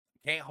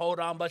Can't hold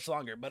on much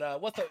longer.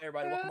 But what's up,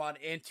 everybody? Welcome on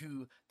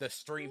into the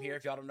stream here.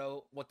 If y'all don't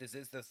know what this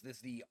is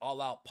the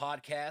All Out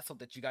podcast. Hope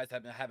that you guys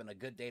have been having a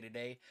good day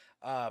today.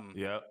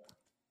 Yep.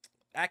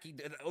 Aki,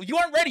 you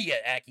aren't ready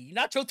yet, Aki.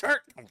 Not your turn.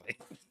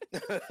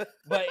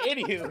 But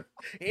anywho,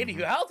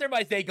 how's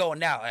everybody's day going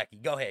now, Aki?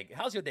 Go ahead.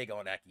 How's your day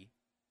going, Aki?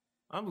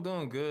 I'm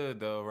doing good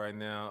though right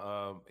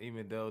now.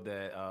 Even though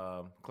that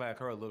Clack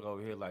her look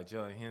over here like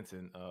John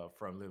Henson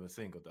from Living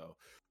Single though.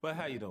 But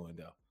how you doing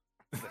though?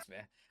 Yes,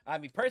 man. I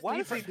mean, personally,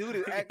 why does he do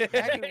this?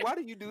 Aki, why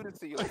do you do this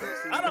to yourself?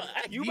 I don't.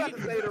 You about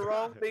to say the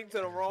wrong thing to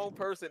the wrong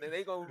person, and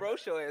they gonna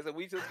roast your ass, and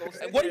we just gonna.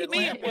 What do you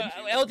mean,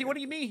 LD? What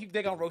do you mean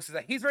they gonna roast his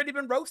ass? He's already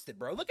been roasted,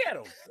 bro. Look at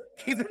him.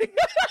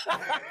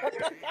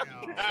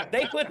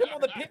 They put him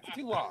on the pit for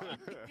too long.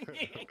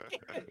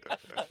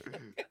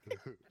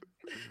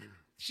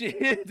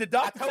 Shit, the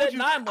doctor said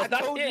 9 months,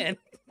 not 10.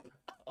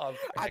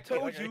 I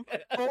told you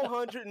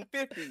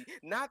 450,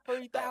 not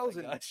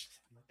 3,000.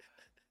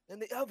 In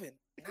the oven.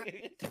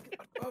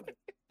 Oven.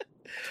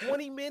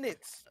 20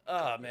 minutes.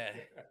 Oh man.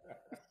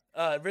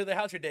 Really,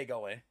 how's your day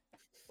going?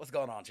 What's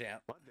going on,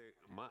 champ? My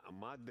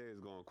day is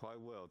going quite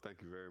well.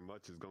 Thank you very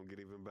much. It's gonna get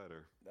even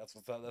better. That's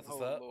what's up. That's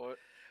what's up. Lord.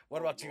 What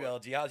about you,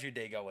 LG? How's your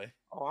day going?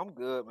 Oh, I'm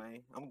good,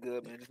 man.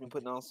 Just been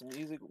putting on some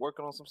music,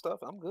 working on some stuff.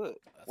 I'm good.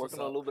 That's working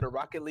on a little bit of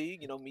Rocket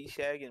League, me,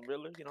 Shag, and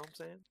Riddler, you know what I'm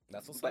saying?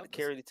 That's what's about up. to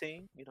carry the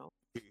team, He's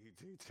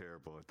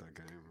terrible at that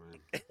game,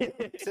 man.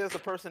 Says the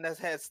person that's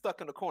had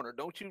stuck in the corner.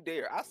 Don't you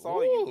dare. I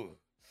saw you.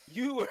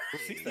 You were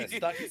He said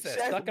stuck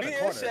in the me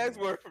corner. and Shags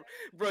were,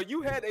 bro,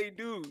 you had a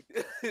dude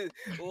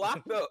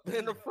locked up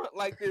in the front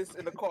like this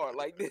in the car,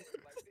 like this.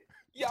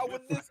 Y'all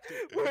with this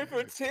wait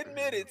for 10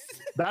 minutes.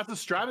 That's a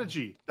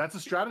strategy.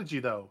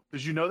 Though.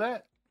 Did you know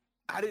that?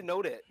 I didn't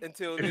know that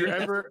until if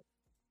you're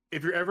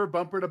ever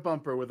bumper to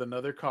bumper with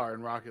another car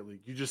in Rocket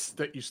League, you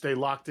just you stay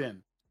locked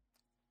in.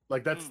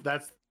 Like that's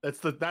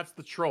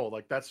the troll.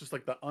 Like that's just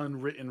like the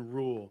unwritten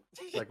rule.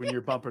 Like when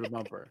you're bumper to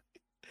bumper.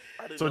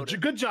 So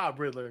good job,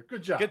 Riddler.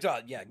 Good job. Good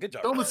job. Yeah, good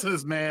job. Don't listen to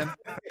this man.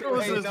 Don't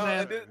listen to this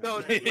man.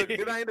 Look,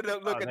 then I ended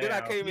up looking. Then I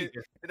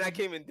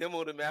came and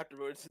demoed him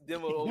afterwards.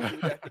 Demoed old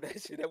dude after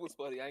that shit. That was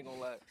funny. I ain't gonna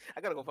lie.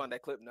 I gotta go find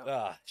that clip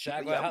now.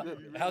 Shag,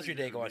 how's your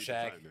day going,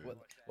 Shag?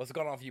 What's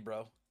going on for you,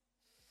 bro?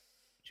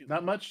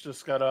 Not much.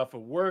 Just got off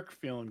of work,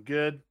 feeling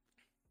good.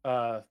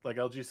 Like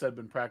LG said,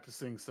 been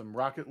practicing some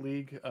Rocket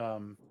League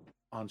on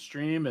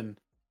stream and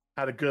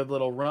had a good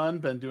little run.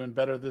 Been doing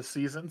better this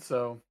season,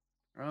 so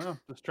I don't know.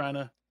 Just trying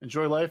to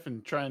enjoy life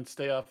and try and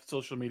stay off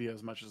social media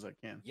as much as I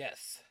can.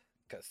 Yes,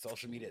 because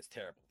social media is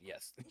terrible.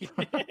 Yes.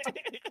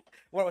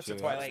 What about you,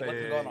 Twilight?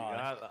 What's going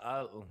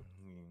on?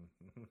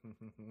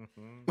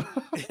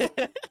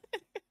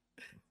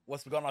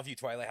 What's been going on for you,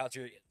 Twilight? How's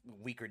your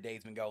week or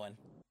days been going?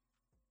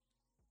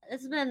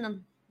 It's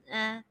been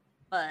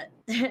but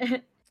Yeah,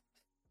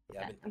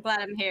 I'm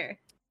glad I'm here.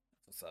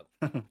 What's up?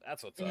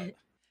 That's what's up.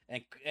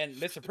 And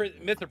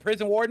Mr.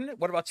 Prison Warden,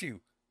 what about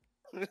you?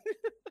 Yeah,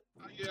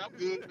 I'm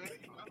good, man.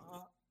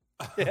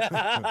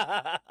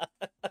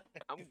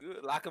 I'm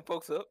good. Locking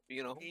folks up,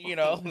 You got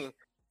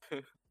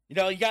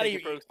any,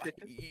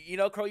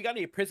 Crow, you got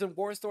any prison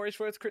war stories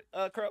for us, Crow?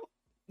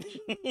 Did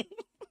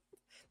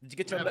you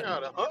get your... Man, I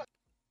got 100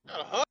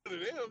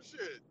 of them,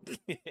 shit.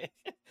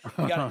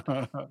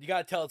 you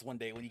gotta tell us one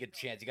day when you get the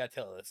chance. You gotta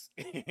tell us.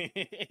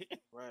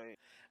 Right.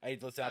 I need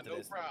to listen out to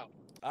this. No problem.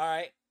 All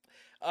right.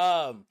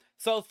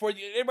 So for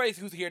everybody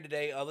who's here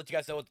today, I'll let you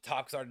guys know what the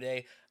topics are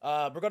today.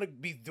 We're going to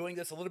be doing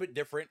this a little bit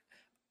different.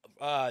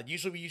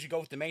 Usually we go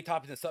with the main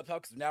topics and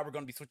subtopics. Now we're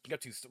going to be switching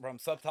up from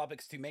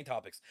subtopics to main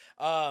topics.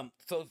 So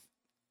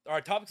our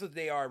topics of the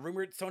day are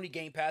rumored Sony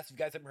Gamepass. If you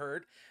guys haven't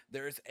heard,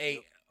 there's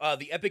the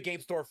Epic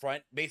Games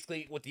Storefront.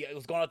 Basically, what's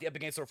going on at the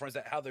Epic Games Storefront is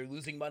that how they're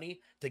losing money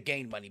to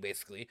gain money.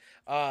 Basically,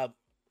 we're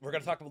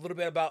going to talk a little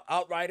bit about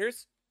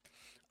Outriders.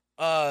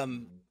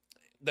 The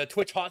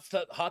Twitch hot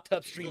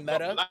tub stream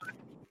meta.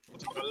 We'll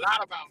talk a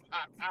lot about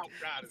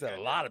Outriders. Said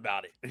a lot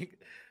about it.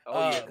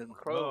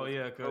 Crow. He's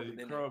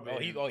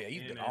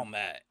been on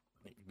that.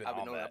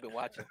 I've been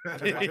watching.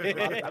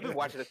 I've been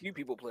watching a few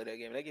people play that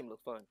game. That game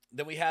looks fun.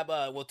 Then we have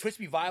will Twitch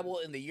be viable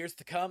in the years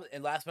to come?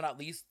 And last but not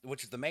least,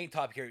 which is the main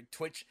topic here,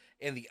 Twitch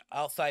and the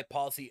outside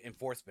policy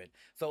enforcement.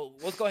 So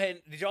let's go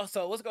ahead. Let's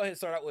go ahead and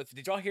start out with.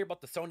 Did y'all hear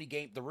about the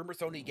rumor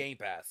Sony Game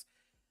Pass?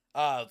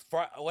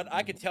 For what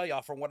I can tell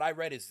y'all from what I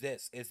read is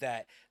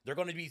that they're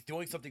going to be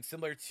doing something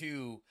similar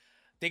to,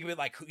 think of it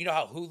like,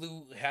 how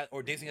Hulu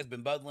or Disney has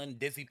been bundling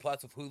Disney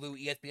Plus with Hulu,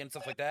 ESPN, and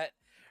stuff like that.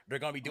 They're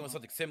going to be doing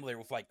something similar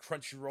with like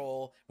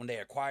Crunchyroll when they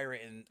acquire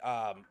it and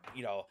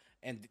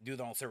and do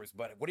their own service.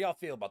 But what do y'all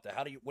feel about that?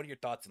 What are your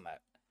thoughts on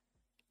that?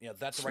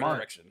 That's the right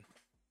direction.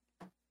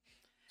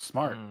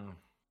 Smart.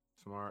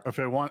 If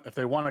they want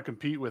to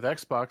compete with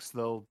Xbox,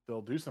 they'll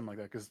do something like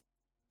that, because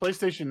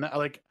PlayStation,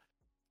 like,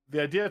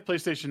 the idea of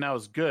PlayStation Now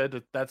is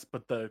good.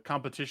 But the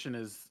competition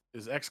is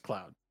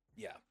xCloud.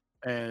 Yeah.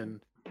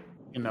 And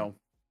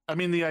I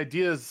mean, the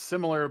idea is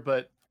similar,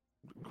 but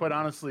quite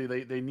honestly,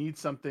 they need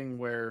something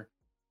where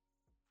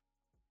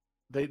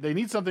they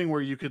need something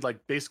where you could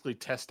like basically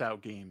test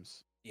out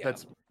games. Yeah.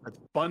 that's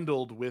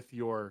bundled with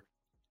your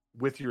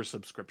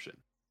subscription,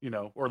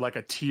 or like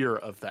a tier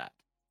of that.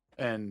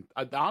 And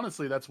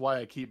honestly, that's why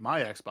I keep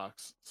my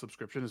Xbox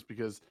subscription, is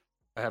because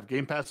I have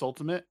Game Pass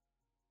Ultimate.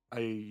 I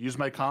use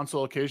my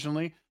console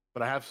occasionally,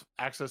 but I have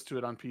access to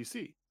it on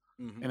PC.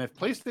 Mhm. And if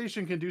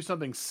PlayStation can do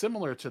something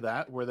similar to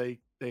that, where they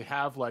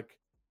have like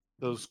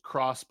those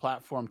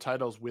cross-platform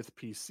titles with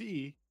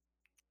PC,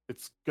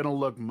 it's gonna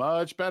look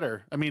much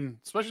better. I mean,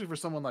 especially for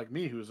someone like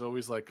me who's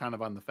always like kind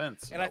of on the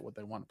fence about what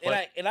they want to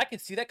play. And I can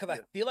see that because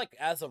I feel like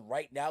as of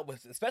right now,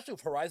 especially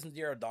with Horizon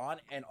Zero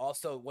Dawn and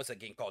also what's a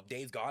game called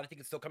Days Gone, I think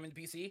it's still coming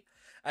to PC.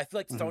 I feel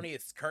like Sony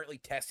is currently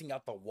testing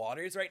out the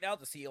waters right now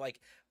to see like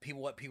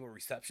what people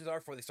receptions are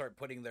before they start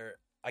putting their,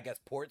 I guess,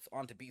 ports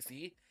onto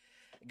PC.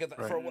 Because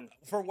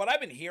for what I've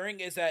been hearing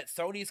is that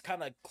Sony's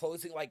kind of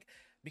closing, like,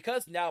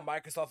 because now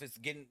Microsoft is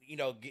getting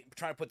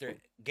trying to put their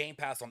Game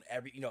Pass on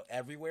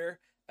everywhere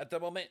at the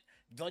moment.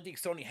 The only thing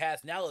Sony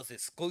has now is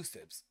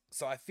exclusives.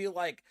 So I feel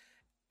like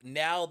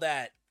now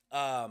that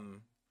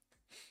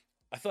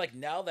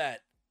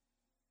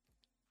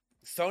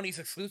Sony's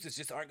exclusives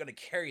just aren't going to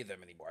carry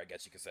them anymore, I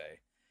guess you could say.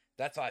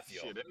 That's how I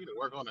feel. Shit, they need to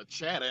work on a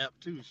chat app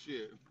too.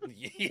 Shit.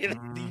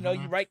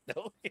 You're right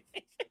though.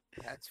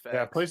 That's facts.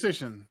 Yeah,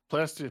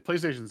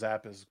 PlayStation's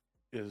app is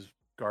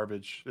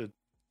garbage. It's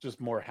just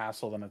more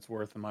hassle than it's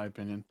worth, in my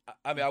opinion.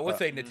 I mean, I would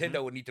say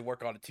Nintendo would need to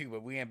work on it too,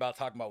 but we ain't about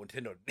talking about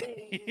Nintendo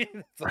today.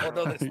 It's a whole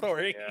other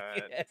story.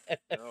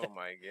 Oh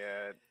my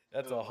god.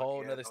 That's a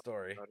whole nother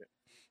story.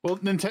 Well,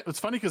 it's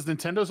funny because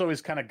Nintendo's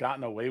always kind of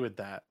gotten away with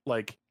that.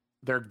 Like,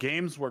 their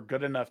games were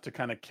good enough to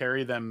kind of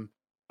carry them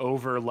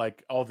over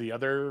like all the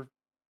other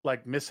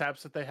like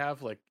mishaps that they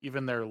have, like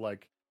even their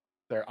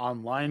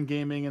online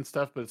gaming and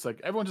stuff. But it's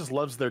like everyone just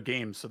loves their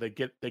games, so they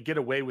get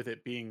away with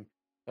it being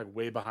like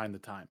way behind the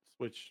times,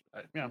 which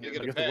I guess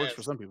it works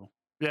for some people.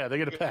 Yeah, they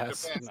get a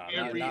pass.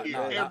 Every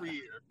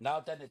year.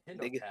 Not that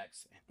Nintendo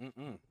tax.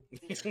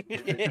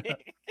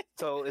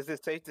 So is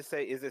it safe to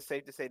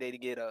say they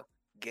get a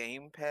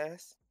Game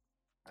Pass?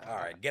 All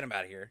right, get him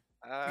out of here.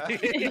 I'll take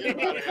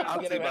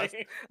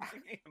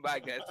my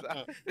guess.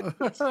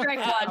 But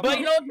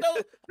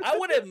I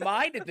wouldn't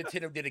mind if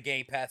Nintendo did a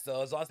Game Pass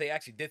though, as long as they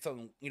actually did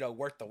something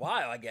worth the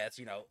while. I guess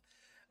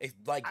it's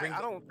like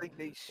I don't think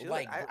they should.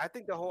 I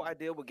think the whole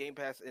idea with Game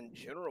Pass in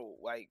general,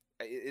 like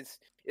it's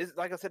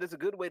like I said, it's a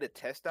good way to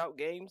test out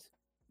games.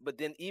 But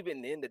then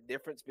even then, the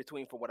difference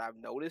between, from what I've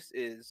noticed,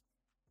 is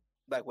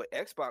like with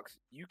Xbox,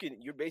 you're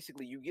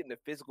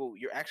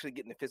actually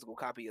getting a physical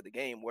copy of the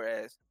game,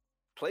 whereas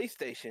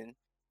PlayStation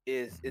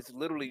is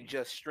literally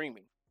just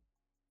streaming.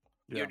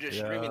 Yeah, you're just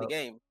streaming the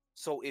game.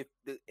 So if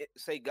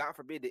say God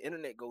forbid the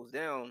internet goes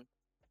down,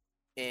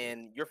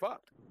 and you're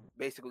fucked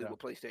basically with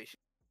PlayStation.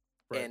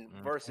 Right. And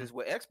versus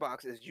with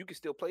Xbox is you can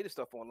still play the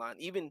stuff online.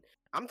 Even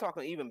I'm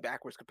talking even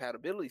backwards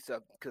compatibility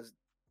stuff, because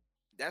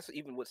that's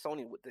even with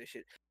Sony with this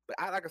shit. But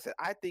like I said,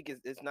 I think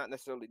it's not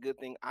necessarily a good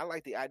thing. I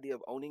like the idea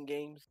of owning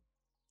games.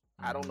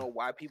 I don't know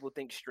why people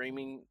think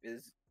streaming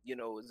is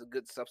a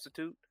good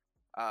substitute.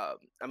 I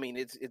mean,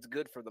 it's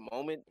good for the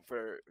moment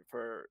for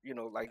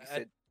like you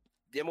said,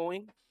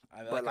 demoing.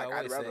 But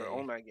I'd rather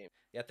own my game.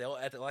 Yeah,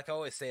 like I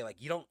always say, like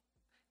you don't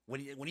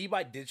when you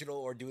buy digital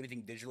or do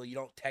anything digital, you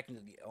don't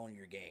technically own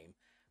your game.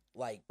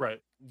 Like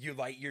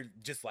you're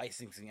just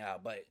licensing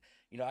out. But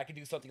I can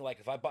do something like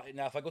if I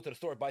go to the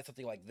store and buy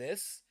something like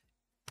this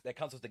that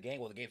comes with the game.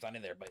 Well, the game's not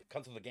in there, but it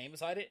comes with the game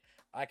inside it.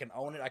 I can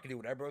own it. I can do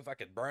whatever. If I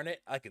can burn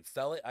it, I can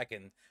sell it. I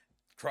can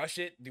crush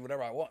it. Do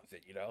whatever I want with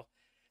it.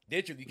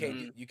 Digital,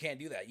 you can't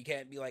do that. You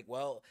can't be like,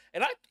 well,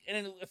 and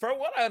from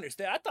what I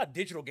understand, I thought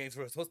digital games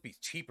were supposed to be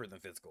cheaper than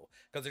physical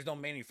because there's no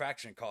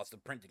manufacturing cost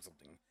of printing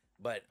something.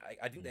 But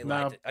I think they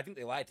lied. I think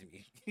they lied to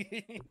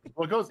me.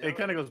 Well, it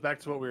kind of goes back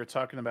to what we were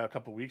talking about a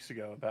couple weeks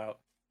ago about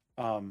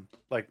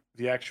like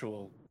the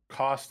actual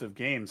cost of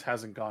games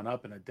hasn't gone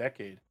up in a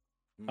decade,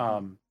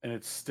 and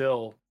it's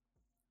still.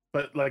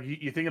 But like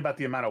you think about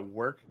the amount of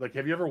work. Like,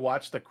 have you ever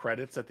watched the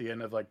credits at the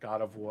end of like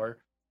God of War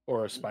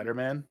or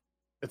Spider-Man?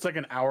 It's like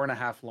an hour and a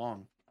half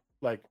long,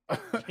 like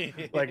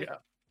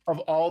of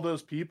all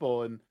those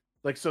people, and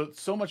like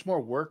so much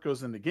more work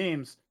goes into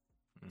games.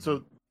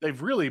 So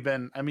they've really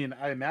been. I mean,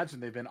 I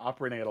imagine they've been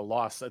operating at a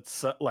loss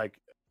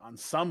like on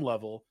some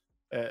level,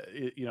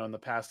 in the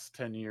past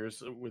 10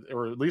 years,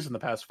 or at least in the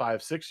past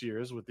 5-6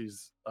 years with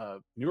these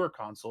newer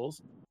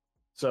consoles.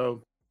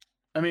 So,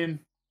 I mean,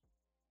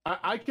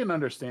 I can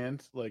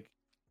understand like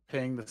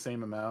paying the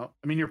same amount.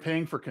 I mean, you're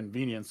paying for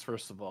convenience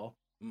first of all,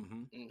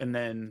 and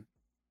then.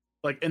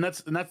 Like, and that's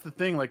the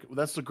thing. Like,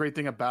 that's the great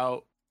thing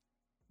about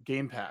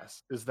Game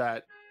Pass is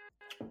that,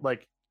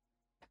 like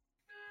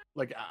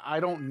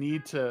I don't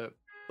need to.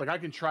 Like, I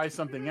can try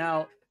something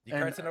out. You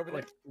cursing over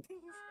there?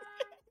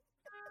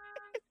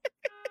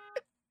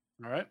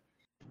 All right.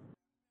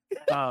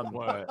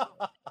 What?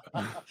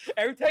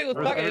 Every time he was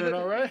talking,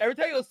 every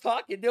time he was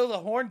talking, there was a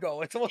horn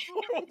going. So what's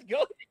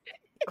going?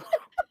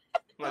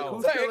 Like, Oh.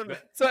 who's killing me?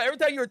 So every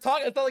time you were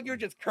talking, it felt like you were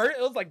just cursing.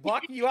 It was like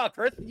blocking you out,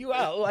 cursing you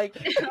out. Like,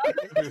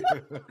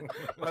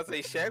 When I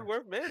say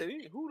Shagsworth,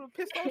 man, who done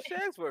pissed off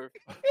Shagsworth?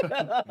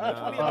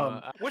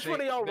 Which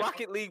one of y'all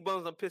Rocket League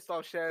bums done pissed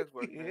off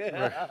Shagsworth?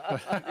 Man?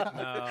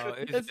 No,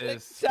 it's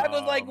just Shaq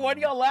was like, "What are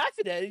y'all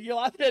laughing at? You're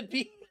laughing at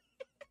me."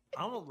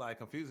 I'm like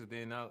confused.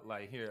 Then now,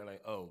 like here,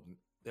 like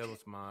that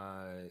was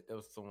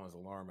someone's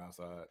alarm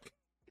outside.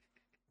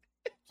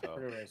 So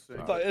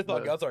it's all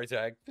good. I'm sorry,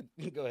 Shaq.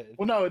 Go ahead.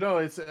 Well, no,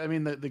 it's. I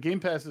mean, the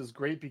Game Pass is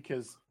great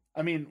because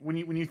I mean, when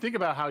you think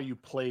about how you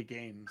play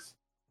games,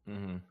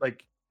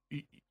 like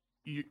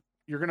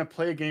you're gonna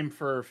play a game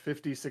for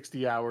 50,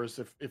 60 hours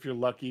if you're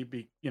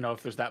lucky.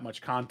 If there's that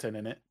much content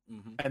in it,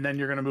 and then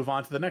you're gonna move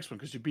on to the next one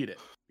because you beat it.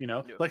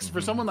 Like for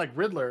someone like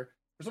Riddler.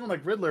 For someone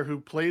like Riddler who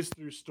plays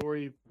through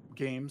story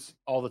games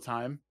all the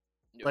time,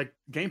 like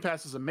Game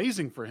Pass is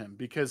amazing for him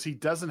because he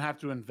doesn't have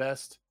to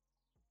invest.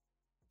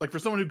 Like for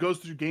someone who goes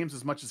through games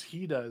as much as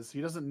he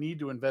doesn't need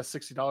to invest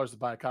 $60 to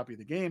buy a copy of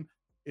the game.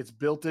 It's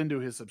built into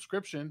his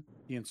subscription.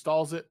 He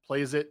installs it,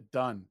 plays it,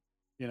 done.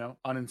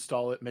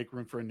 Uninstall it, make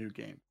room for a new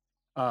game.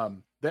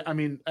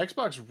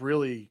 Xbox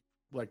really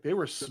they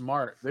were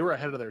smart. They were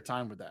ahead of their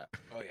time with that.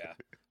 Oh yeah.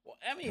 Well,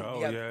 I mean,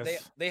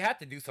 yes. they had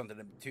to do something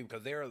too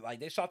because they were like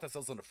they shot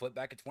themselves in the foot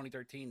back in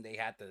 2013. They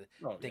had to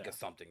think of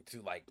something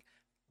to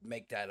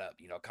make that up,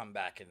 come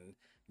back and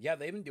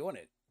they've been doing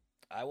it.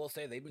 I will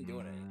say they've been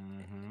doing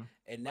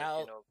it, and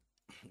now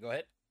go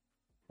ahead.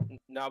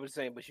 No, I was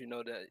saying, but the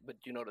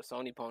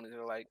Sony ponies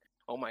are like,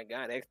 oh my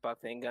god,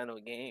 Xbox ain't got no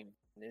game.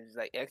 And it's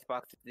like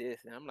Xbox is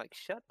this, and I'm like,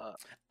 shut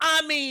up.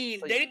 I mean,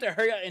 they need to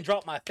hurry up and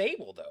drop my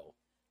Fable though.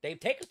 They've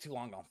taken too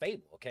long on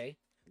Fable. Okay.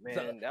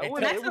 Man, that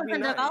would be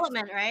in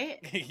development, right?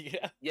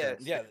 Yeah.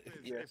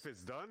 If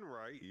it's done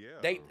right,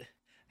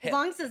 As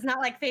long as it's not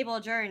like Fable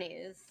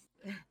Journeys.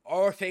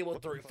 Or Fable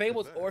 3.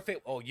 Fable.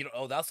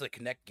 That's a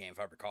Kinect game if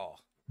I recall.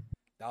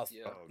 That was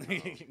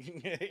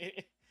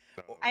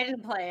I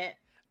didn't play it.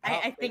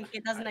 I think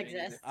it doesn't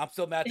exist. I'm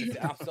still mad.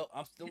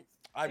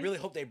 I really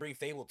hope they bring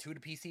Fable 2 to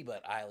PC,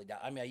 but I highly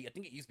doubt. I mean, I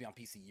think it used to be on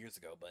PC years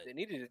ago, but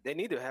they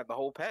need to have the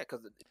whole pack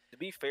because to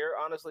be fair,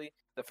 honestly,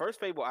 the first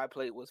Fable I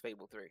played was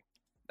Fable 3.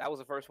 That was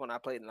the first one I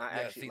played, and I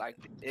actually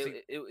liked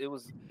it. It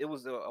was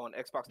on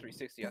Xbox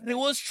 360. It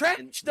was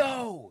trash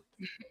though.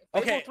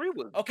 Okay, Fable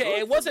 3 was okay.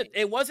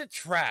 It wasn't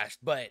trash,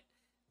 but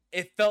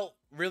it felt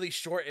really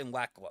short and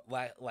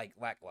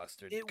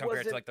lackluster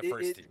compared to the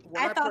first two.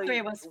 I thought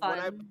 3 was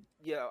fun.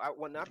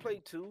 When I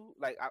played 2,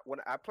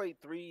 when I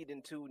played 3,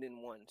 then 2,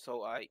 then 1.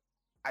 So I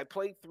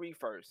played 3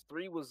 first.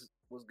 3 was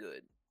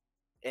good,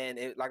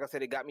 and like I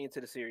said, it got me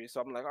into the series. So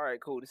I'm like, all right,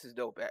 cool, this is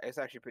dope. It's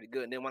actually pretty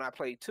good. And then when I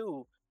played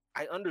 2.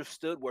 I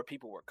understood where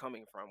people were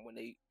coming from when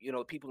they,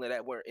 people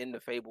that were into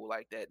Fable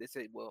like that. They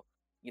said, well,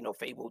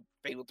 Fable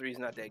 3 is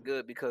not that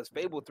good because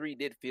Fable 3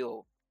 did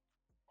feel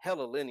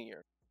hella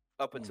linear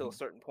up until a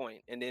certain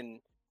point. And then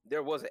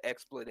there was an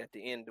exploit at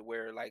the end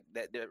where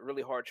that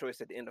really hard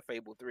choice at the end of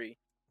Fable 3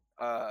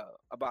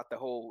 about the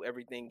whole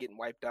everything getting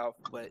wiped out.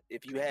 But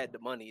if you had the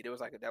money, there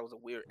was that was a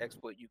weird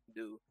exploit you can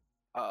do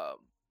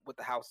with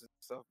the houses and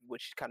stuff,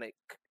 which kind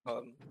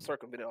of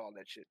circumvented all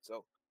that shit.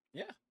 So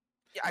yeah,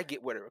 I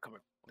get where they were coming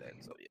from.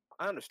 So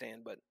I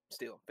understand, but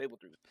still, Fable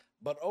 3.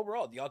 But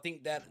overall, do y'all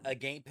think that a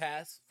Game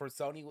Pass for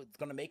Sony was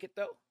going to make it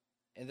though?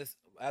 And this,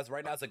 as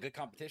right now, it's a good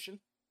competition.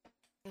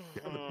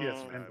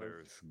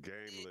 Matters.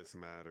 Gameless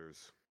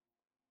matters.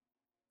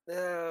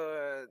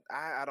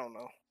 I don't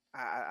know.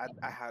 I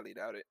highly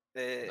doubt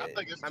it. I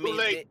think it's too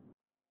late.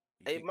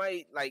 It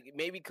might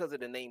maybe because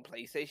of the name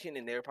PlayStation,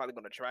 and they're probably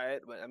going to try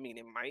it. But I mean,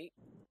 it might.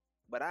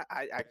 But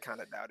I kind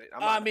of doubt it.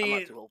 I'm not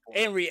too hopeful.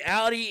 In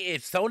reality,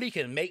 if Sony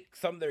can make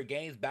some of their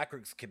games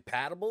backwards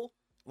compatible,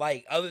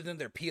 other than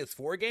their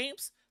PS4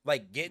 games,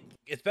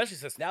 especially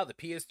since now the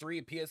PS3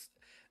 and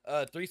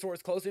PS3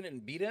 stores closing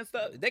and beta and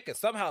stuff, they could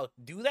somehow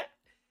do that,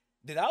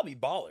 then that'll be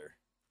baller.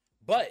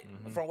 But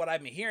from what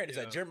I've been hearing is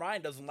that Jim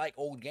Ryan doesn't like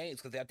old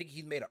games because I think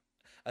he's made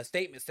a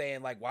statement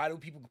saying why do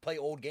people play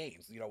old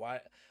games?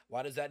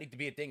 Why does that need to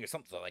be a thing or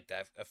something like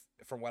that?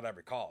 From what I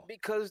recall,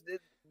 because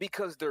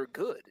they're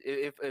good.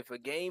 If a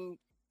game,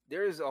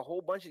 there's a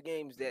whole bunch of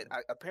games that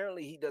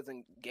apparently he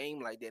doesn't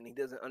game like that, and he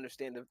doesn't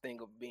understand the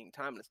thing of being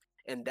timeless,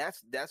 and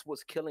that's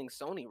what's killing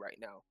Sony right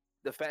now.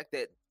 The fact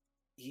that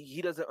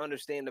he doesn't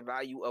understand the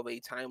value of a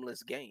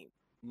timeless game,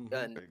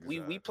 and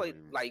we play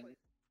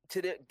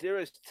there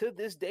is to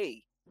this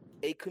day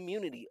a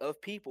community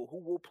of people who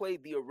will play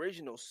the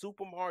original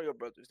Super Mario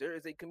Brothers. There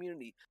is a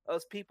community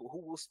of people who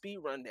will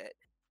speedrun that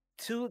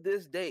to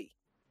this day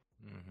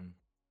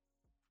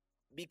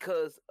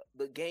because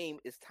the game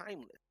is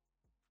timeless.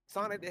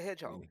 Sonic the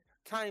Hedgehog,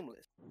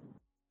 timeless.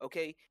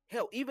 Okay,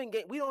 hell, even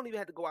we don't even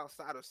have to go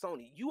outside of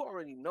Sony. You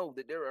already know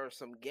that there are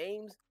some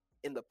games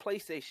in the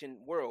PlayStation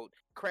world,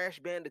 Crash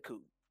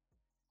Bandicoot,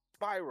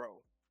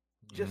 Spyro,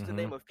 just to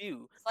name a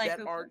few,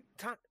 are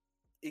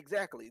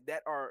exactly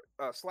that are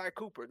Sly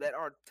Cooper, that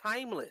are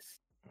timeless.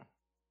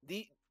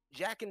 The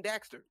Jack and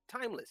Daxter,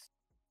 timeless.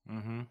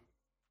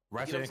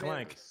 Ratchet and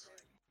Clank.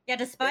 Yeah,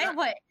 despite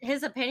what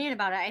his opinion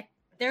about it, I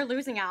they're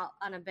losing out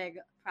on a big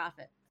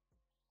profit.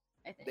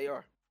 I think They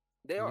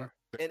are.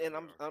 And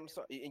I'm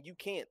sorry, and you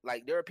can't,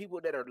 like, there are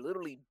people that are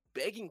literally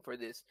begging for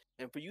this,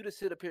 and for you to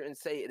sit up here and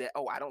say that,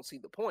 oh, I don't see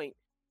the point,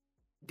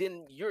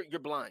 then you're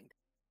blind.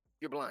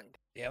 You're blind.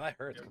 Yeah, that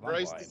hurts.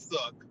 Embrace the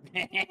suck.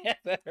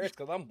 That hurts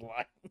because I'm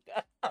blind.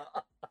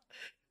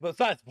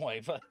 Besides the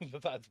point.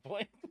 Besides the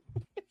point.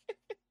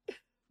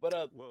 But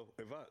well,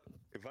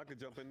 if I could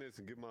jump in this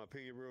and give my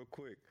opinion real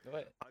quick, go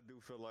ahead. I do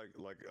feel like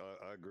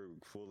I agree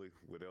fully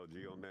with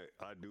LG on that.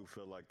 I do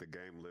feel like the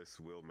game list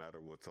will matter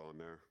what's on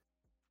there.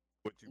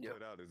 What you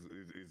put out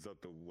is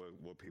up to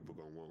what people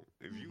gonna want.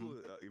 If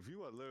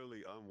you are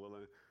literally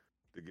unwilling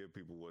to give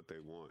people what they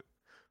want,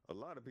 a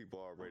lot of people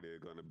already are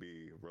gonna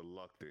be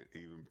reluctant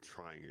even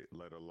trying it,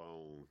 let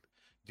alone.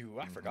 Dude,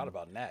 I forgot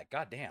about that.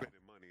 God damn.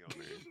 Spending money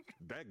on it.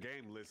 That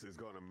game list is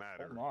gonna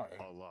matter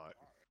a lot.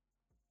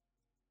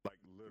 Like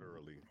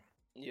literally.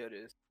 Yeah, it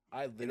is.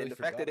 And then the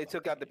fact that they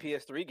took out the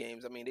PS3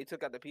 games. I mean, they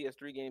took out the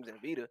PS3 games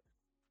and Vita.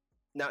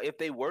 Now, if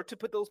they were to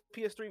put those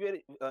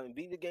PS3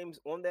 Vita games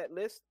on that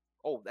list,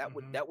 that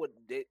would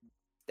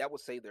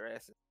save their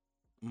asses.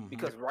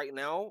 Because right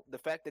now, the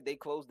fact that they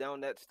closed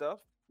down that stuff,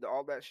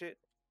 all that shit,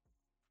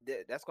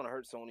 that's gonna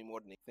hurt Sony more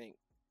than they think.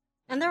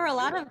 And there were a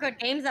lot of good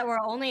games that were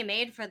only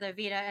made for the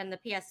Vita and the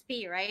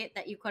PSP, right?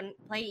 That you couldn't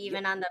play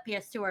even on the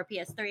PS2 or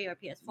PS3 or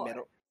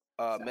PS4.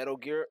 Metal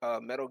Gear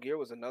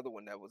was another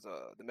one that was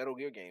the Metal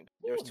Gear game.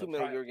 There was two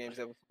Metal Gear games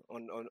that was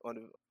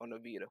on the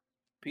Vita,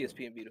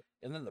 PSP and Vita.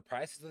 And then the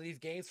prices of these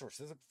games for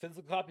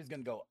physical copies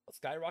gonna go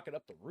skyrocket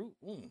up the roof.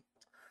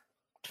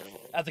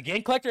 As a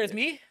game collector, as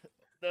me,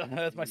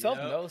 as myself,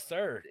 no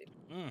sir.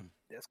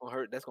 That's gonna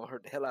hurt. That's gonna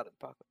hurt the hell out of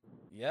the pocket.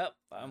 Yep,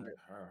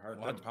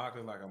 hurt the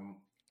pocket like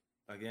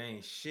a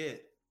ain't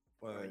shit.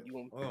 But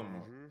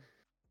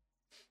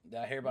Did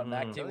I hear about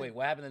NAC 2? Wait,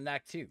 what happened to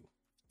NAC 2?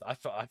 I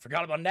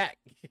forgot about NAC.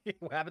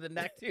 What happened to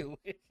NAC 2?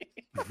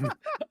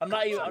 I'm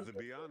not even. To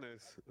be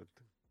honest,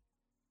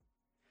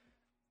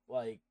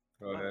 like,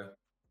 go ahead.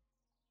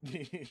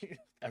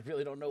 I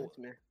really don't know.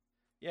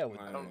 Yeah,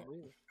 I don't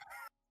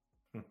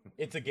know.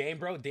 It's a game,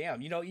 bro.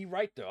 Damn, you're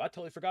right though. I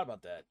totally forgot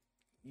about that.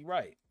 You're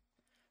right.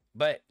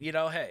 But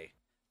hey,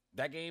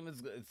 that game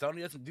is.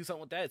 Sony doesn't do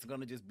something with that. It's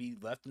gonna just be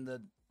left in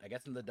the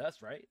in the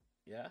dust, right?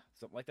 Yeah,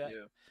 something like that.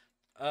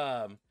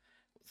 Yeah.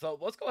 So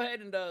let's go ahead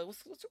and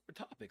let's do our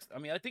topics. I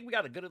mean, I think we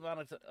got a good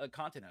amount of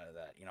content out of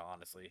that.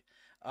 Honestly.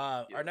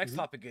 Our next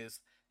topic is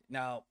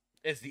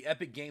the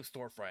Epic Games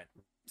Storefront.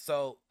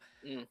 So,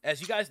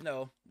 as you guys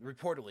know,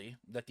 reportedly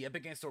that the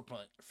Epic Games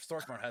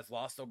Storefront has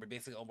lost over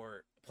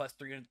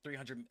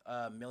 300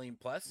 million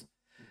plus,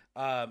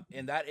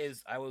 and that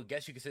is, I would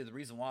guess you could say the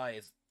reason why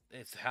is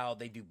it's how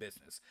they do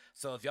business.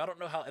 So if y'all don't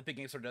know how Epic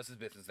Games Store does his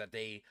business, that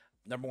they,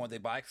 number one, they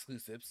buy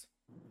exclusives,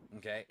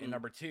 okay, and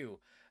number two,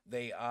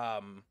 they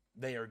are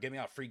giving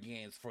out free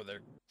games for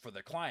their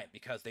client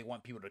because they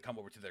want people to come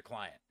over to their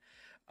client.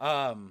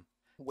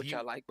 Which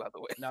I like, by the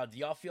way. Now, do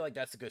y'all feel like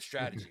that's a good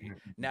strategy?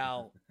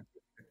 Now,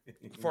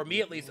 for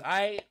me at least,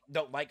 I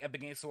don't like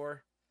Epic Games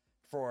Store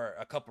for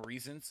a couple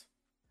reasons.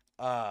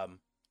 Now,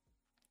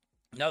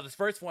 this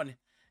first one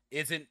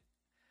isn't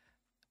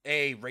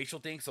a racial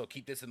thing, so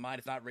keep this in mind.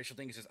 It's not a racial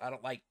thing. It's just I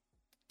don't like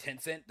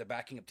Tencent, the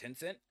backing of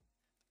Tencent.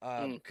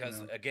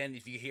 Because again,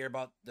 if you hear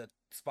about the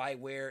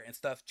spyware and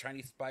stuff,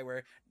 Chinese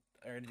spyware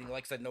or anything,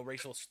 like I said, no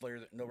racial slur,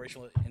 no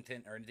racial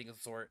intent or anything of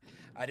the sort.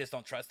 I just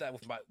don't trust that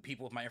with my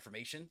people with my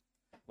information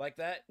like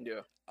that.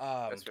 Yeah.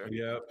 That's fair.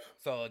 Yep.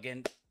 So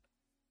again,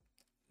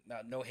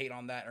 no hate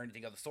on that or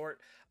anything of the sort.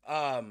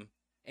 And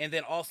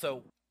then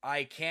also,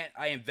 I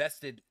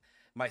invested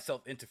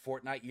myself into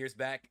Fortnite years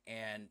back,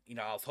 and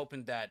I was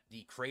hoping that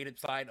the creative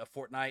side of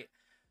Fortnite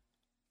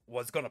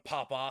was gonna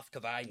pop off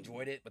because I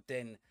enjoyed it, but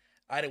then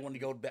I didn't want to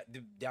go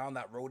down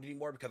that road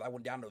anymore because I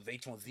went down to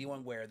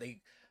H1Z1 where they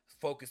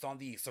focused on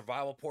the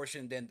survival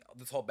portion. Then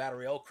this whole Battle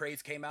Royale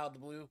craze came out of the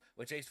blue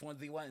with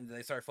H1Z1, and then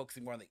they started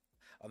focusing more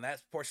on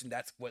that portion.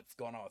 That's what's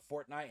going on with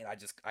Fortnite, and that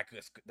just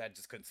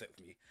couldn't sit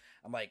with me.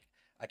 I'm like,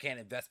 I can't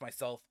invest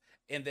myself.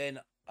 And then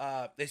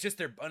it's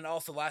just and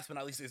also last but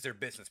not least is their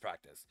business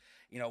practice.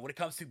 When it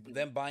comes to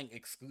them buying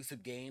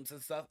exclusive games and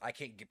stuff, I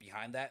can't get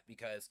behind that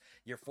because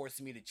you're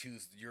forcing me to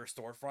choose your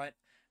storefront.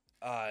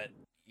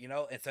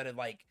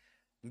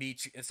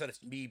 Instead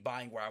of me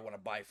buying where I want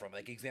to buy from.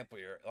 Like example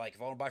here, like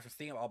if I want to buy from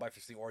Steam, I'll buy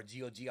from Steam, or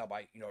GOG, I'll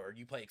buy, or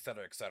Uplay,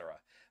 etc., etc.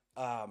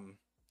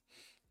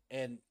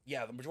 And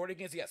yeah, the majority of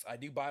games, yes, I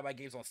do buy my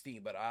games on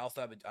Steam, but I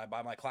also I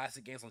buy my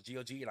classic games on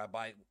GOG, and I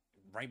buy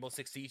Rainbow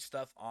Six Siege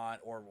stuff on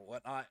or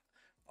whatnot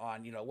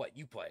on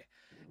Uplay.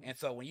 And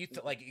so when you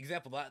like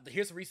example,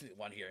 here's a recent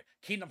one here,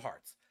 Kingdom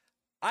Hearts.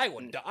 I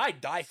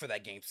die for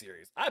that game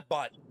series. I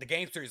bought the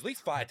game series at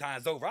least 5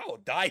 times over. I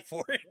will die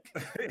for it.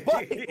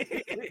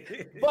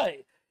 But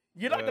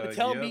you're not gonna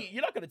tell me.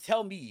 You're not gonna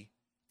tell me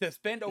to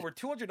spend over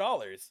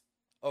 $200,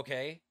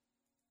 okay,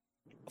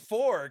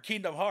 for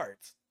Kingdom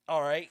Hearts.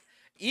 All right,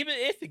 even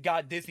if it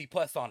got Disney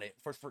Plus on it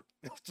for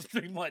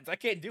 3 months, I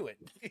can't do it.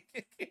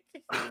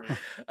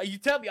 You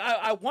tell me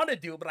I want to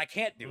do it, but I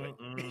can't do it.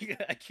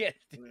 I can't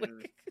do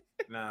it.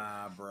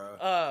 Nah,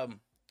 bro.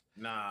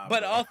 Nah.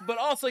 But bro.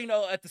 also, you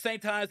know, at the same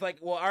time, it's like,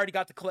 well, I already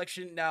got the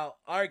collection. Now,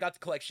 I already got the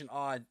collection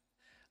on,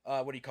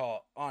 what do you call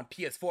it? On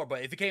PS4.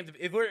 But if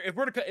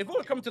we're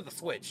to come to the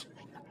Switch,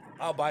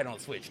 I'll buy it on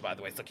Switch. By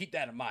the way, so keep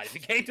that in mind. If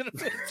it came to the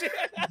Switch,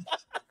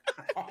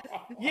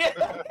 yeah.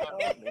 Oh,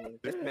 man.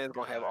 This man's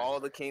gonna have all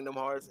the Kingdom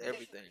Hearts,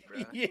 everything,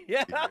 bro.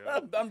 Yeah,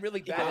 I'm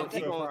really bad.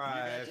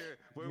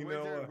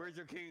 Where's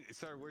your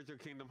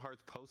Kingdom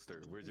Hearts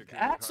poster? Where's your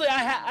Kingdom Actually,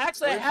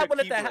 Hearts I have one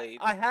at the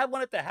I have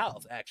one at the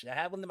house. Actually, I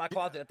have one in my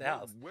closet at the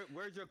house.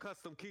 Where's your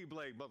custom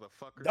Keyblade,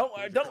 motherfucker? Don't.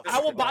 I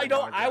will buy.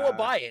 I will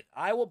buy it.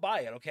 I will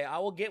buy it. Okay, I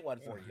will get one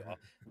for you.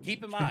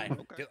 Keep in mind,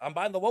 Okay. I'm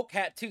buying the woke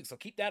hat too, so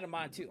keep that in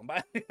mind too. I'm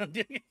buying.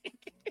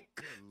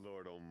 Good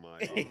Lord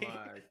Almighty. Oh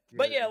my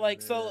But yeah,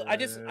 like, so I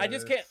just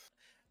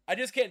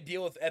can't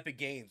deal with Epic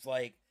Games.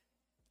 Like,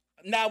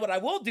 now what I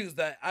will do is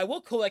that I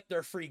will collect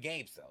their free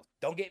games though.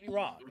 Don't get me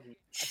wrong,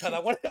 because I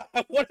want to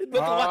look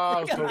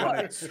Oh, so when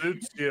it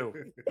suits you.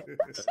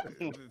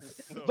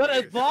 But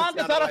as long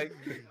as I don't.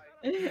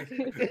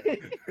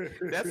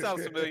 That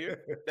sounds familiar.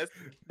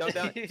 Don't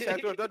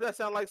that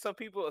sound like some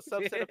people, a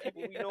subset of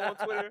people we know on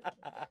Twitter?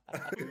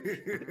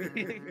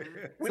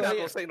 We're not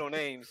gonna say no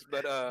names,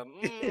 but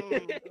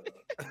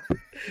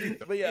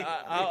But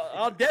yeah,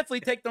 I'll definitely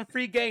take them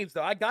free games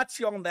though. I got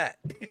you on that.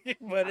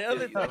 But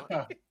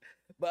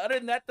other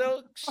than that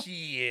though,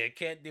 shit,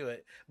 can't do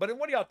it. But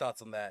what are y'all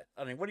thoughts on that?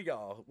 I mean, what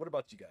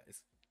about you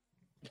guys?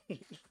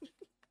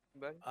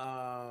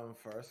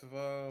 First of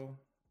all,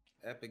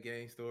 Epic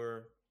Game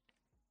Store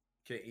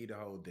can eat a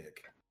whole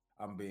dick.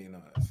 I'm being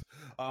honest.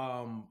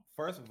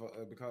 First of all,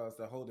 because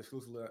the whole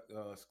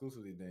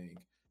exclusivity thing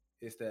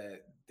is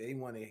that they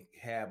want to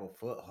have a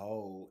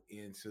foothold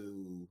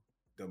into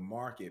the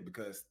market,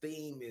 because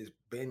Steam has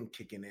been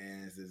kicking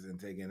asses and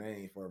taking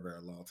names for a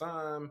very long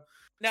time.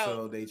 Now,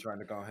 so they trying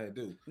to go ahead and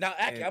do. Now,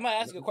 actually, I'm gonna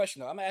ask you a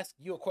question though. I'm gonna ask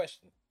you a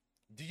question.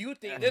 Do you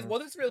think this? Well,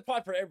 this is really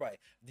probably for everybody.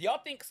 Do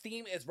y'all think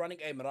Steam is running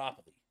a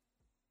monopoly?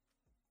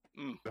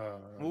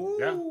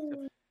 Yeah.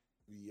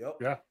 Yep.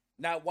 Yeah.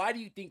 Now, why do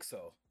you think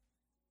so?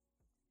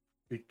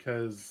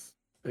 Because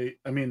where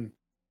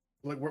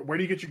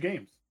do you get your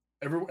games?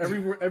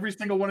 Every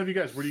single one of you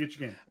guys, where do you get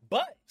your game?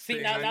 But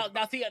see, now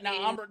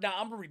I'm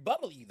gonna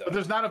rebuttal you though. But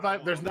there's not a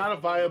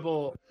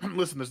viable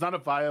listen. There's not a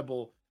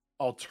viable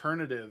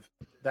alternative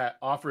that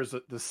offers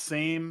the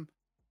same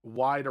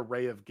wide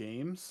array of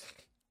games,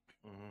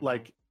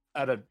 like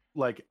at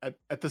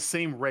the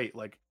same rate.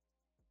 Like,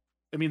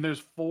 I mean,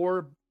 there's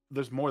more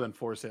than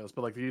 4 sales,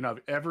 but like, you know,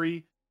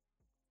 every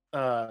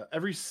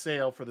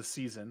sale for the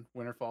season,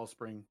 winter, fall,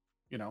 spring,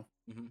 you know,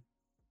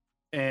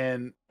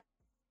 and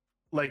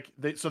like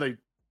they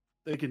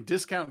can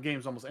discount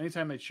games almost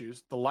anytime they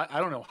choose. I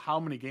don't know how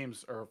many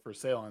games are for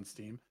sale on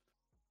Steam.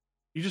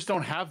 You just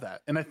don't have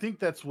that, and I think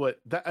that's what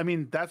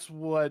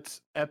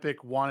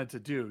Epic wanted to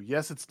do.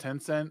 Yes, it's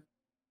Tencent,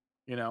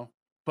 you know,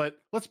 but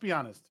let's be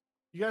honest.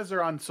 You guys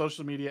are on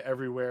social media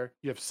everywhere.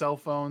 You have cell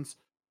phones,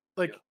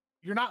 like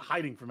you're not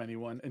hiding from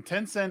anyone. And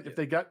Tencent, if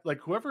they got like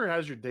whoever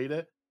has your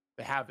data,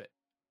 they have it.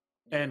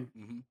 And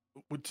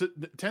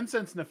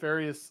Tencent's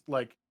nefarious,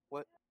 like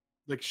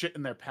shit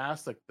in their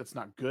past, like that's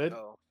not good.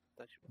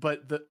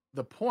 But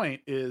the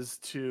point is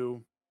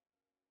to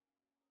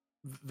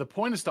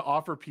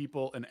offer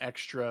people an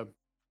extra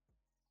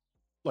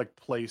like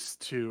place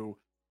to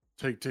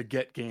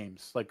get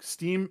games. Like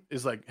Steam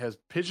is like has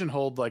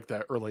pigeonholed like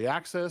the early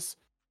access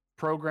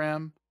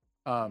program.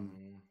 And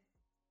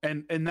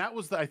that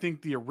was I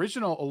think the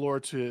original allure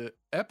to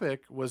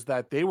Epic was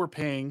that they were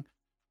paying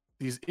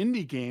these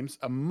indie games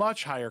a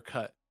much higher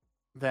cut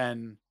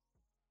than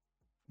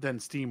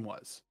Steam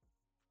was.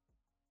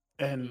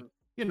 And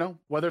you know,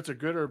 whether it's a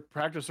good or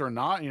practice or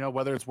not, you know,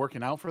 whether it's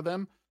working out for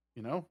them,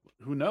 you know,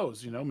 who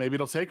knows, you know, maybe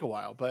it'll take a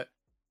while, but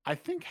I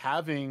think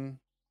having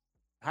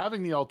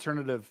the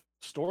alternative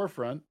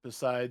storefront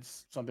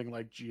besides something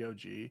like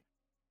GOG,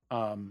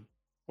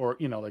 or,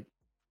 you know,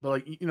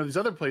 you know, these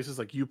other places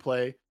like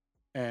Uplay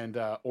and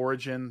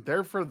Origin,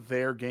 they're for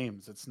their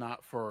games. It's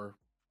not for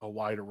a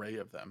wide array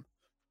of them.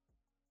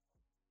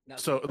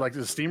 So like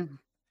the Steam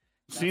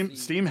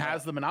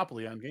has the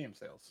monopoly on game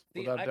sales.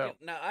 Without doubt.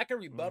 I can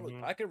rebuttal.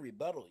 I can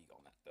rebuttal you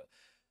on that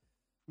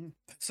though.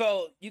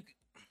 So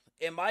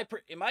in my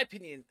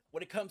opinion,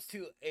 when it comes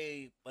to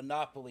a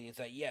monopoly, is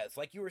that yes,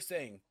 like you were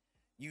saying,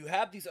 you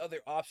have these other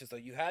options. So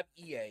you have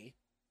EA,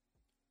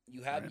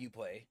 you have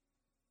Uplay,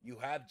 you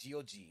have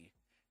GOG,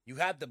 you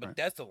have the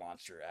Bethesda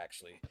launcher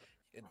actually,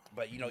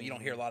 but you know you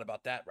don't hear a lot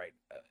about that, right?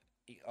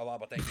 A lot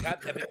about that. You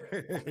have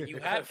Epic. You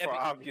have for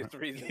obvious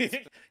reasons.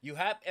 You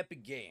have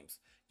Epic Games.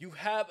 You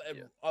have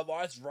a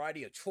large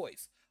variety of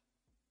choice,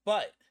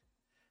 but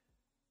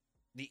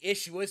the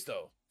issue is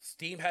though,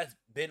 Steam has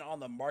been on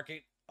the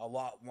market a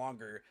lot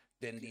longer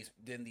than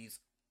these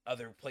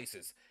other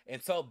places,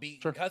 and so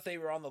because they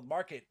were on the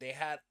market, they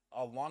had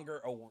a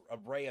longer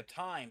array of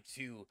time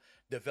to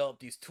develop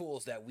these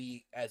tools that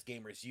we as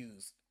gamers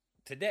use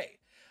today.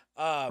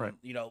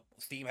 You know,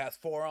 Steam has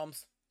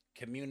forums,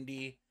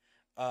 community.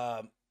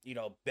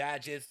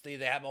 badges. They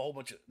have a whole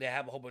bunch of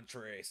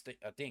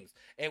things.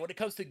 And when it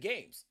comes to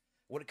games,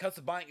 when it comes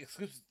to buying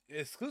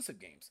exclusive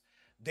games,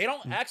 they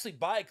don't actually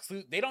buy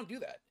exclusive. They don't do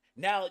that.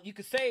 Now you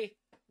could say,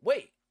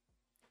 wait,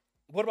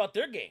 what about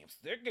their games?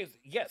 Their games,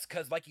 yes,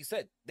 because like you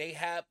said,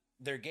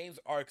 their games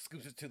are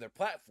exclusive to their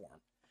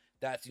platform.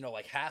 That's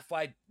like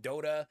Half-Life,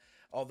 Dota,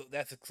 although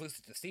that's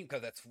exclusive to Steam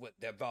because that's what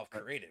that Valve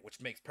created, which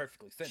makes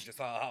perfectly sense. Just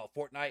how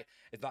Fortnite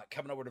is not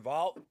coming over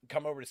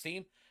to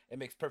Steam, it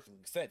makes perfectly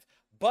sense.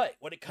 But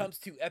when it comes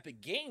to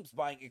Epic Games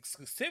buying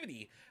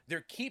exclusivity,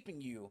 they're keeping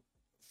you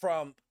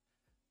from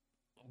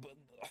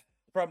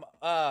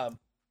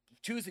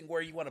choosing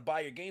where you want to buy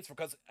your games from.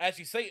 Because as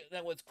you say,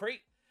 that what's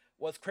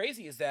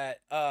crazy is that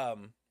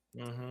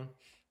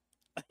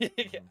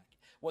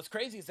what's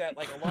crazy is that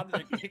like a lot of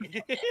their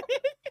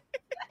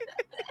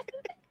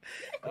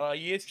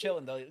he is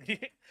chilling though.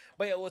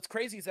 But yeah, what's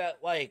crazy is that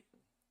like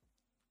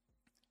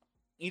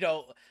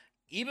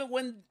even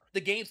when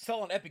the games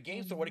sell on Epic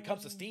Games Store, when it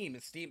comes to Steam,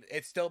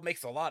 it still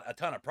makes a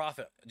ton of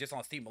profit just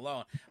on Steam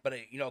alone. But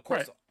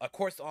of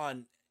course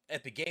on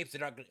Epic Games,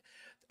 they're not gonna.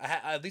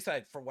 At least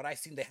from what I've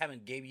seen, they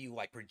haven't gave you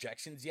like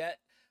projections yet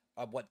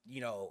of what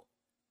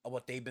of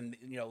what they've been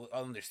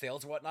on their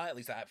sales and whatnot. At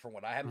least from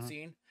what I haven't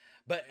seen.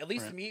 But at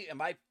least to me,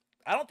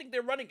 I don't think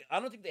they're running. I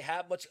don't think they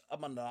have much of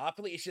a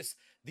monopoly. It's just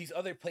these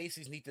other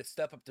places need to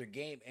step up their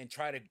game and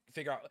try to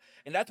figure out.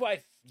 And that's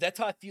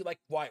how I feel like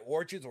why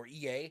Origins or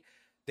EA,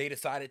 they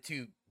decided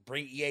to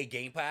bring EA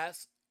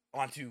Gamepass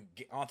onto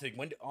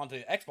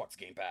Xbox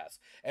Game Pass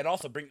and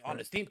also bring it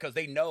onto Steam because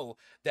they know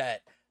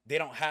that they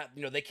don't have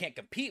they can't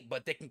compete,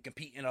 but they can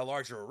compete in a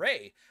larger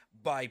array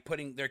by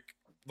putting their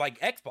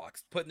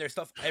Xbox putting their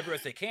stuff everywhere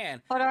as they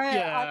can. But are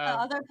the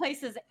other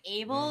places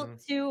able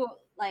to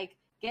like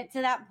get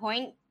to that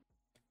point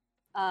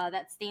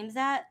that Steam's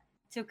at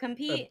to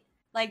compete?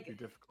 That'd be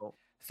difficult.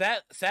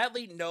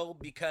 Sadly, no,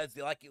 because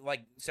they like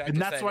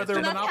and that's why they're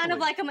a monopoly. That's kind of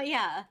like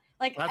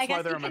like that's I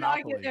guess you can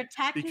argue they're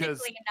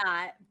technically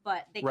not,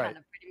 but they kind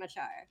of pretty much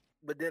are.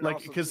 But then like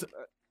also, because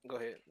go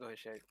ahead,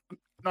 Shay.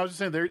 I was just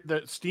saying,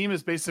 that Steam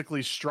is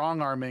basically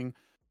strong arming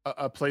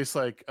a place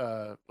like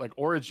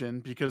Origin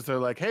because they're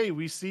like, hey,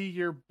 we see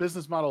your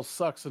business model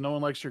sucks and no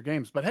one likes your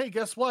games, but hey,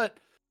 guess what?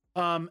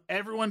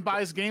 Everyone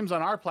buys games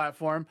on our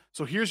platform,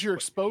 so here's your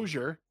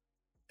exposure,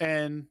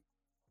 and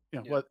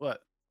what?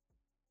 Wait,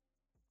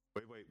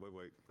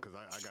 because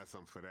I got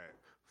something for that.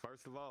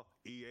 First of all,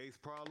 EA's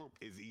problem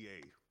is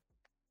EA.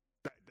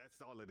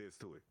 That's all it is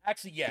to it.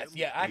 Actually, yes,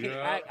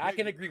 I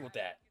can agree with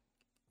that.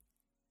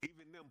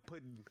 Even them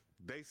putting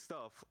their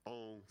stuff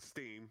on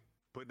Steam,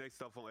 putting their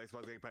stuff on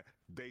Xbox Game Pass,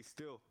 they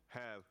still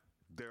have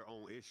their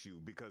own issue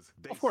because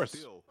they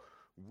still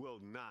will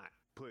not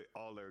put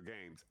all their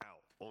games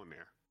out on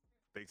there.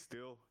 They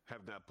still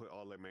have not put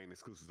all their main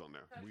exclusives on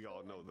there. We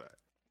all know that.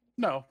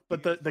 No,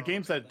 but the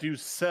games that do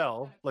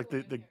sell, like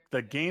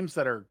the games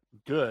that are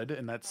good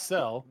and that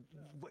sell,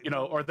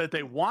 or that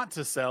they want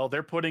to sell,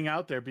 they're putting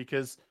out there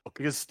because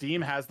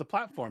Steam has the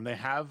platform. They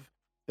have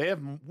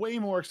way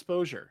more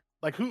exposure.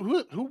 Like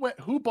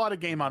who bought a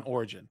game on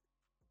Origin?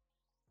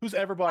 Who's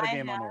ever bought a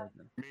game on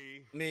Origin?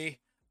 Me.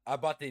 I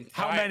bought the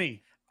entire. How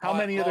many? How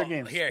many other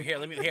games? Here,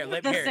 let me here.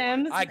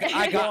 Sims. I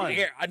got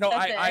here. I know.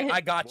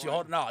 I got you.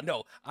 Hold on.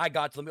 No, I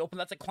got you. Let me open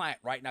that to client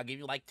right now. Give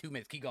you like 2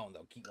 minutes. Keep going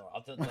though. Keep going.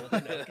 I'll tell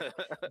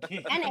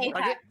you. And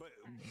Apex.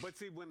 But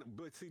see,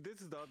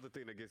 this is the other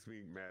thing that gets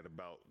me mad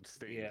about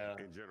Steam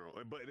in general.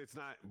 But it's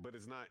not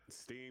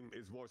Steam.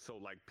 It's more so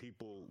like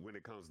people when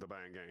it comes to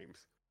buying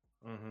games.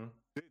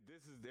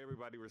 This is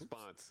everybody's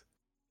response.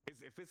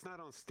 If it's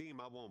not on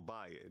Steam, I won't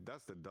buy it.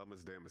 That's the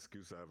dumbest damn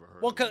excuse I ever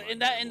heard. Well, because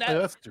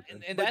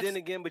but then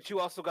again, but you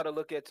also got to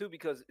look at too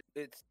because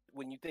it's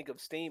when you think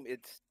of Steam,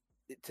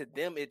 to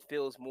them it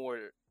feels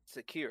more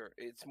secure.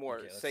 It's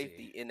more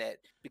safety in that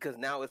because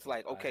now it's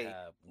like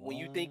when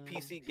you think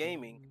PC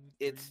gaming,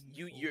 it's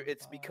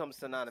become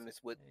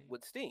synonymous with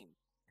Steam.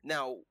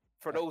 Now,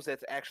 for those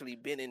that's actually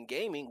been in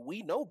gaming,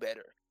 we know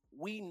better.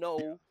 We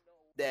know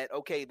that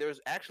there's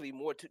actually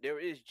more to. There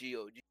is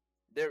GOG.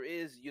 There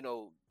is,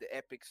 the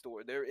Epic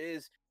Store. There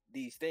is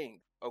these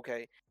things.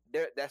 Okay,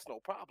 that's no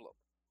problem.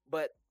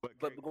 But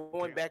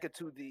going back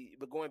into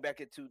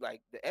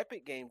like the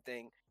Epic game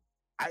thing,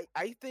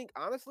 I think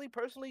honestly,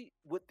 personally,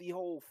 with the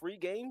whole free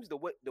games, the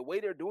way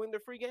they're doing their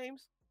free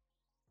games,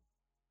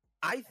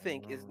 I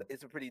think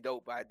is a pretty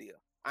dope idea.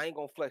 I ain't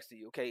gonna flex to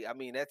you, okay? I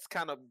mean, that's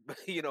kind of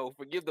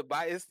forgive the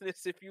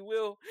biasness if you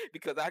will,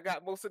 because I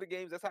got most of the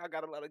games. That's how I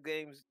got a lot of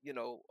games,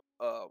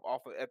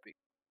 off of Epic.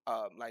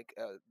 Like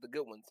the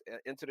good ones,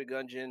 Enter the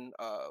Gungeon,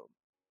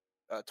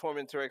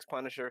 Tormentor X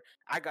Punisher.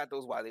 I got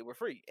those while they were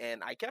free,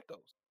 and I kept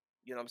those.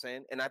 You know what I'm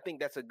saying? And I think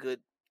that's a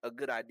good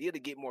idea to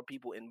get more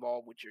people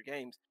involved with your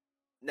games.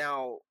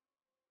 Now,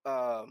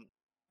 when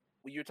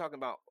you're talking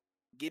about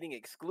getting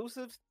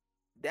exclusives,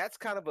 that's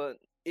kind of a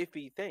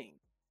iffy thing.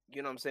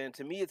 You know what I'm saying?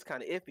 To me, it's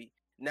kind of iffy.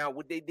 Now,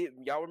 what they did,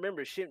 y'all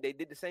remember? They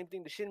did the same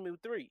thing to Shenmue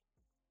 3,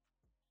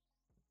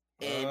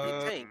 and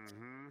it tanked.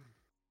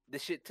 The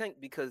shit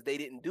tanked because they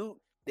didn't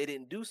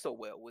do so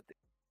well with it.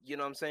 You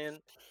know what I'm saying?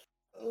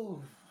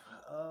 Oh,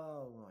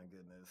 Oh my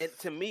goodness. And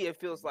to me, it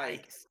feels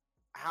like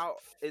how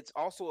it's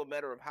also a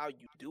matter of how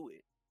you do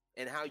it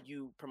and how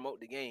you promote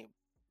the game.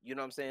 You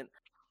know what I'm saying?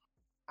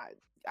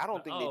 I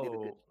don't think they did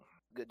a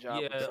good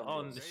job. Yeah, with some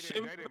on of the those. They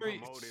didn't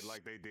promote it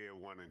like they did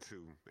 1 and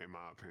 2, in my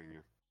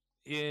opinion.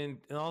 and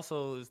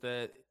also is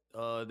that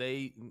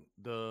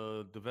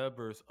the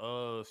developers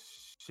of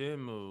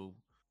Shenmue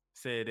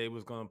said they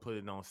was gonna put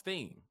it on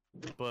Steam,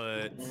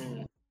 but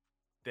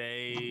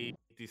they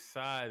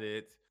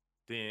decided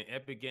then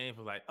Epic Games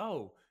was like,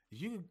 oh,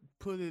 you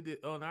put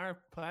it on our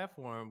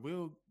platform,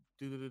 we'll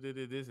do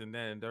this and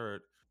that and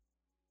third,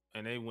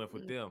 and they went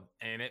with them,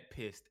 and it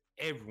pissed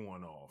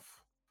everyone off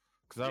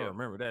because I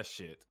remember that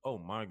shit. Oh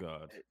my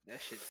god,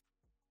 that shit,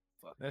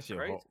 that shit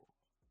crazy.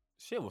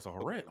 Shit was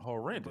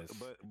horrendous.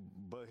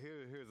 But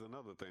here's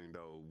another thing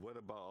though. What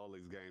about all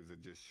these games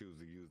that just choose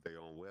to use their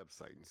own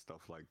website and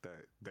stuff like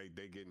that?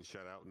 They getting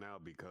shut out now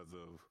because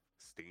of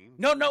Steam?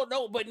 But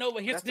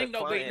here's the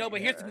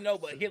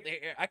thing.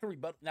 Here, I can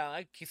rebut. Now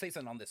I can say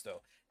something on this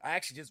though. I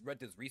actually just read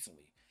this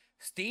recently.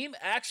 Steam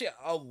actually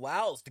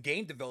allows the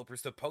game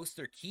developers to post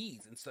their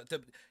keys and stuff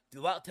to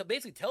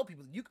basically tell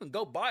people you can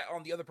go buy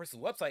on the other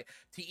person's website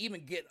to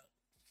even get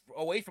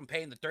away from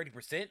paying the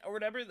 30% or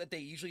whatever that they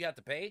usually have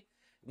to pay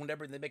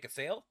whenever they make a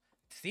sale.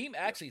 Steam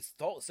actually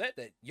said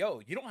that,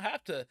 yo, you don't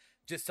have to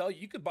just sell.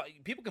 You could buy.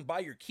 People can buy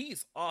your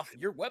keys off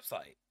your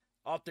website,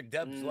 off their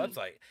dev's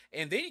website,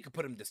 and then you can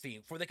put them to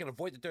Steam before they can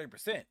avoid the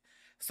 30%.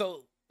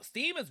 So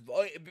Steam is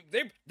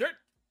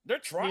they're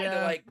trying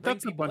to like bring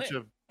that's a bunch in.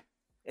 of.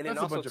 And then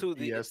that's also a bunch too of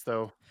the BS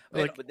though.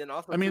 like, but then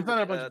also I mean, too, it's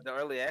not a bunch the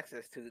early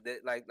access to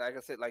that. Like I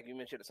said, like you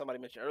mentioned, somebody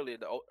mentioned earlier,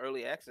 the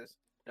early access.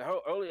 The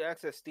whole early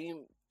access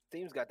Steam's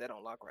got that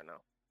on lock right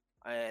now,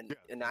 and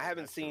I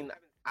haven't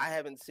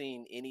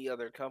seen any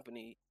other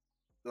company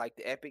like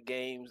the Epic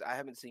Games. I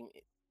haven't seen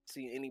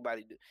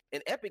anybody do.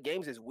 And Epic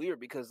Games is weird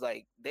because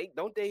like they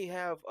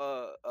have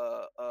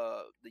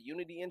the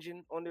Unity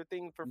engine on their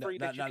thing for free.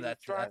 That's not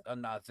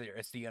there.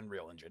 It's the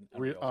Unreal engine.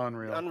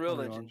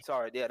 Unreal engine.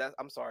 Sorry, yeah,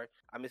 I'm sorry,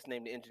 I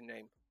misnamed the engine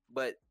name.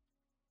 But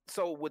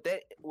so with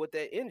that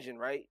engine,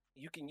 right?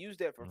 You can use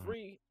that for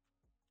free.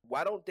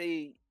 Why don't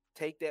they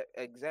take that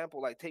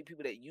example, like take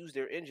people that use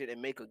their engine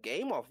and make a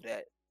game off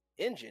that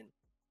engine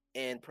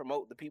and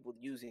promote the people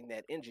using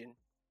that engine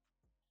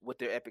with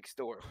their Epic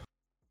store?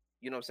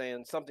 You know what I'm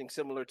saying? Something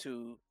similar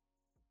to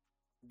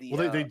the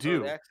they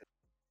do.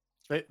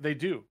 They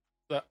do.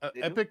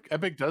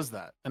 Epic does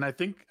that, and I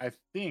think I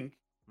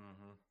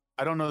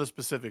don't know the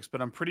specifics,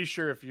 but I'm pretty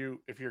sure if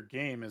your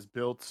game is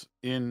built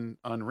in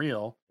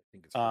Unreal, I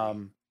think it's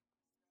free.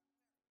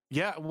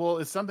 Yeah, well,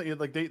 it's something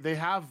like they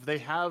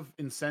have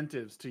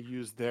incentives to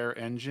use their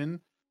engine,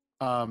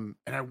 and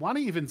I want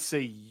to even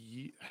say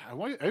I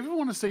even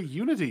want to say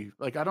Unity.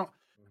 Like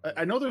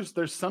I know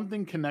there's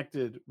something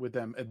connected with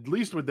them, at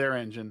least with their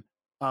engine,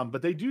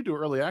 but they do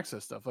early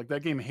access stuff. Like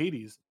that game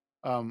Hades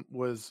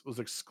was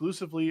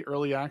exclusively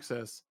early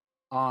access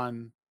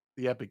on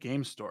the Epic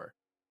Game Store,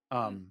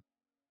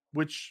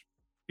 which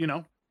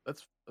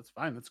that's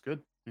fine, that's good,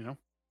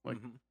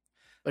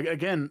 like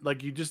again,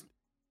 like you just.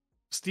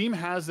 Steam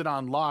has it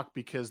on lock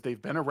because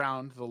they've been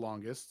around the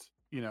longest,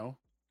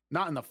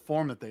 not in the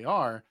form that they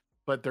are,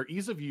 but their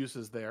ease of use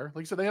is there.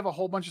 Like I said, they have a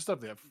whole bunch of stuff.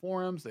 They have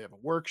forums, they have a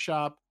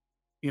workshop,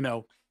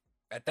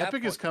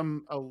 Epic has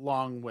come a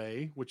long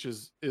way, which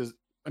is,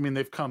 I mean,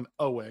 they've come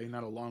a way,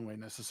 not a long way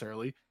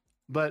necessarily,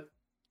 but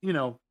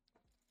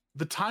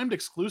the timed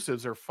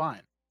exclusives are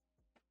fine.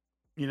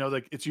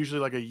 Like it's usually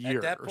like a year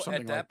or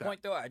something like that. At that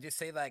point, though, I just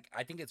say like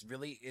I think it's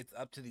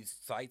up to these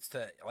sites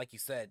to, like you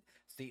said,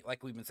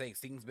 like we've been saying,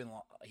 Steam's been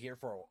here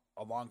for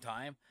a long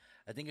time.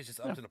 I think it's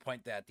just up to the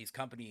point that these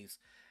companies,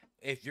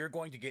 if you're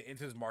going to get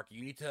into this market,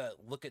 you need to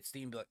look at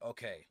Steam and be like,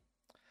 okay,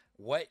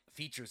 what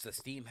features does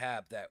Steam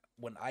have that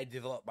when I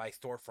develop my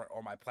storefront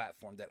or my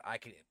platform that I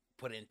can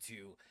put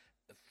into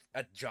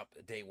a jump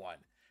day one?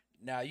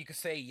 Now you could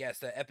say yes,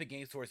 the Epic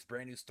Games Store is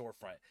brand new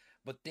storefront,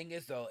 but thing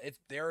is though, it's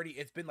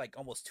been like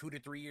almost 2 to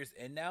 3 years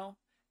in now.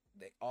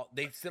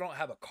 They still don't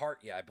have a cart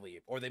yet, I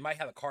believe, or they might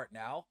have a cart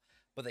now,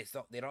 but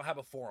they don't have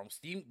a forum.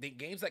 Steam, the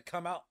games that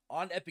come out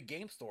on Epic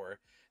Games Store,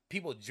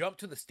 people jump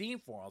to the Steam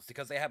forums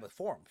because they have a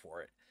forum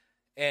for it,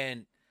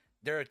 and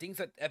there are things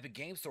that Epic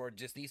Games Store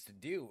just needs to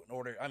do in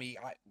order. I mean,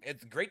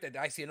 it's great that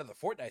I see another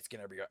Fortnite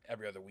skin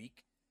every other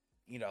week.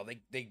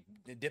 They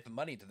dipping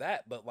money into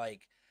that, but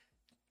like,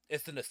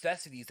 it's the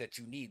necessities that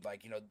you need,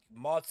 like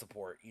mod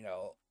support,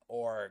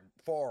 or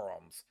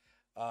forums,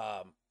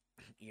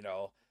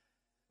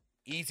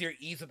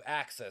 ease of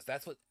access.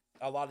 That's what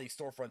a lot of these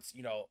storefronts,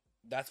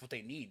 that's what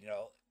they need,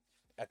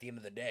 at the end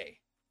of the day,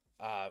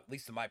 at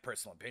least in my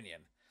personal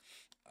opinion.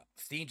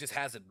 Steam just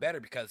has it better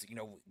because,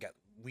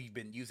 we've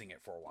been using it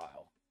for a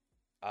while.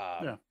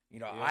 I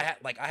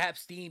have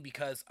Steam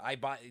because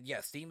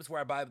Steam is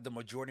where I buy the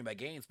majority of my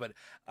games, but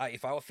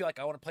if I feel like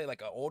I want to play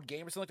like an old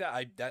game or something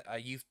like that, I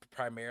use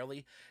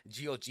primarily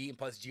GOG, and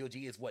plus GOG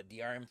is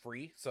DRM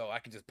free, so I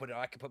can just put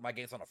my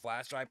games on a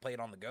flash drive, play it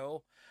on the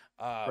go.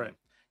 Right.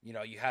 You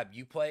know, you have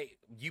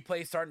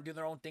Uplay starting to do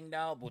their own thing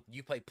now with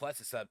Uplay Plus,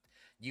 except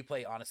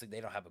Uplay, honestly,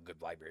 they don't have a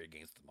good library of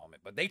games at the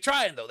moment. But they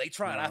trying though. They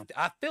trying. No.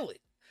 I feel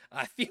it.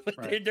 I feel it.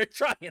 Right. They're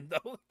trying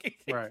though.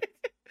 Right.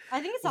 I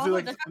think it's I also feel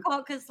like-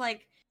 difficult because,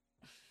 like,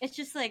 it's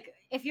just like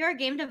if you're a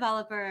game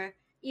developer,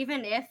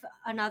 even if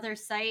another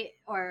site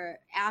or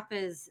app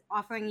is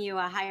offering you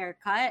a higher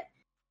cut,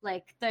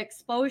 like the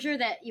exposure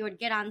that you would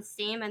get on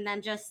Steam and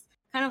then just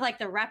kind of like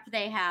the rep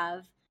they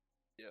have,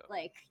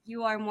 like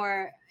you are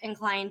more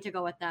inclined to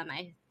go with them,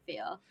 I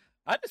feel.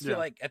 I just feel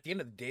like at the end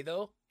of the day,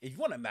 though, if you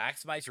want to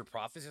maximize your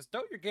profits, just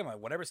throw your game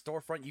on whatever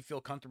storefront you feel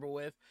comfortable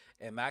with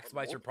and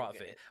maximize your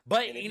profit. Games.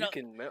 But and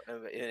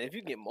if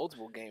you get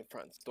multiple game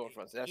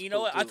storefronts, that's you know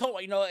cool what? too. I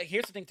told you know what?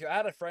 Here's the thing too. I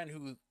had a friend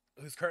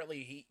who's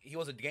currently he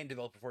was a game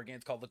developer for a game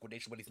called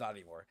Liquidation, but he's not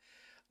anymore.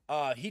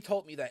 He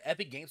told me that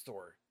Epic Game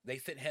Store, they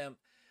sent him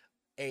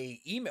a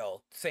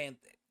email saying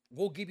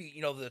we'll give you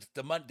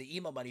the money, the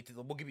email money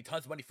we'll give you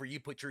tons of money for you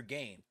to put your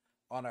game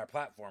on our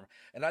platform.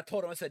 And I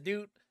told him, I said,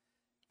 dude,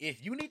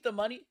 if you need the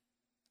money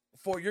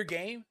for your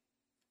game,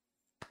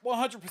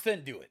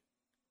 100% do it.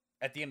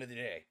 At the end of the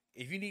day,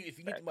 if you need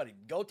the money,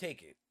 go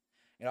take it.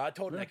 You know, I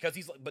told him that because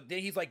he's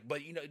like,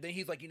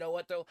 you know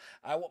what though?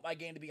 I want my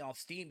game to be on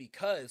Steam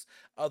because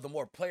of the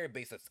more player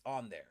base that's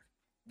on there.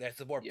 That's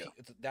the more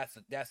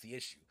that's the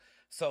issue.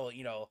 So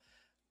you know,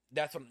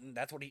 that's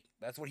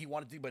what he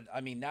wanted to do. But I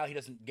mean, now he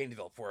doesn't game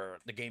develop for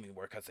the gaming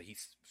work because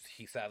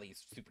he's sadly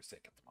super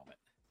sick at the moment.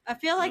 I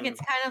feel like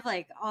it's kind of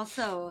like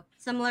also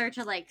similar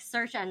to like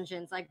search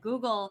engines. Like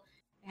Google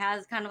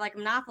has kind of like a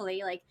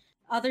monopoly. Like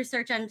other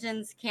search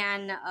engines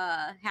can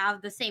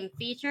have the same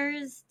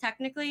features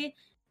technically,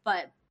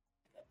 but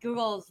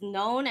Google's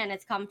known and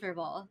it's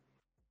comfortable.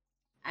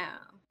 I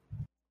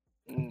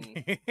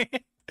don't know.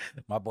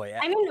 My boy.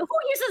 I mean, who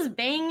uses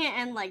Bing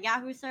and like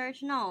Yahoo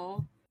search?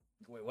 No.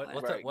 Wait,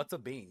 what's a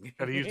Bing?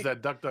 Gotta use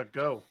that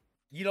DuckDuckGo.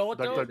 You know what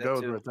though?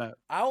 DuckDuckGo with that.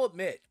 I'll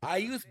admit, I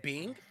use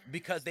Bing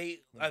because I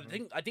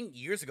think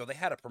years ago they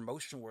had a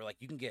promotion where like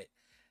you can get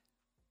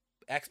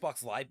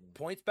Xbox Live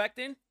points back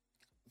then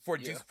for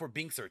just for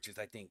Bing searches,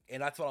 I think,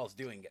 and that's what I was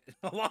doing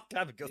a long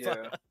time ago.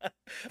 So I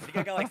think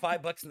I got like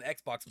 $5 in the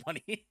Xbox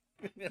money.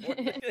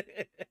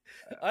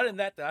 Other than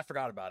that, I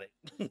forgot about it.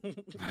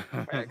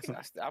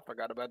 I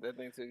forgot about that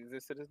thing to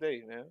exist to this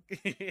day, man.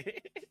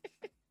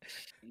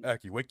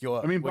 Aki, wake you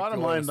up. I mean,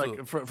 bottom line,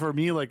 like for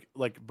me, like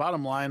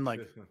bottom line,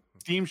 like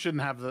Steam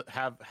shouldn't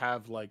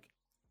have like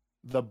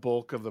the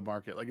bulk of the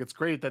market. Like it's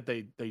great that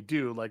they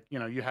do, like, you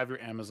know, you have your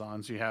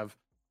Amazons, you have,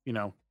 you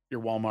know, your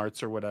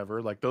Walmarts or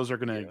whatever, like those are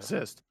going to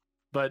exist.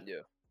 But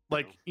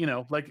like, you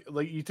know, like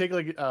you take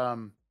like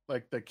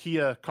the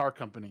Kia car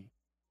company,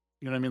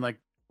 you know what I mean? Like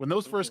when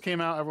those first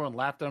came out, everyone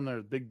laughed at them. They're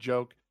a big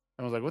joke.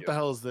 And was like, what the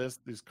hell is this?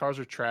 These cars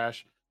are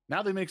trash.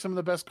 Now they make some of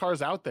the best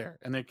cars out there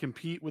and they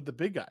compete with the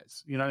big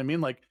guys. You know what I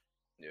mean? Like,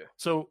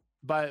 so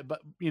but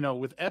you know,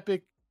 with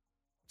Epic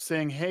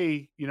saying,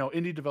 hey, you know,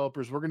 indie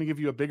developers, we're going to give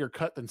you a bigger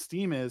cut than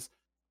Steam is,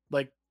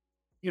 like,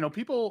 you know,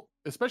 people,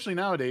 especially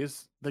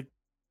nowadays, like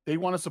they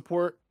want to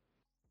support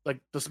like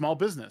the small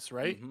business,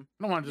 right? I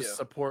don't want to just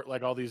support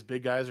like all these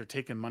big guys are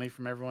taking money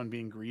from everyone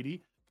being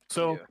greedy.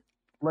 So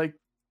like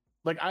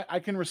I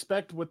can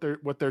respect what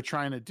they're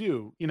trying to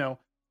do. You know,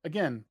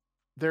 again,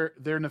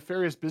 their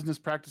nefarious business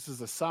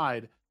practices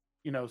aside,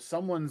 you know,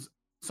 someone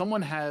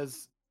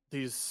has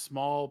these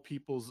small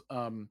people's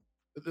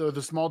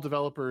the small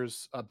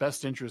developers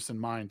best interests in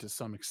mind to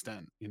some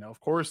extent. You know,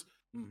 of course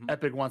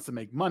Epic wants to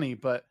make money,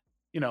 but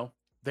you know,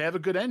 they have a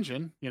good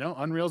engine. You know,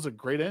 Unreal's a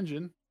great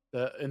engine.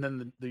 And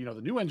then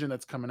the new engine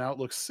that's coming out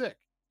looks sick,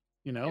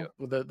 you know,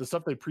 with the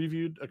stuff they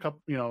previewed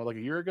like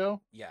a year ago.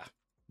 Yeah.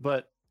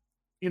 But,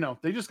 you know,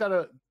 they just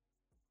gotta,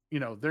 you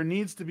know, there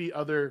needs to be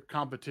other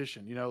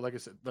competition, you know, like I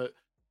said, the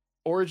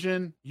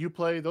Origin,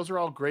 Uplay, those are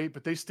all great,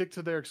 but they stick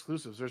to their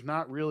exclusives. There's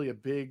not really a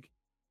big,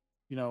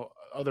 you know,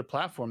 other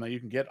platform that you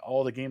can get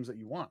all the games that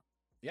you want.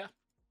 Yeah.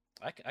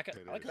 I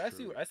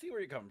see where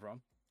you're coming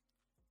from.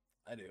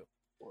 I do.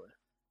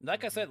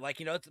 Like I said,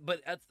 like, you know,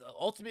 but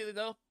ultimately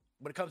though,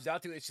 when it comes down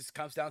to it, it just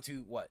comes down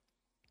to what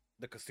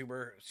the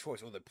consumer's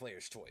choice or the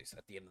player's choice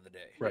at the end of the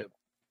day. Right.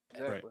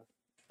 Exactly. Right.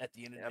 At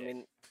the end of the day. I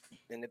mean,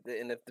 and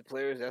if the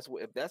players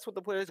if that's what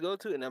the players go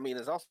to, and I mean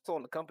it's also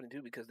on the company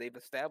too, because they've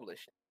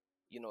established,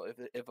 you know,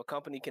 if a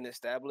company can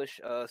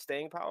establish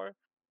staying power,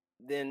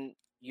 then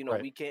you know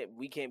we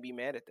can't be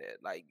mad at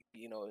that. Like,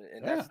 you know,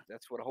 and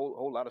that's what a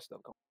whole lot of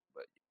stuff comes.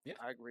 But yeah,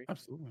 I agree.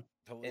 Absolutely.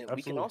 And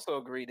we can also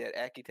agree that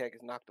Akitek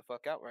is knocked the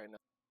fuck out right now.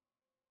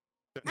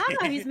 I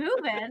don't know, he's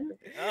moving.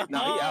 No,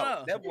 he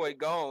out. That boy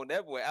gone.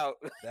 That boy out.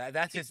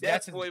 That's his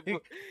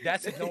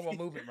normal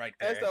movement right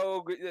there.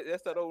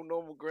 That's that old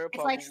normal grandpa.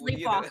 It's like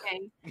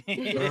sleepwalking.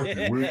 He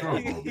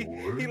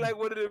like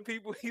one of them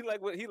people. He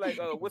like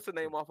what's the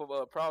name off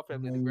of Proud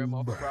Family? The grandma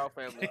off of Proud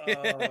Family.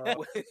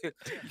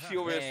 She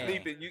over there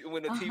sleeping.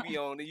 When the TV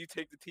on, and you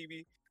take the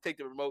TV, take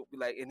the remote, be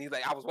like, and he's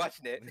like, I was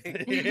watching that.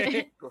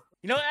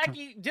 You know,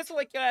 Aki, just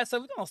like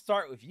so we're gonna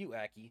start with you,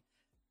 Aki.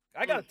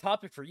 I got a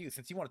topic for you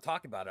since you want to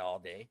talk about it all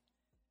day.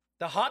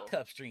 The hot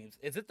tub streams.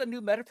 Is it the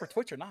new meta for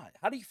Twitch or not?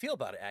 How do you feel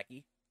about it,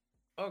 Aki?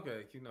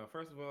 Okay,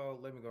 first of all,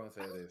 let me go and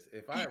say this.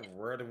 If I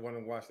really want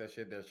to watch that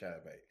shit, there's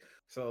chatbait.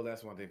 So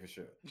that's one thing for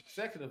sure.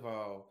 Second of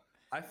all,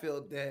 I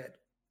feel that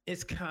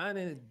it's kind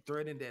of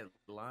threading that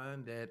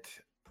line that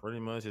pretty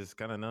much is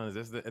kind of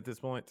non-existent at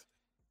this point.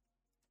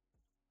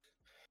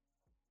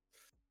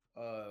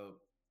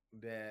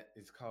 That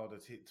is called a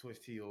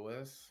Twitch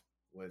TOS,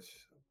 which,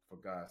 for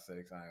God's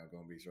sakes, I am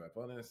going to be straight up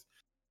honest.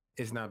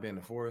 It's not being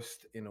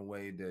enforced in a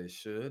way that it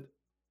should.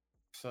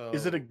 So,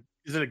 is it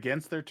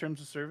against their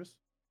terms of service?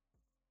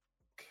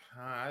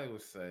 I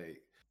would say,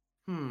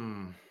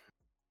 Well,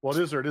 it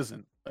is or it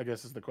isn't, I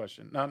guess is the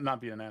question. Not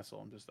being an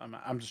asshole.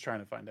 I'm just trying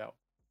to find out.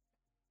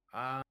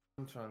 I'm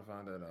trying to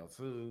find that out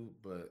too,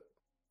 but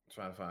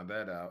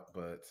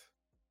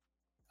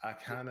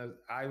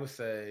I would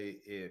say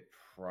it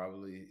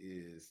probably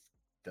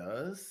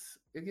does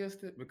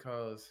against it,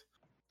 because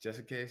just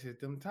in case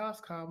them tops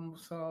come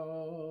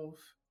off.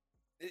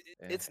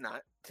 It's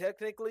not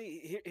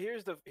technically.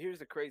 Here's the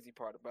crazy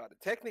part about it.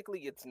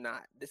 Technically, it's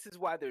not. This is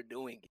why they're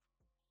doing it,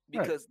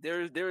 because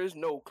there is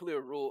no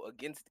clear rule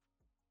against it.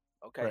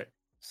 Okay, right.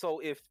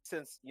 So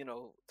since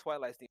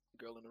Twilight's the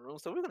girl in the room,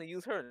 so we're gonna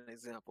use her as an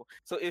example.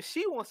 So if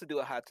she wants to do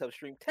a hot tub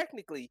stream,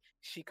 technically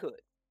she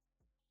could.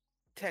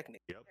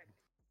 Technically. Yep.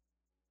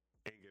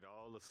 And get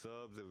all the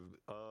subs and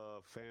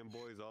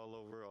fanboys all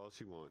over all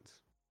she wants.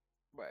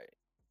 Right.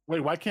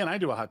 Wait, why can't I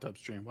do a hot tub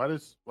stream? Why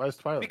does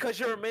Twilight? Because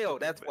you're a male,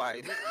 that's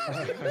why.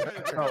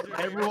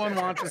 Everyone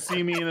wants to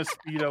see me in a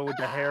Speedo with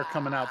the hair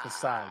coming out the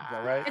sides,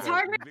 all right? It's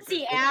harder to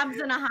see abs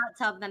in a hot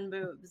tub than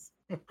boobs.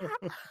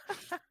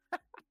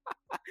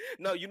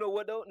 No, you know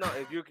what though? No,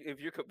 if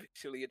you're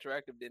conventionally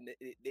attractive, then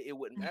it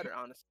wouldn't matter,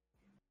 honestly.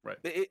 Right.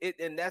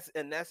 And that's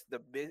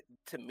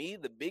to me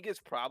the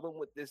biggest problem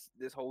with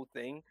this whole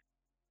thing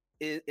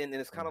is, and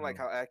it's kind of like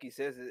how Aki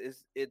says,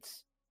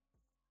 it's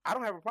I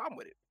don't have a problem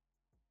with it.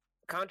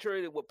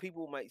 Contrary to what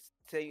people might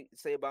say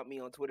about me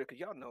on Twitter, because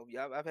y'all know,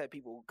 I've had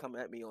people come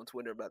at me on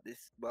Twitter about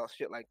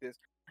shit like this.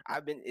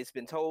 It's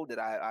been told that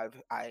I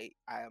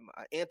am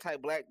an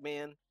anti-black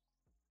man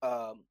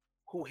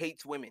who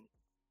hates women.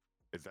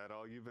 Is that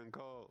all you've been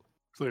called?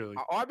 Clearly,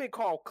 I've been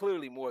called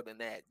clearly more than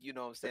that. You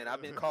know what I'm saying?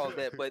 I've been called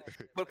that, but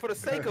for the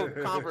sake of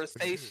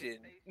conversation,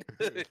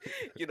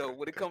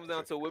 when it comes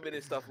down to women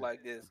and stuff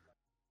like this,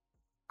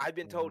 I've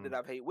been told that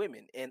I hate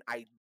women, and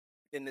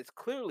it's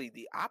clearly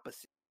the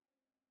opposite.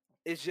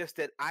 It's just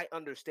that I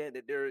understand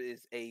that there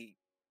is a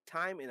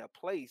time and a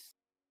place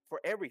for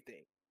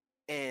everything,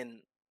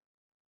 and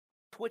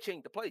Twitch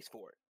ain't the place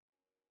for it.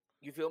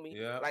 You feel me?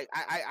 Yeah. Like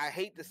I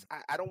hate this.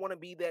 I don't want to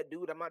be that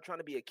dude. I'm not trying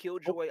to be a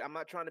killjoy. I'm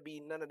not trying to be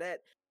none of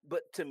that.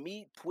 But to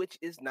me, Twitch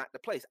is not the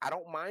place. I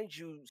don't mind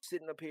you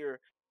sitting up here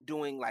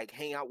doing like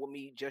hang out with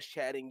me, just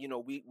chatting.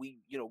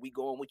 We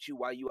going with you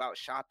while you out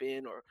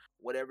shopping or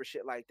whatever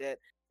shit like that.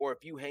 Or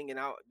if you hanging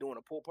out doing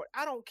a pool party,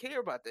 I don't care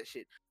about that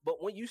shit.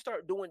 But when you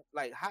start doing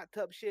like hot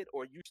tub shit,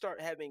 or you start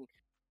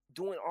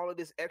doing all of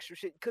this extra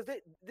shit, because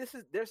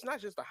there's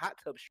not just a hot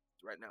tub shit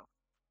right now.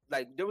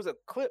 Like there was a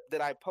clip that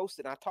I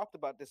posted, and I talked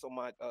about this on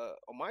my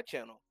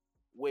channel,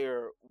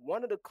 where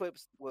one of the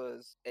clips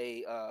was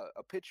a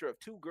picture of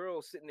two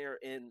girls sitting there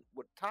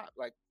with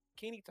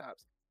bikini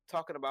tops,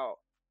 talking about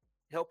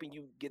helping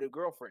you get a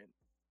girlfriend.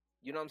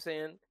 You know what I'm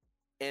saying?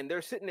 And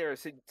they're sitting there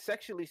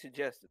sexually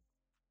suggestive.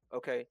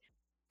 Okay,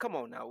 come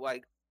on now,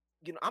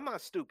 I'm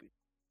not stupid.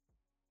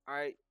 All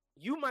right,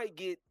 you might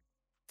get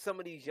some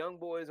of these young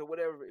boys or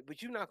whatever,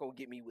 but you're not gonna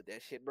get me with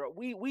that shit, bro.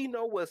 We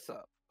know what's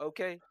up,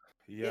 okay?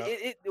 Yeah.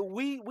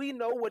 We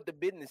know what the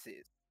business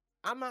is.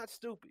 I'm not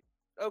stupid,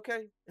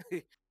 okay?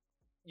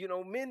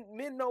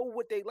 Men know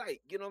what they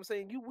like. You know what I'm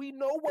saying? We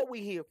know what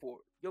we here for.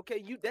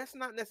 Okay, that's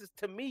not necessary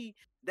to me.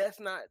 That's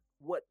not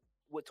what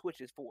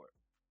Twitch is for.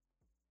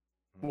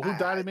 Well, who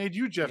died and made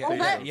you, Jeff?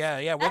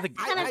 Yeah. We're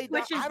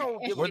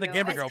the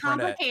gamer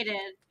girlfriend.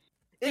 Complicated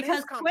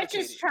because Twitch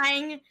is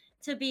trying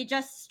to be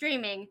just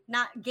streaming,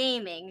 not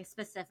gaming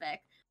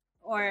specific,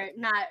 or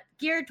not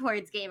geared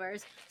towards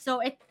gamers.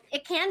 So it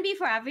can be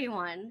for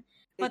everyone,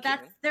 but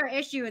that's their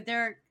issue.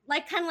 They're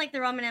kind of like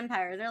the Roman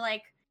Empire. They're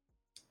like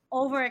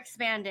over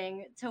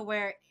expanding to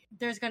where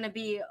there's going to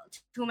be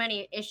too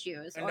many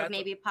issues or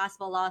maybe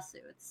possible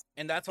lawsuits.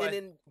 And that's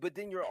why. But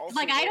then you're also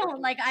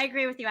I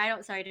agree with you.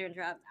 Sorry to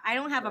interrupt. I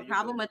don't have a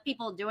problem with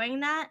people doing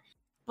that,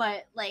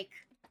 but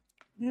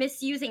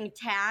misusing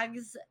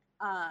tags,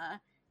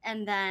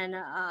 and then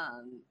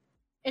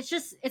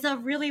it's a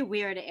really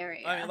weird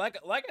area. I mean,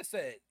 like I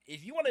said,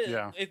 if you want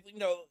to,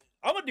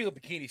 I'm gonna do a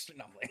bikini stream.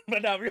 No,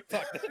 but now real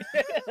talk though.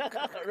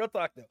 Real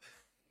talk though.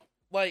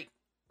 Like,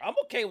 I'm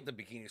okay with the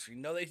bikini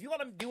stream. If you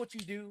want to do what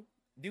you do,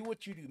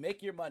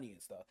 make your money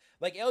and stuff.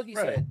 Like LG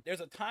said,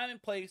 there's a time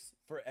and place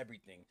for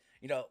everything.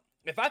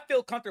 If I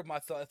feel comfortable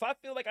with myself, if I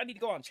feel like I need to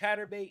go on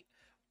Chatterbait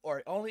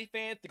or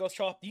OnlyFans to go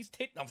show off these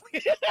tits,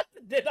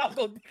 then I'll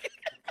go.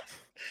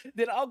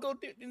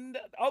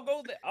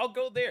 I'll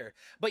go there.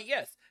 But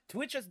yes,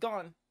 Twitch has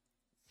gone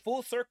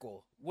full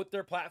circle with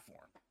their platform.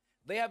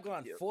 They have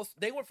gone full.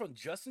 They went from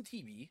Justin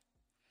TV,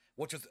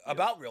 which was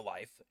about real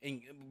life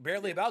and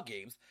barely about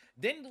games.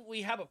 Then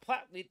we have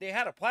they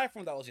had a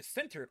platform that was just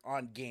centered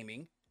on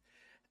gaming,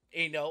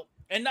 you know,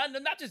 and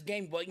not just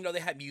gaming, but you know,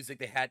 they had music,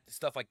 they had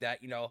stuff like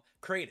that, you know,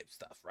 creative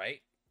stuff, right?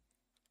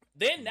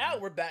 Then now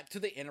we're back to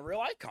the in real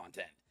life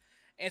content,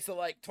 and so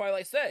like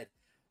Twilight said,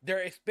 they're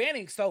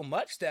expanding so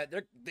much that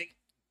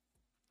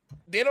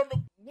they don't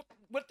know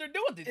what they're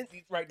doing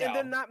right now, and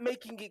they're not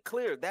making it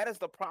clear. That is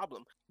the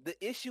problem. The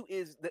issue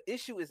is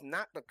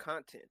not the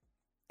content,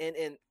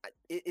 and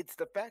it's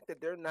the fact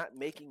that they're not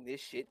making this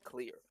shit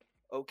clear.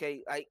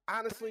 Okay, like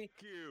honestly,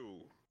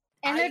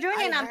 and they're doing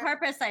it on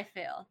purpose. I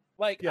feel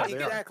like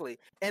exactly,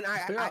 and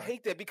I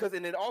hate that because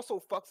and it also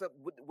fucks up.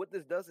 What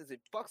this does is it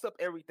fucks up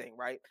everything,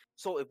 right?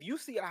 So if you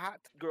see a hot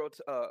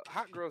girls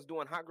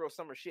doing hot girl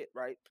summer shit,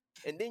 right,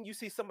 and then you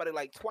see somebody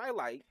like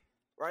Twilight,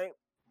 right,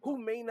 who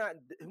may not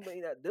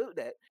do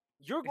that,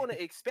 you're going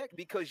to expect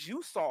because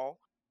you saw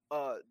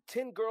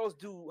 10 girls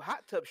do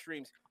hot tub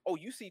streams. Oh,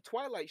 you see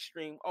Twilight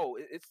stream. Oh,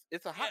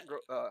 it's a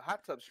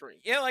hot tub stream.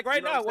 Yeah, like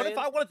right now. What if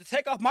I wanted to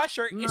take off my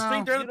shirt and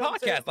stream during the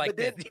podcast like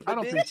this? I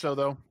don't think so,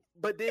 though.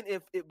 But then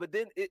it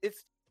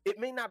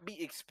may not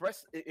be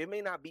expressed. It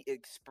may not be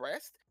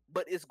expressed,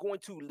 but it's going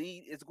to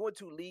lead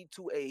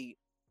to a.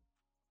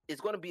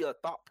 It's going to be a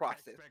thought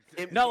process.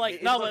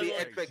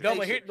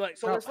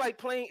 So it's like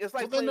playing. It's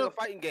like playing a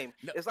fighting game.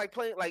 No. It's like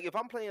playing. Like if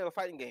I'm playing a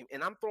fighting game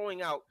and I'm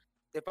throwing out.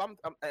 If I'm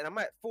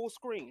at full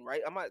screen,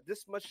 right? I'm at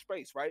this much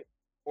space, right?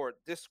 Or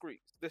this screen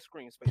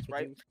space,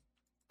 right?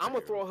 I'm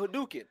gonna throw a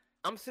Hadouken.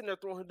 I'm sitting there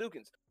throwing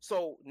Hadoukens.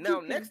 So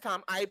now next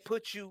time I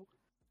put you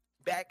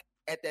back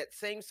at that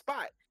same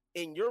spot,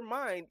 in your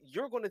mind,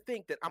 you're gonna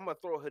think that I'm gonna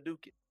throw a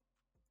Hadouken,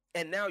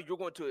 and now you're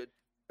going to.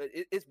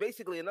 It's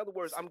basically, in other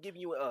words, I'm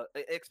giving you an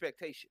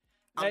expectation.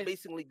 I'm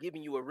basically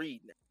giving you a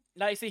read now.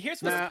 Now you see,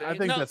 here's what I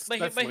think that's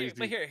lazy.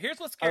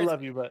 Here's what scares. I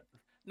love you, but.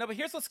 No, but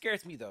here's what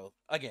scares me though.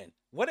 Again,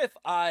 what if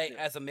I,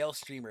 as a male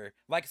streamer,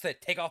 like I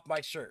said, take off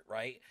my shirt,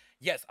 right?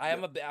 Yes,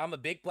 I'm a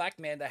big black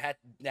man that had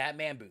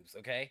man boobs.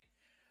 Okay,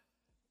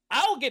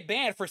 I will get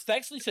banned for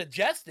sexually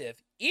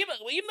suggestive, even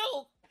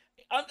though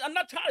I'm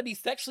not trying to be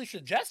sexually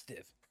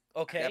suggestive.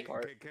 Okay.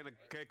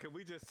 Can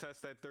we just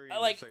test that theory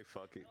and say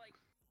fuck it?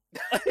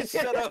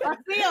 Shut up.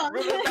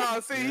 Really trying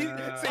to see. He's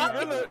trying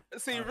to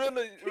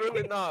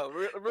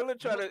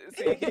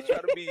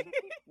be.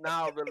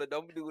 Really,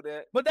 don't do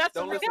that. But I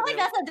feel like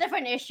that's a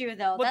different issue,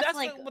 though. That's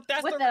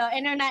with the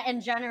internet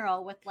in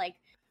general, with like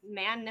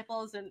man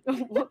nipples and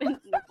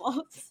woman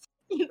nipples.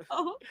 You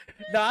know?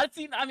 No, I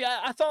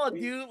saw a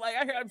dude. Like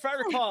if I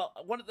recall,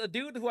 one of the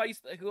dude who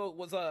was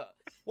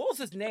what was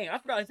his name? I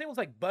forgot. I think it was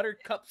like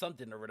Buttercup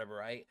something or whatever,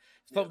 right?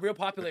 Some real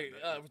popular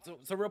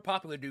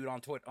dude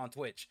on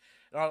Twitch.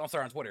 I'm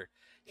sorry, on Twitter.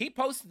 He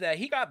posted that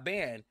he got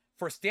banned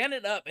for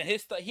standing up and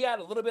he had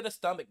a little bit of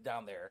stomach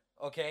down there,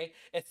 okay?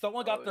 And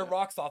someone got their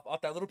rocks off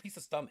that little piece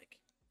of stomach.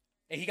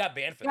 And he got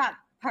banned for that.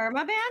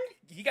 Perma banned?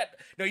 He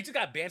just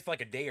got banned for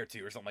like a day or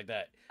two or something like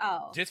that.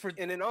 Oh. Just for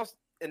and then also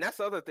and that's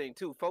the other thing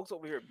too. Folks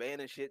over here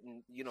banning shit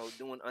and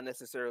doing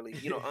unnecessarily,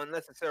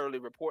 unnecessarily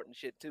reporting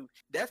shit too.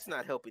 That's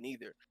not helping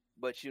either.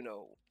 But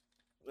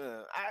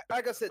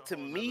like I said, to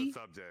me,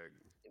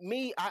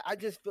 I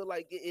just feel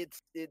like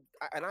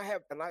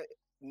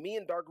me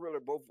and Dark Gorilla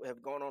both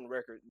have gone on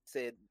record and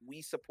said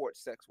we support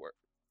sex work.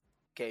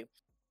 Okay,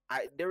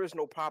 there is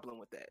no problem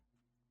with that,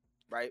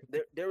 right?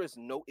 There is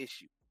no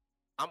issue.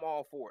 I'm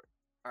all for it.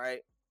 All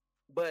right,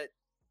 but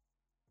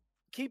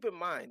keep in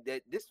mind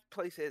that this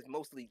place has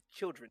mostly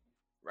children,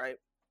 right?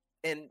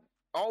 And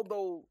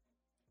although,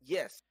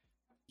 yes,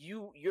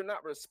 you're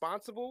not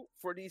responsible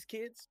for these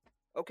kids,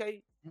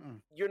 okay?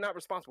 You're not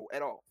responsible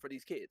at all for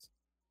these kids.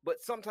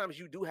 But sometimes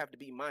you do have to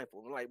be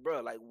mindful. I'm like, bro,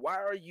 like, why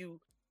are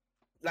you...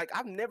 Like,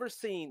 I've never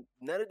seen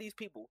none of these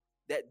people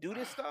that do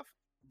this stuff.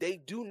 They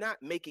do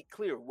not make it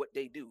clear what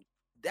they do.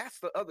 That's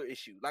the other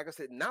issue. Like I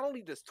said, not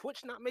only does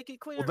Twitch not make it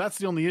clear... Well, that's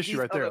the only issue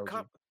right there.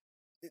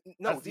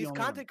 These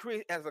content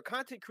creators, as a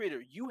content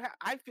creator,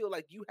 I feel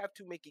like you have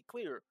to make it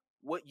clear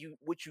what you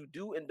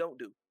do and don't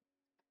do.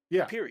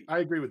 Yeah, period. I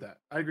agree with that.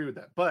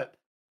 But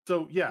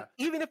so yeah,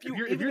 even if you're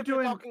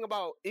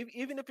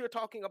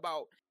talking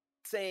about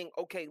saying,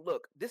 okay,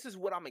 look, this is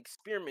what I'm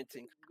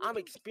experimenting. I'm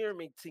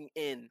experimenting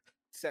in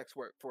sex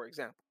work, for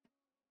example.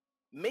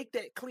 Make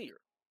that clear.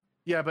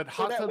 Yeah, but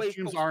hot tub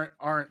streams aren't.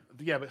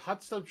 Yeah, but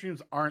hot tub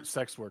streams aren't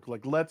sex work.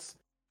 Like let's.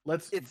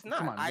 It's not.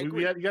 Come on, you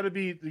got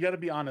to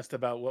be honest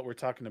about what we're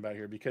talking about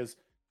here, because,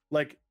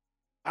 like,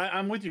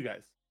 I'm with you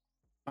guys,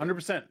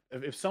 100%.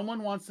 If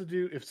someone wants to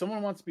be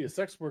a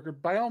sex worker,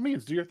 by all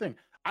means, do your thing.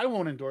 I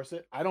won't endorse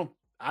it. I don't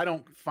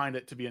find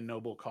it to be a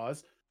noble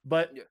cause.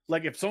 But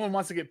like, if someone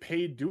wants to get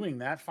paid doing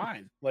that,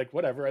 fine. Like,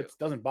 whatever. It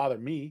doesn't bother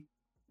me.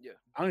 Yeah,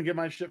 I'm gonna get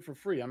my shit for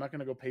free. I'm not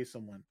gonna go pay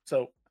someone.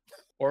 So,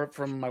 or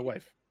from my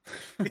wife.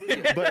 But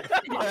that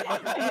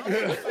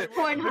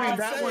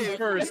one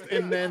first,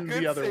 and then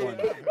the other one.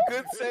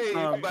 Good save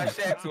by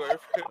Shacksworth.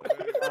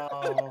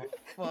 Oh,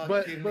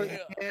 but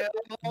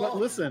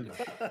listen.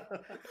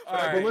 All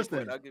right. But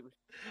listen.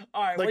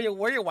 All right, like,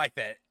 where your wife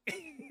at?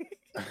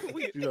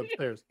 She's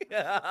upstairs.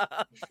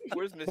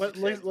 Where's Mr. But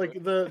Chess,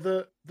 like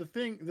bro? the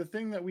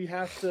thing that we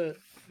have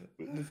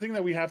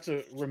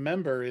to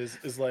remember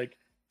is like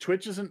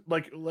Twitch isn't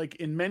like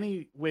in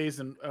many ways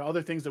and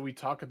other things that we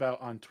talk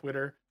about on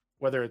Twitter,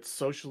 whether it's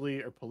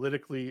socially or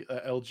politically,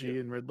 LG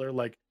and Riddler,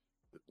 like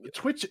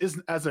Twitch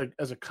is as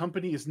a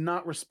company is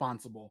not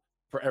responsible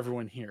for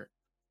everyone here.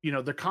 You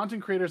know, the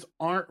content creators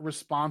aren't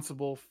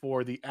responsible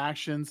for the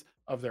actions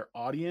of their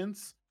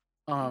audience.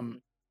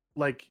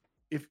 Like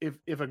if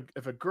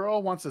a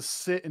girl wants to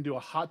sit and do a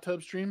hot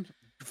tub stream,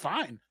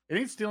 fine. It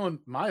ain't stealing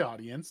my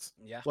audience.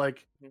 Yeah.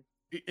 Like,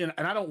 and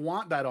I don't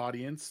want that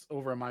audience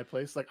over in my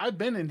place. Like, I've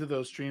been into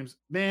those streams,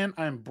 man.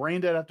 I'm brain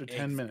dead after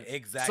 10 minutes.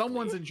 Exactly.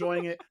 Someone's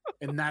enjoying it,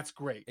 and that's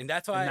great. And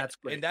that's why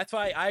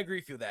I agree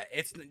with you that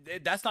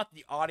that's not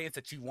the audience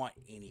that you want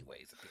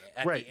anyways.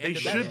 Right. They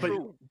should,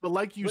 but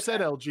like you said,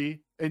 LG,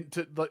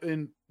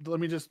 and let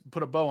me just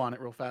put a bow on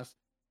it real fast.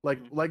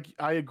 Like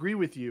I agree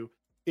with you.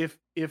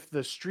 If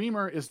the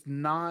streamer is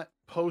not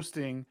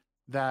posting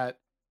that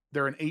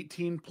they're an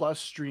 18 plus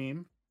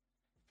stream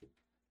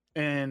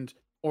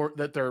or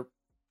that they're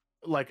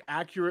like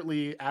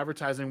accurately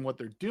advertising what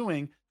they're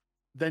doing,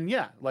 then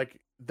yeah, like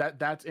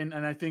that's and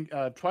I think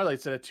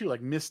Twilight said it too,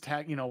 like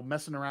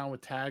messing around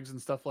with tags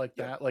and stuff like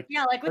that. Like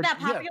like with that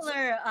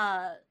popular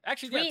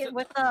tweet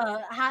with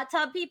the hot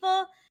tub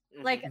people,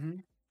 like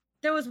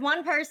there was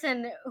one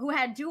person who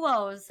had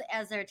duos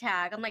as their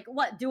tag. I'm like,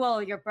 what duo?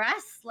 Your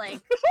breasts? Like,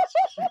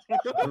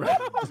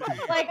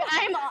 like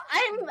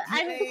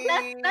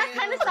that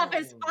kind of stuff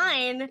is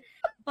fine,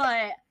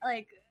 but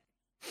like,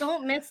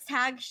 don't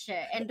mistag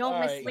shit and don't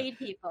mislead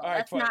people.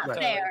 That's not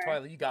fair.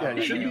 Twilight, you got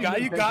me. You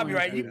got me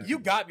right. You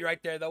got me right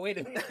there. Though, wait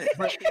a minute.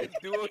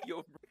 Duo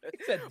your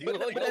breasts.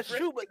 But that's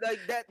true. But like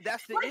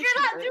that's the issue.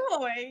 You're not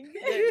doing.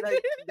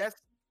 Like that's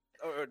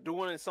or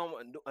doing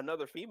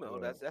another female.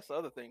 That's the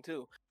other thing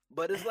too.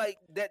 But it's like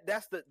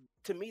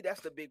to me that's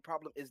the big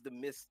problem is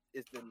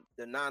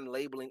the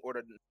non-labeling or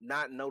the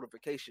not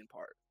notification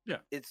part. Yeah.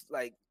 It's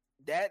like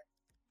that,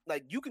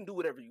 like you can do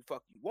whatever you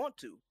want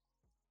to.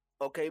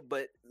 Okay,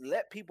 but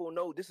let people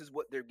know this is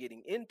what they're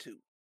getting into.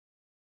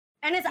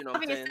 And it's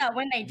obvious that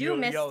when they do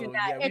do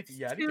that, it's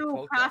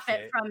to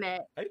profit from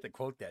it. I need to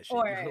quote that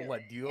shit.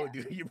 What duo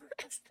do you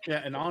breast?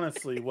 Yeah, and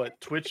honestly,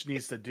 what Twitch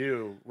needs to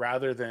do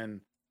rather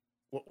than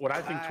what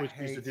I think Twitch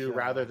needs to do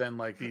rather than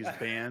like these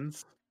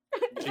bans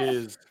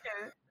is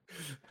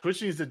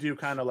Twitch needs to do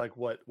kind of like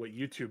what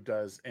YouTube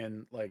does,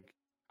 and like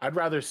I'd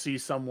rather see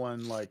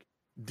someone like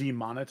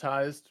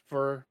demonetized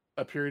for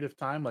a period of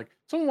time. Like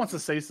someone wants to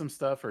say some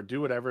stuff or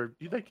do whatever,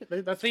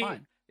 that's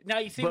fine. Now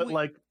you see, but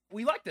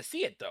we like to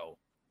see it though.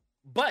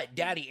 But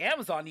Daddy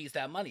Amazon needs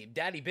that money.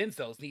 Daddy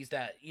Benzos needs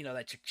that,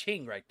 that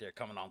cha-ching right there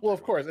coming on. Well,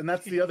 of course, and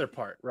that's the other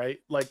part, right?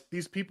 Like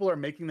these people are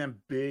making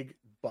them big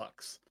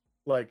bucks.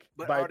 Like,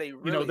 but are they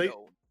really?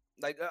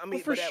 Like, I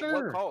mean, for but sure.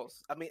 At what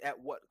cost? I mean, at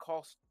what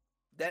cost?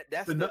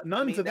 That's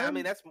none to them. I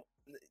mean, that's.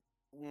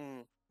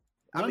 None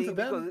to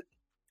them.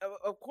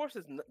 Of course,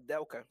 it's that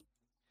okay.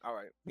 All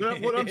right.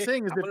 What I'm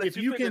saying is that if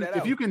you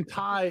can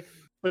tie,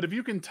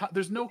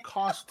 there's no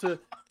cost to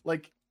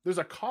like. There's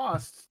a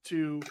cost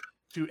to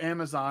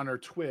Amazon or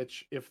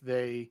Twitch if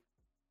they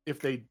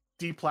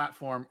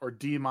deplatform or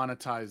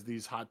demonetize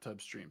these hot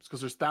tub streams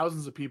because there's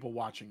thousands of people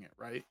watching it,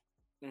 right?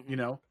 You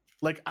know,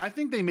 like I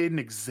think they made an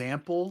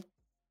example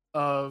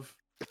of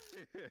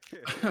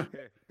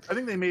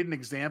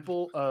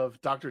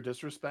Dr.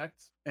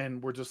 Disrespect,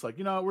 and we're just like,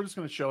 we're just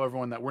going to show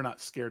everyone that we're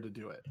not scared to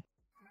do it,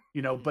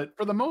 but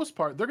for the most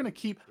part, they're going to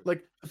keep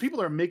like the people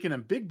that are making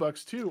them big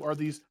bucks too are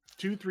these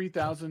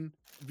 2,000-3,000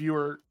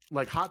 viewer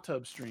like hot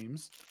tub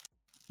streams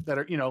that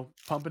are,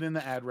 pumping in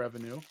the ad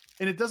revenue,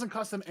 and it doesn't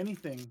cost them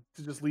anything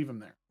to just leave them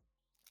there.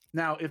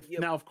 Now, if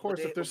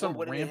there's some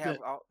rampant,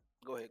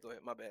 go ahead,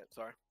 my bad,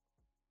 sorry.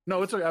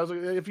 No, it's okay. I was like,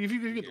 if you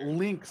could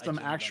link some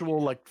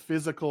actual like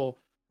physical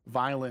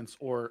violence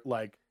or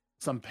like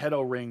some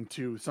pedo ring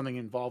to something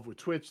involved with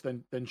Twitch,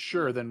 then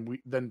sure,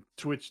 then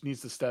Twitch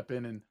needs to step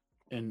in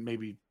and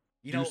maybe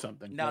do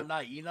something. Now,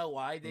 you know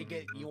why they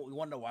get? You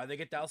want to know why they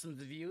get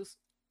thousands of views?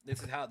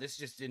 This is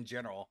just in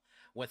general.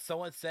 When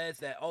someone says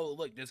that, oh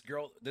look,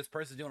 this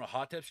person's doing a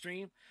hot tub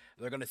stream,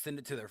 they're gonna send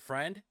it to their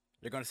friend.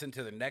 They're gonna send it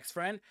to their next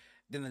friend.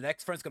 Then the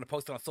next friend's gonna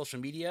post it on social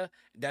media.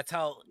 That's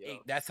how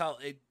it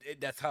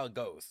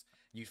goes.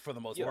 For the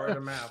most part. Word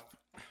of mouth.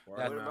 Word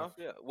of mouth,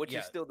 yeah. Which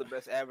is still the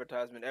best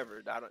advertisement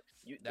ever. That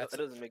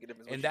doesn't make a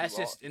difference. And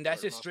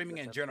that's just streaming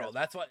in general.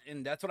 That's what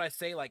I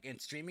say. Like in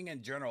streaming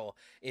in general,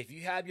 if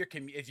you have your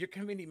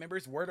community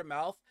members, word of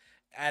mouth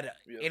at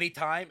any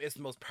time, it's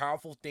the most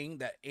powerful thing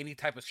that any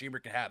type of streamer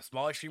can have.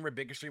 Smaller streamer,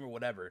 bigger streamer,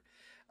 whatever.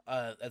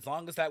 As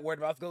long as that word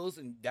of mouth goes,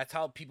 and that's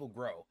how people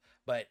grow.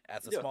 But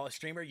as a smaller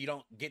streamer, you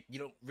don't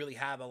really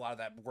have a lot of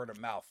that word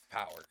of mouth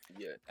power.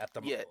 Yeah. At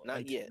the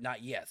not yet.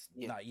 Not yet.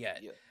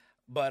 Yeah.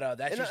 But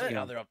that's usually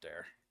how they're up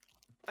there.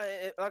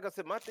 Like I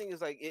said, my thing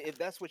is like if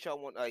that's what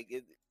y'all want, like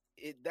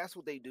if that's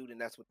what they do, then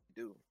that's what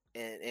they do.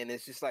 And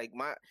it's just like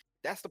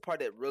that's the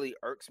part that really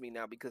irks me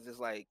now because it's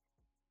like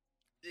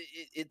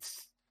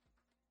it's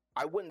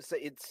I wouldn't say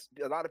it's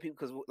a lot of people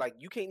because like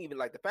you can't even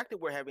like the fact that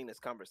we're having this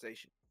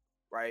conversation,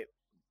 right?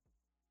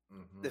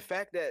 Mm-hmm. The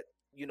fact that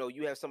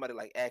you have somebody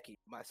like Aki,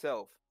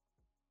 myself,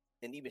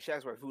 and even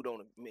Shaxworth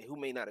who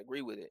may not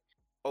agree with it.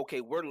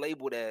 Okay, we're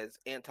labeled as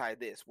anti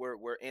this.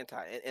 We're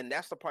anti, and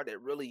that's the part that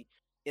really,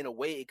 in a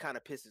way, it kind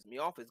of pisses me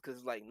off. Is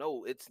because like,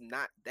 no, it's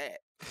not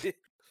that.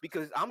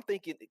 Because I'm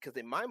thinking, because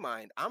in my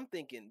mind, I'm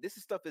thinking this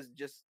stuff is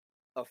just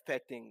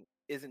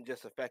isn't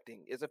just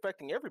affecting, it's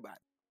affecting everybody.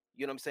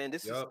 You know what I'm saying?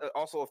 This is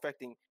also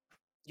affecting.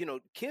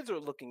 Kids are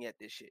looking at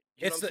this shit.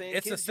 You know what I'm saying?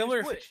 It's Kids a similar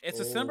use Twitch. it's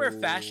a similar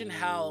fashion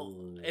how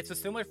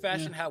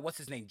how what's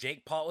his name,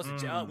 Jake Paul, was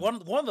it one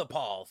of the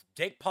Pauls,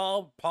 Jake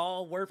Paul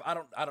Worth, I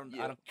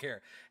don't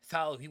care. It's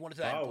how he wanted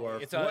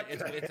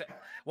to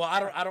well,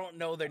 I don't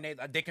know their names,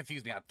 they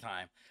confused me at the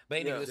time, but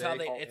anyway,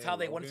 it's how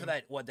they went into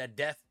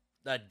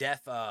that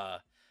death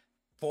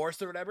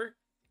forest or whatever,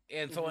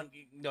 and someone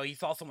he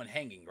saw someone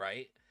hanging,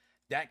 right?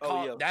 That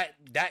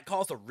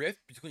caused a rift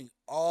between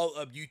all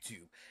of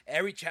YouTube.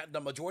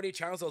 The majority of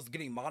channels that was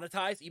getting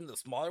monetized, even the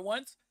smaller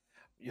ones,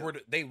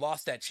 they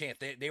lost that chance.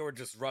 They were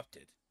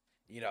disrupted,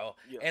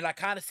 And I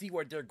kind of see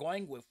where they're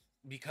going with,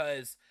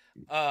 because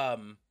at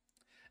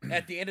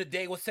the end of the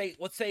day,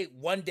 let's say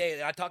one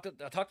day, I talked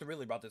to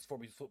Ridley about this before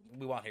we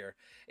move on here,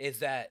 is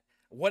that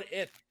what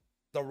if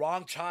the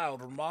wrong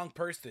child or wrong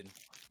person,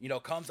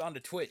 comes onto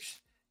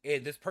Twitch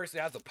and this person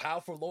has a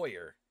powerful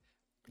lawyer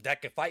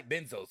that can fight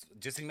benzos.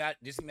 Just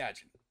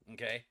imagine,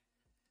 okay?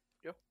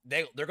 Yeah.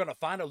 They're gonna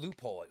find a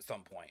loophole at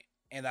some point,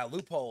 and that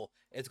loophole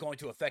is going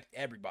to affect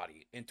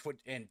everybody. And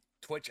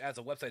Twitch as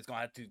a website is going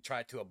to have to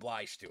try to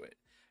oblige to it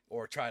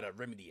or try to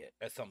remedy it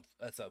at some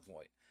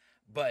point.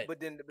 But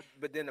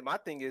then my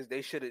thing is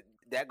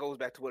that goes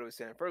back to what I was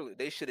saying earlier.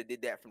 They should have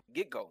did that from the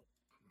get-go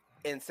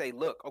and say,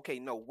 look, okay,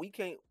 no, we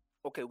can't.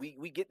 Okay,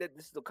 we get that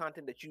this is the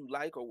content that you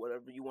like or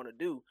whatever you want to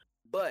do,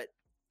 but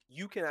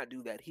you cannot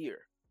do that here.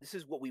 This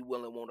is what we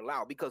will and won't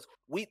allow, because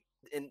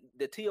and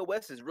the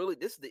TOS is really,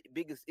 this is the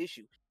biggest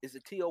issue, is the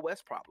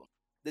TOS problem.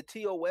 The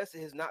TOS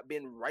has not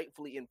been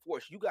rightfully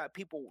enforced. You got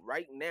people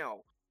right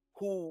now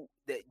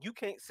that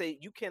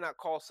you cannot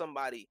call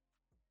somebody,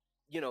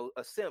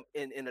 a simp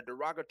in a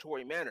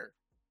derogatory manner.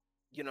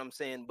 You know what I'm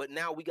saying? But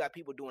now we got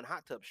people doing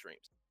hot tub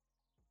streams.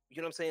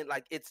 You know what I'm saying?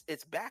 Like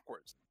it's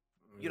backwards.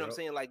 You know what I'm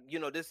saying? Like,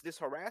 this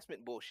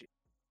harassment bullshit.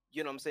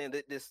 You know what I'm saying?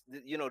 This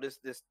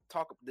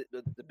talk,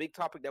 the big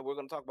topic that we're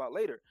going to talk about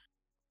later.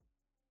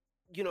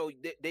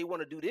 They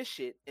want to do this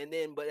shit,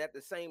 but at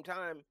the same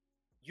time,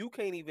 you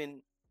can't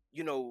even,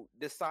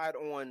 decide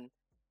on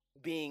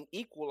being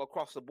equal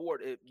across the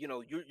board.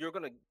 You're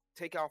going to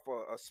take off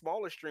a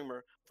smaller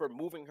streamer for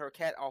moving her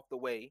cat off the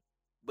way,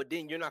 but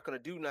then you're not going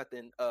to do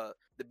nothing.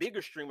 The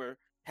bigger streamer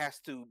has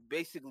to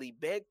basically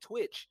beg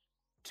Twitch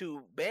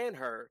to ban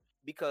her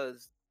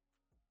because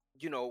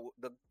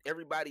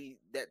everybody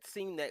that's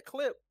seen that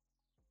clip,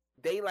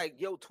 they like,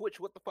 yo, Twitch,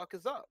 what the fuck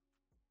is up?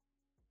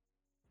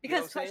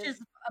 Because Twitch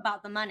is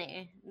about the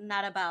money,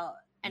 not about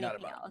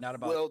anything else. Not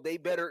about. Well, they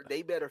better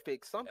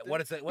fix something. What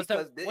is it? What's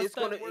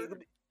that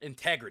word?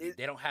 Integrity.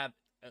 They don't have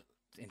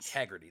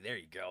integrity. There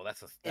you go. I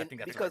think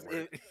that's because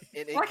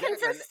more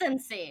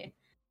consistency.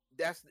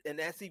 That's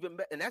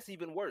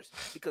even worse,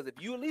 because if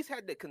you at least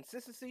had the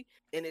consistency,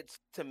 and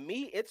to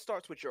me it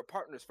starts with your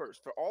partners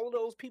first. For all of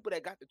those people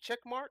that got the check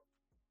mark,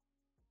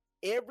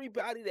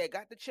 everybody that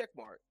got the check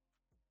mark,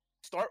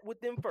 start with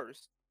them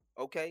first,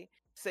 okay?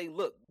 Say,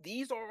 look,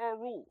 these are our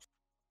rules.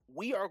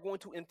 We are going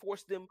to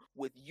enforce them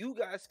with you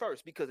guys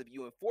first, because if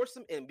you enforce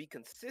them and be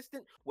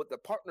consistent with the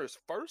partners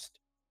first,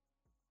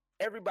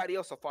 everybody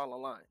else will fall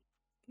in line.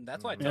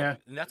 That's why.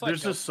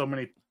 There's just so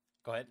many.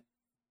 Go ahead.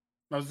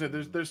 I was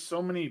saying there's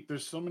so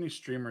many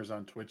streamers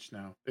on Twitch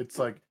now. It's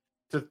like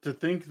to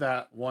think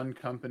that one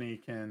company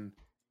can,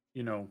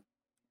 to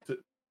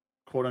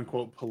quote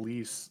unquote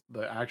police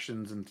the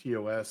actions and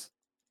TOS,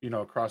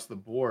 across the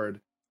board.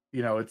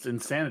 It's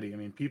insanity. I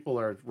mean, people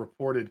are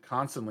reported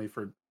constantly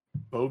for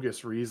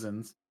bogus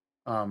reasons,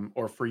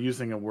 or for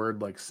using a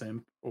word like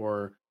simp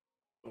or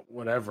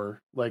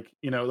whatever.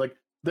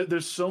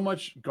 There's so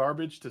much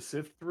garbage to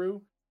sift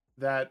through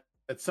that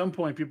at some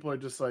point people are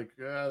just like,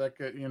 that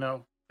could,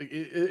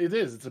 it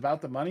is. It's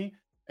about the money,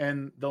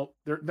 and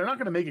they're not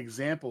going to make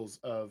examples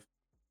of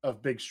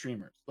big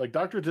streamers like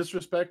Dr.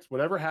 Disrespect.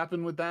 Whatever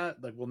happened with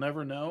that, like, we'll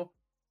never know.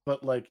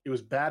 But like, it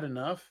was bad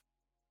enough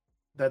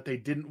that they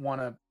didn't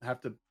want to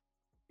have to,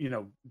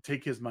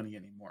 take his money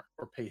anymore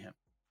or pay him.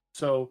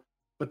 So,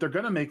 but they're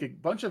going to make a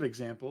bunch of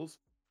examples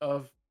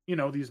of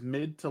these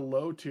mid to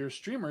low tier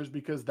streamers,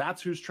 because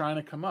that's who's trying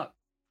to come up.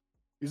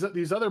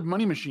 These other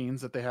money machines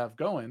that they have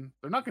going,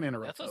 they're not going to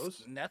interrupt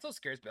those. That's what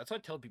scares me. That's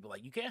what I tell people.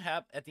 Like, you can't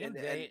have, at the end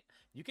of the day,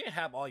 you can't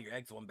have all your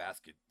eggs in one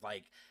basket.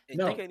 Like,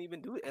 no. You can't even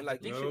do it, and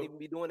like, you shouldn't even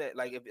be doing that.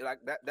 Like, if like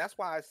that, that's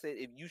why I said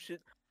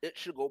it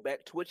should go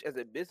back. Twitch as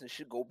a business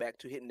should go back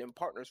to hitting them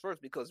partners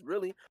first, because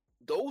really,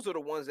 those are the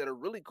ones that are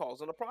really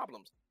causing the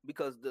problems.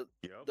 Because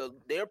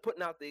they're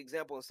putting out the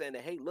example and saying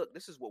that, hey, look,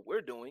 this is what we're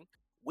doing.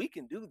 We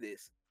can do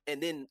this,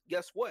 and then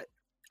guess what?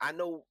 I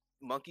know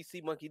monkey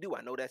see, monkey do.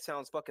 I know that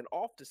sounds fucking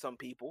off to some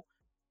people,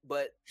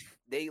 but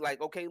they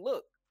like, okay,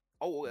 look,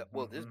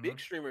 well, this big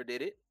streamer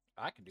did it.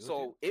 I can do it.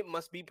 So it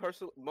must be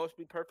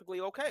perfectly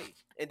okay.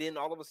 And then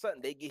all of a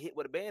sudden they get hit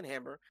with a ban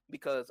hammer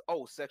because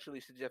sexually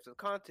suggestive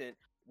content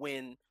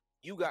when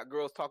you got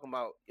girls talking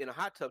about in a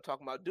hot tub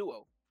talking about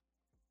duo.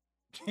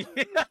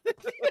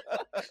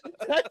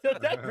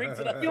 that brings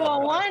it up. Duo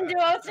 1,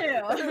 Duo 2.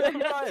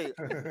 Right.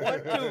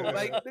 1, 2.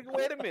 Like,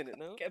 wait a minute.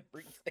 No.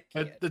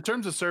 The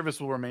terms of service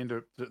will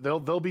remain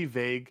they'll be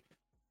vague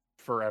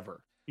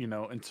forever,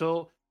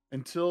 until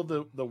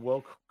the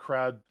woke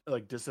crowd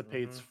like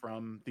dissipates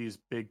from these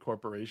big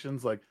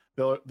corporations. Like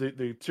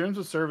the terms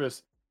of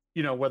service,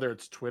 whether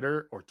it's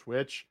Twitter or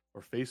Twitch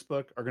or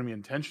Facebook, are going to be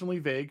intentionally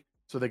vague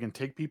so they can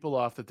take people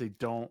off that they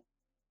don't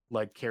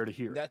like care to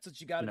hear. That's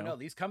what you got to know.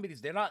 These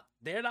companies, they're not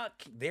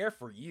there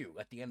for you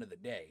at the end of the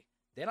day.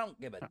 They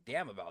don't give a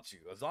damn about you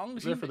as long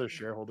as they're for their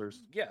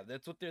shareholders. Yeah,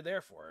 that's what they're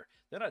there for.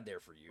 They're not there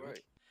for you. Right.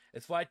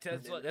 It's why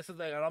that's the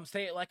thing, and I'm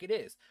saying it like it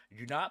is.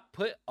 Do not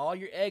put all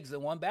your eggs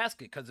in one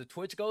basket, because if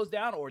Twitch goes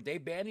down or they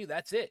ban you,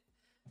 that's it.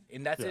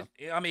 And that's it.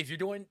 I mean, if you're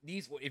doing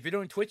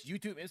Twitch,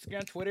 YouTube,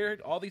 Instagram, Twitter,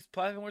 all these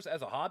platforms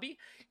as a hobby,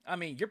 I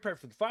mean, you're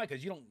perfectly fine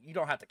because you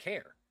don't have to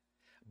care.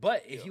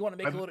 But if you want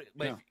to make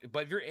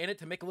but if you're in it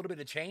to make a little bit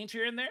of change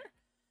here and there,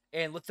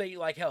 and let's say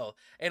like hell,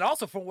 and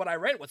also from what I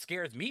read, what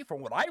scares me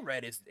from what I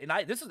read is,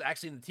 this is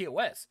actually in the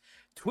TOS,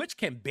 Twitch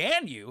can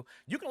ban you.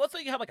 Let's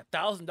say you have like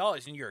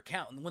 $1,000 in your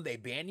account, and when they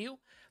ban you,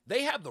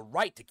 they have the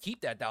right to keep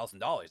that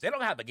 $1,000. They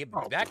don't have to give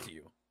it back to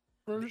you.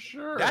 For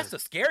sure. That's the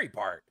scary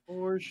part.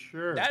 For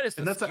sure. That is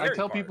the scary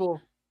part. People.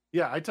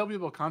 Yeah, I tell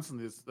people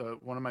constantly.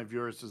 One of my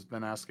viewers has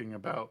been asking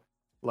about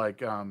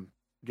like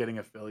getting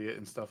affiliate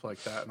and stuff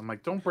like that, and I'm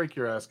like, don't break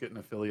your ass getting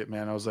affiliate,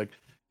 man. I was like,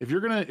 if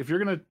you're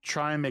gonna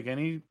try and make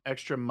any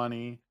extra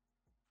money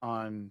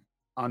on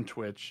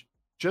Twitch,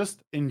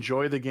 just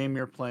enjoy the game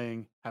you're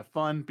playing, have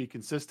fun, be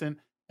consistent,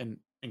 and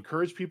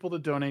encourage people to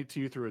donate to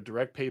you through a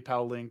direct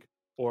PayPal link,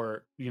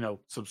 or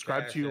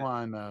subscribe to you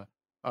on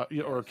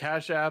or a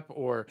Cash App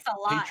or it's a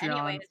lot Patreon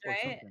anyways,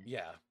 right?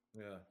 Yeah.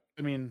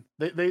 I mean,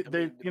 they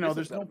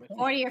there's no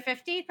 40 or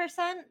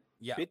 50%.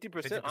 Yeah,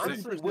 50%.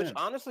 Honestly, which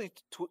honestly,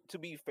 to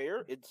be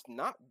fair, it's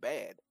not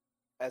bad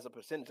as a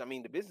percentage. I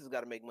mean, the business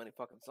got to make money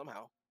fucking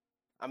somehow.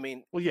 I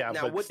mean, well, yeah.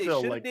 Now, but what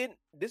still, they should have did.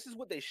 This is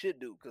what they should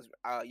do, because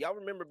y'all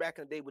remember back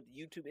in the day with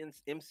the YouTube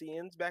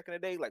MCNs back in the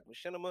day, like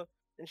Machinima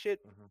and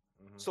shit.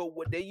 So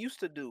what they used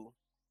to do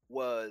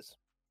was,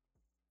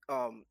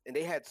 and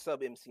they had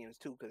sub MCNs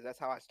too, because that's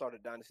how I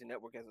started Dynasty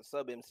Network as a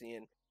sub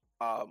MCN.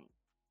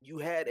 You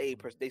had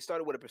they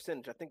started with a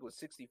percentage. I think it was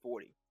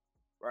 60-40,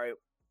 right?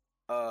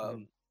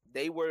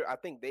 I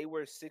think they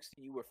were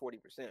 60, you were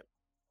 40%.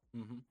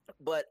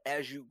 But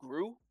as you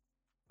grew,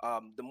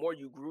 the more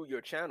you grew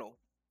your channel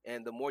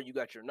and the more you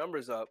got your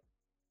numbers up,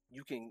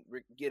 you can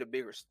get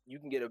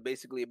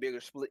basically a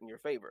bigger split in your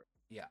favor.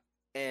 Yeah.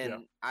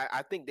 And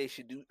I think they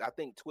should do. I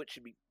think Twitch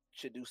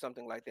should do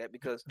something like that,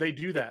 because they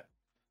do that.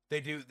 They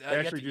do. They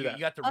actually do that.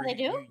 You have to. They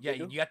do?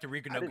 You have to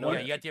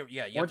renegotiate.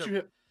 You have to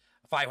hit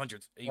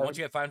 500. Once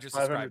you have 500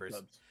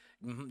 subscribers,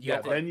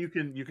 then you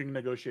can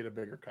negotiate a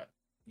bigger cut.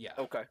 Yeah.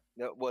 Okay.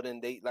 Well,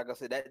 then like I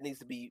said, that needs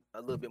to be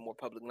a little bit more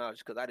public knowledge,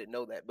 because I didn't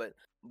know that.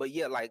 But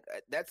yeah, like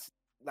that's,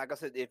 like I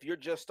said, if you're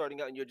just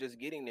starting out and you're just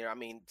getting there, I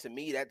mean, to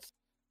me,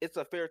 it's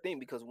a fair thing,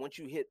 because once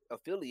you hit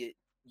affiliate,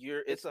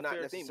 it's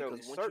not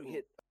necessarily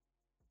certain,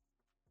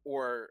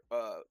 or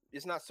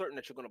it's not certain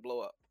that you're going to blow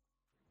up.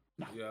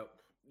 Yep.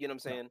 You know what I'm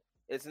saying?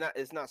 No.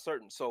 It's not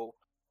certain. So,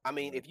 I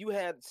mean, if you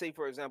had, say,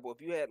 for example, if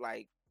you had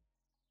like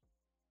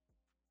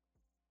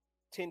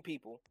 10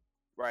 people,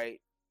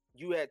 right?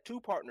 You had 2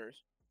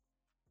 partners.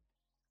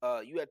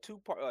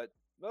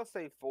 Let's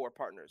say 4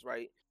 partners,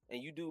 right?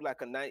 And you do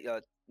like a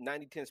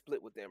 90-10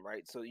 split with them,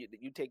 right? So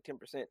you take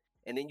 10%,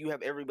 and then you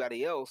have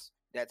everybody else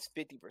that's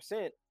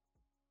 50%.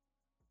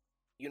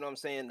 You know what I'm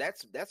saying?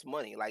 That's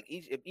money. Like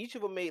if each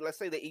of them made, let's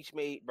say they each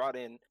brought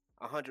in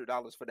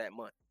 $100 for that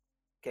month.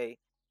 Okay,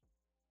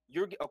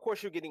 of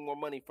course you're getting more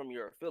money from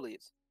your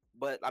affiliates,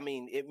 but I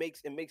mean it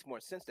makes more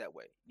sense that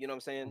way. You know what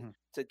I'm saying?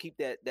 To keep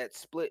that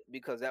split,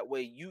 because that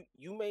way you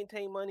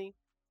maintain money,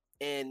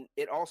 and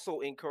it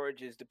also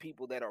encourages the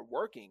people that are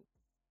working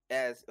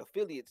as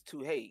affiliates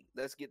to, hey,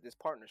 let's get this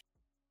partnership.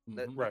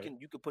 Right.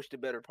 You can push to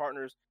better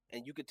partners,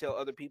 and you could tell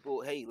other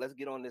people, hey, let's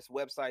get on this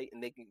website,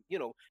 and they can,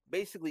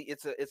 basically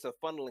it's a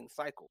funneling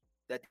cycle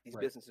that these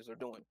businesses are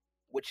doing,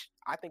 which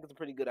I think is a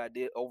pretty good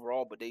idea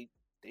overall, but they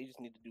just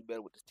need to do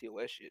better with this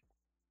TOS shit.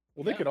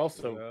 Well, they could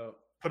also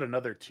put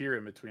another tier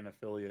in between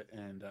affiliate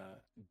and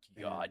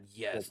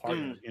yes,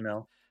 partner,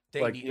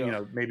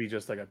 maybe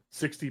just like a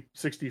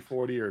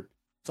 60-40 or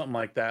something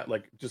like that,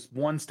 like just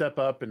one step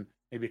up and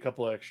maybe a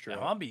couple of extra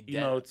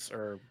emotes,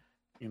 or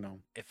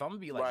if I'm gonna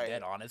be like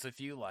dead honest with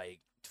you, like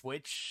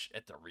Twitch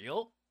at the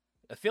real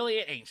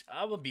affiliate ain't.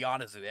 I'm gonna be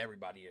honest with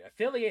everybody here.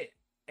 Affiliate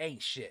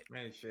ain't shit.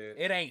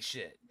 It ain't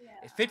shit. Yeah.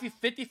 It's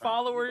 50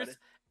 followers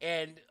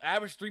and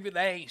average streamer.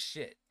 That ain't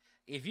shit.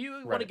 If you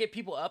want to Right. get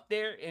people up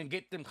there and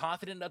get them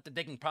confident enough that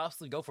they can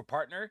possibly go for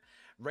partner,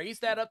 raise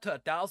that up to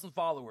 1,000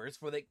 followers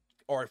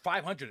or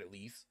 500 at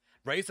least.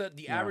 Raise the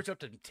Yeah. average up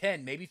to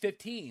 10, maybe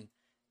 15,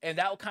 and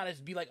that will kind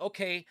of be like,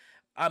 okay,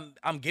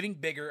 I'm getting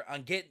bigger,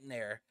 I'm getting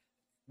there.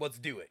 Let's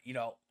do it,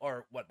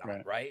 or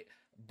whatnot, right?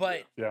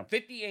 But Yeah.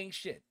 50 ain't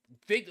shit.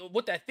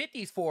 What that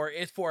 50 is for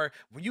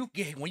when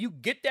you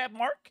get that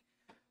mark,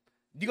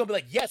 you're gonna be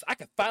like, yes, I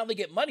can finally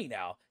get money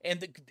now.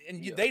 And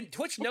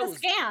Twitch knows.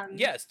 It's a scam.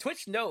 Yes,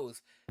 Twitch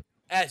knows.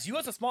 As you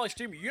as a smaller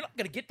streamer, you're not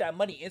gonna get that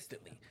money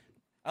instantly,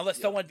 unless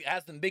someone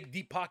has them big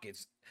deep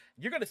pockets.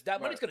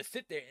 Money's gonna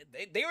sit there.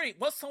 They already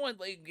once someone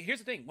here's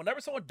the thing. Whenever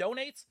someone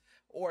donates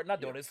or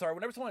not donates, sorry,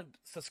 whenever someone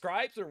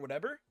subscribes or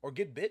whatever or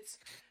get bits,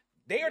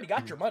 they already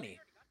got your money.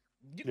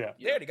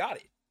 They already got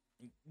it.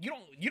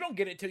 You don't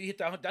get it till you hit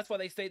that. That's why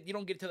they say you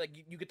don't get it till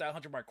you get that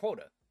 100 mark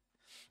quota.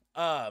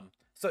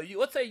 So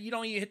let's say you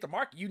don't even hit the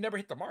mark. You never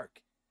hit the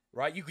mark,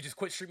 right? You could just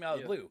quit streaming out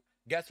of the blue.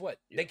 Guess what?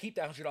 They keep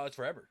that $100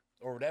 forever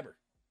or whatever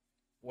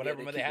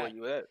they have.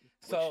 you at.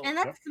 So And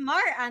that's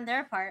smart on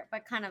their part,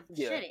 but kind of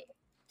shitty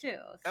too.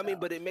 I mean,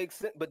 but it makes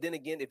sense. But then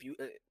again, if you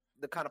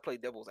the kind of play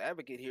devil's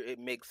advocate here, it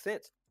makes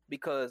sense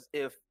because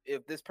if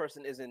this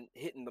person isn't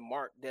hitting the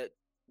mark that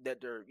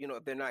they're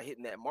if they're not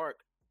hitting that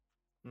mark,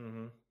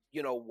 why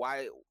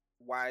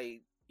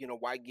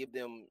give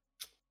them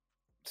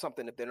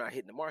something if they're not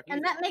hitting the mark?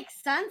 And that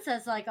makes sense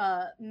as like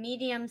a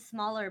medium,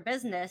 smaller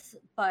business,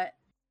 but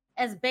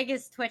as big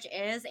as Twitch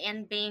is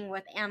and being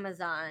with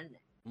Amazon,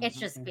 it's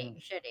just being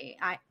shitty.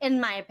 In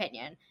my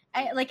opinion,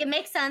 it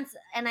makes sense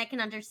and I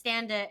can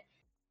understand it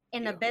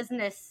in a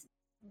business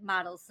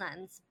model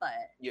sense,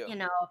 but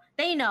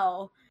they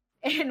know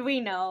and we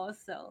know,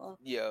 so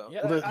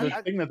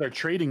the thing that they're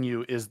trading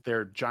you is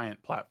their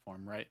giant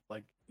platform, right?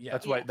 Like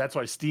that's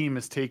why Steam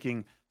is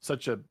taking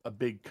such a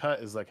big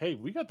cut. Is like, hey,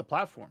 we got the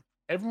platform.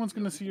 Everyone's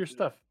going to see your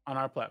stuff on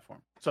our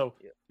platform, so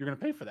you're going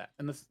to pay for that.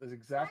 And this is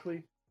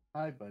exactly,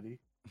 hi, buddy.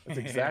 That's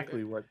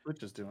exactly what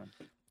Twitch is doing.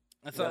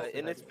 So,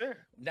 and it's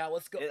fair. Now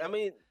let's go. I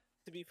mean,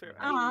 to be fair.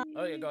 Oh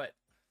yeah, go ahead.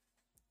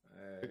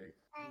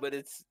 But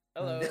it's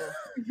hello.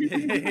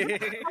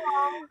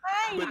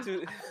 hi. But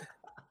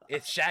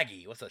It's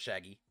Shaggy. What's up,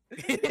 Shaggy?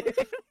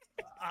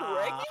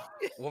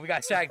 Well, we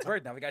got Shag's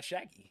bird now. We got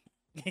Shaggy.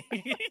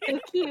 So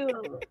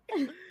cute.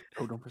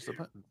 Oh, don't press the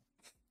button.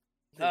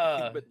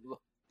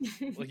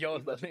 Well, yo,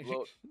 but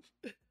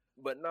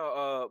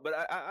no, but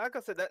I like I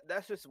said,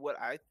 that's just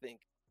what I think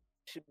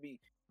should be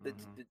the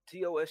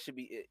TOS should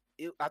be.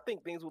 I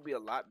think things will be a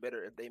lot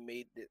better if they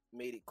made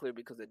it clear,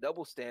 because the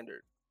double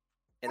standard,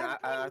 and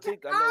I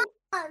think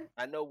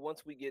I know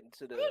once we get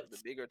into the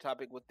bigger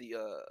topic with the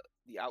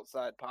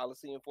outside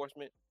policy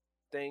enforcement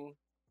thing.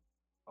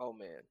 Oh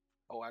man.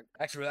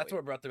 Actually, that's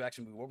what we're about to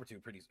actually move over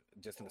to pretty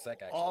just in a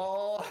sec. Actually.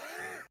 Oh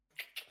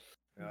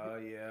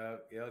yeah,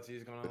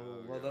 LG's gonna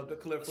load up the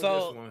clip for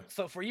this one.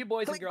 So for you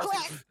boys and girls,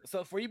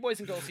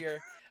 here,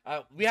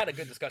 we had a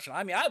good discussion.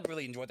 I mean, I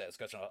really enjoyed that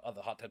discussion of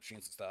the hot tub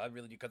streams and stuff. I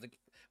really do, because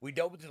we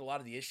delved into a lot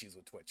of the issues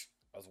with Twitch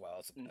as well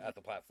as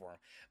the platform.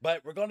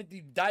 But we're going to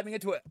be diving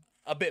into it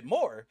a bit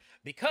more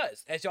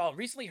because, as y'all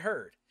recently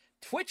heard,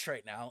 Twitch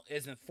right now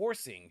is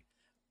enforcing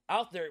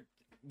out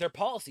their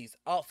policies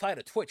outside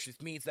of Twitch.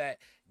 This means that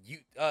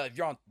if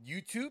you're on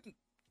YouTube,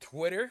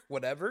 Twitter,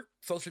 whatever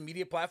social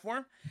media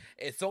platform,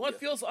 if someone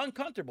feels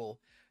uncomfortable,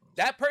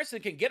 that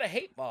person can get a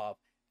hate mob,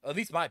 at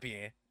least my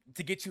opinion,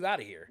 to get you out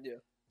of here.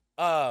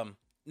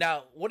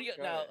 Now what do you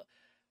how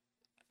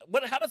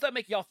does that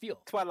make y'all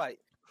feel? Twilight,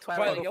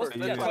 Twilight, go first.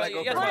 Twilight,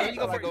 you go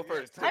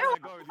first. I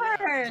don't go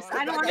first.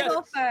 I don't want to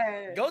go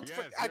first. Go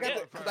I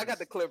got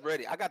the clip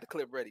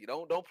ready.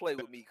 Don't play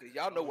with me, because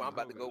y'all know where I'm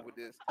about to go with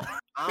this.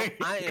 I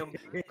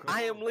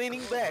am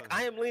leaning back.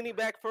 I am leaning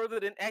back further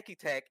than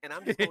Akitak, and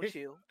I'm just gonna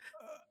chill.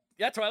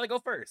 Yeah, Twilight, go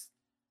first.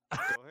 Go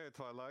ahead,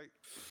 Twilight.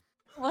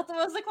 What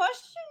was the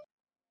question?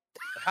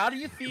 How do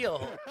you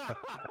feel?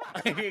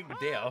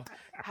 Damn.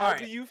 How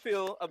do you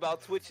feel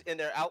about Twitch and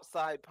their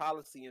outside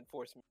policy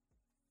enforcement?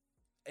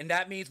 And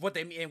that means what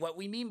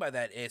we mean by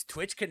that is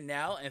Twitch can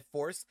now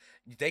enforce.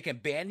 They can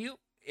ban you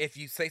if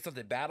you say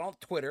something bad on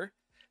Twitter,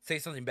 say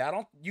something bad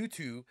on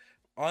YouTube,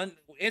 on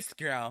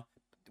Instagram,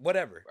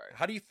 whatever. Right.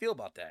 How do you feel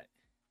about that?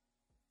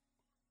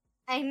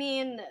 I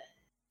mean,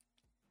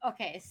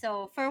 okay,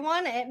 so for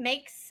one, it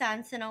makes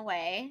sense in a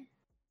way,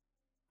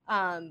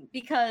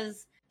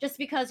 because just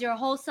because you're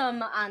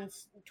wholesome on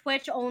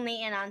Twitch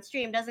only and on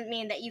stream doesn't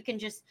mean that you can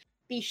just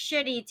be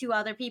shitty to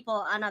other people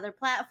on other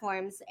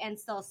platforms and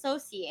still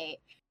associate.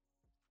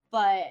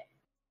 But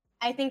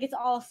I think it's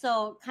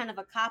also kind of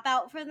a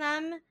cop-out for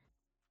them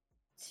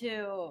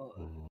to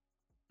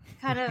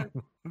kind of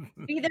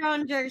be their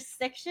own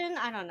jurisdiction.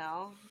 I don't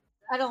know.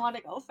 I don't want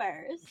to go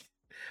first.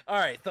 All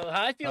right. So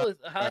how I feel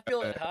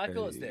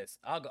is this.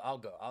 I'll go.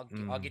 I'll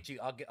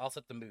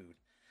set the mood.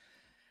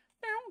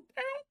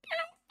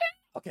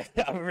 Okay,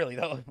 really.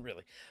 Okay.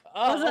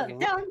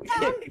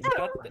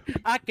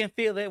 I can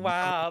feel it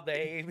wild,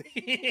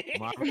 baby.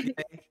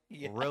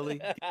 Really?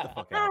 Get the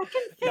fuck I out.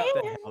 can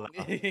feel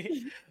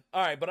it.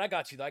 All right, but I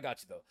got you though.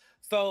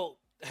 So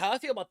how I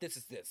feel about this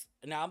is this.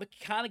 Now I'm gonna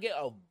kind of get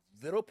a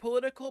little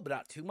political, but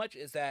not too much.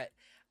 Is that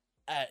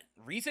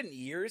recent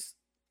years,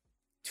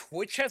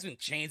 Twitch has been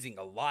changing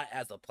a lot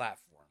as a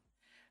platform,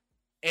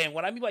 and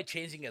what I mean by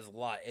changing as a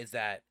lot is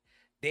that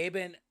they've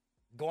been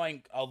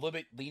going a little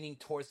bit leaning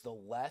towards the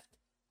left,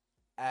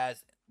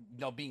 as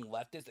being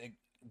leftist and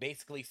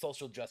basically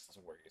social justice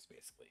warriors,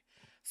 basically.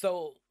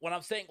 So when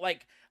I'm saying,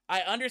 like,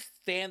 I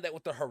understand that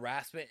with the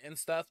harassment and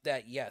stuff,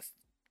 that yes,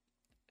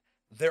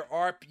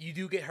 you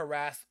do get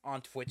harassed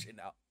on Twitch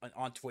and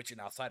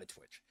outside of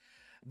Twitch.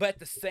 But at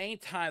the same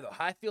time, though,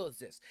 how I feel is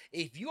this: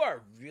 if you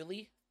are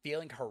really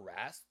feeling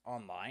harassed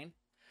online,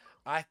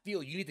 I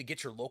feel you need to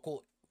get your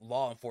local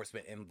law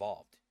enforcement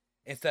involved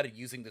instead of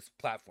using this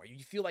platform.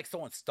 You feel like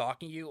someone's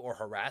stalking you or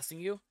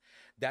harassing you,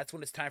 that's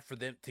when it's time for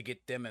them to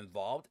get them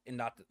involved and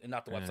not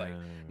the website.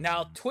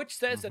 Now, Twitch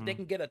says that they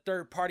can get a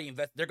third party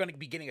they're going to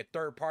be getting a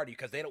third party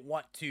because they don't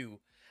want to.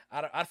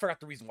 I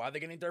forgot the reason why they're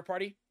getting a third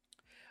party.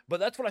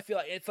 But that's what I feel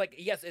like. It's like,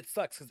 yes, it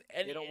sucks because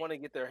they don't want to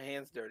get their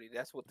hands dirty.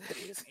 That's what that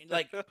is.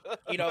 Like, let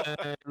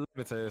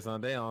me tell you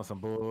something. They on some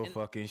bull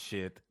fucking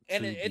shit.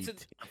 And it's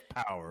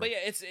power. But yeah,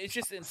 it's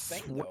just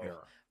insane though,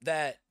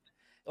 that,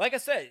 like I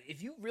said,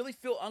 if you really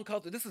feel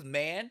uncomfortable, this is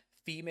man,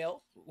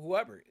 female,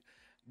 whoever,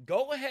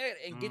 go ahead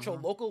and get your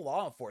local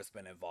law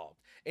enforcement involved,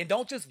 and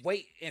don't just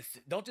wait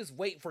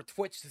for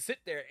Twitch to sit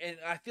there. And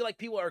I feel like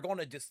people are going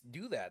to just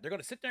do that. They're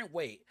going to sit there and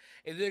wait,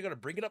 and they're going to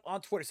bring it up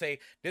on Twitter, say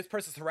this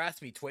person's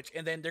harassed me, Twitch,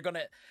 and then they're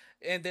not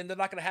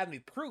going to have any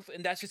proof,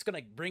 and that's just going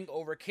to bring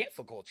over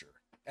cancel culture.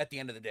 At the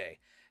end of the day,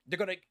 they're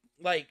going to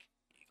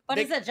But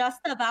is it just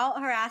about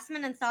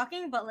harassment and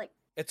stalking? But like,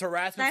 it's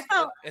harassment.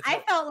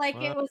 I felt like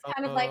it was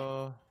kind of like,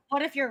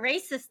 what if you're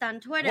racist on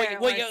Twitter?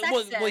 Well, yeah,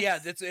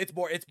 it's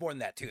more than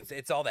that too.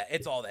 It's all that.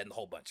 It's all that and a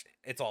whole bunch.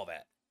 It's all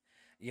that.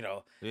 Yeah.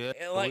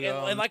 And like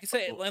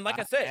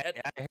I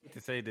said, I hate to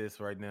say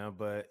this right now,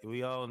 but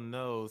we all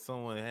know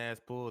someone has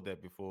pulled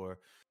that before.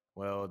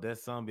 Well, that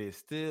zombie is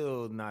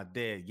still not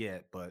dead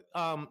yet, but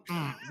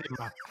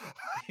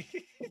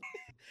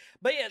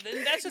But yeah,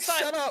 and that's just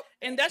Shut up.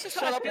 And that's just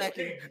Shut how up,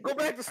 Aki. Go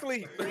back to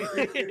sleep. But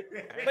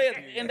yeah,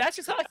 and that's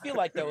just how I feel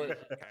like though.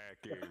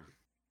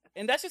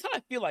 And that's just how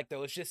I feel like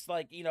though. It's just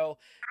like,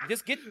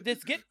 just get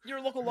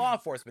your local law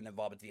enforcement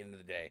involved at the end of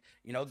the day.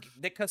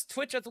 Because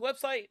Twitch as a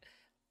website,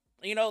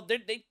 they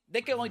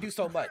can only do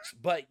so much.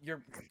 But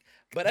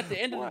at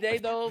the end of the day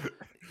though,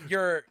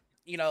 you're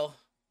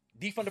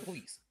defund the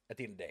police at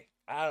the end of the day.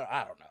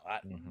 I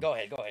don't know. Go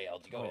ahead,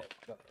 LG. Go ahead.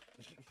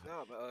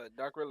 No,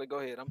 Dark Riddler, go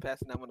ahead. I'm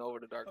passing that one over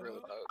to Dark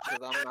Riddler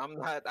because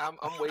I'm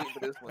waiting for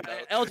this one.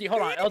 LG,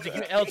 hold on.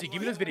 LG,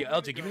 give me this video.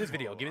 LG, give me this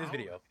video. Give me this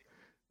video.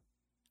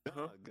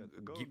 Go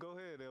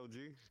ahead,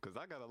 LG, because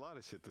I got a lot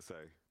of shit to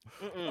say.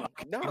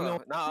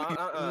 No.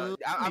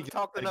 I've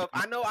talked enough.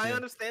 I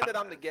understand that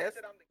I'm the guest.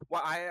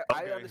 Well, I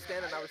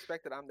understand and I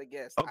respect that I'm the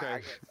guest.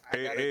 Okay.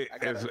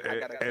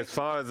 As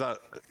far as all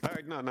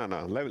right,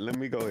 no. Let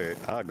me go ahead.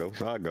 I'll go.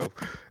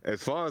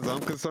 As far as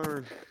I'm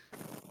concerned,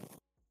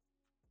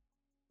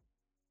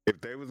 if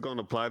they was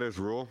gonna apply this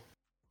rule,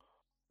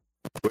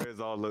 where's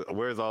all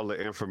the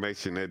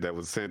information that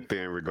was sent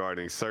in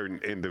regarding certain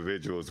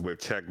individuals with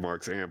check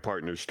marks and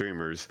partner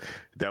streamers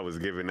that was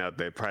given out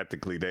that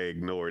practically they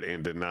ignored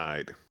and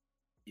denied?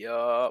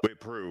 Yup. With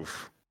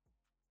proof.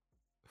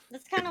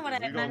 That's kind of what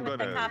I meant with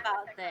the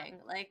cop-out thing.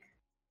 Like,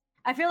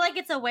 I feel like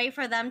it's a way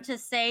for them to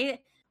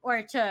say,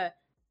 or to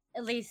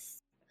at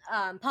least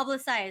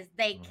publicize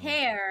they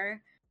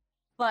care,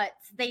 but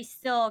they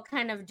still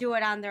kind of do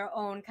it on their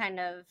own kind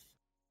of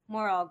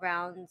moral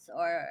grounds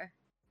or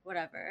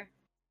whatever.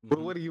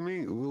 But what do you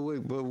mean?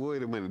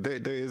 Wait a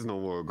minute. There is no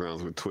moral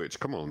grounds with Twitch.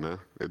 Come on now.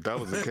 If that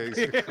was the case,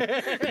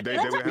 they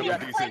would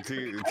have a decent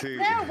team.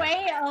 Their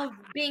way of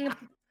being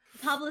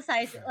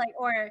publicized, like,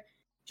 or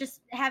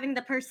just having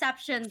the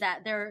perception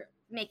that they're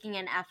making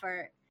an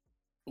effort.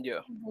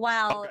 Yeah.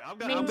 While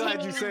I'm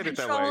glad you said it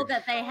that way. Control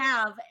that they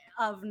have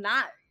of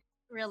not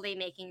really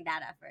making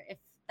that effort, if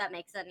that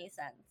makes any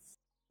sense.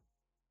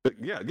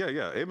 Yeah.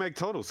 It makes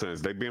total sense.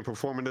 They being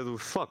performative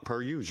as fuck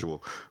per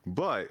usual.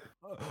 But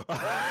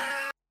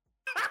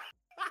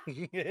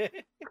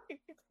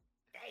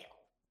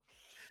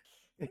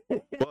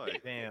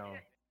damn.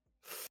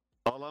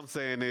 All I'm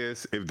saying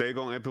is, if they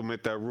gonna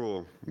implement that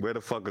rule, where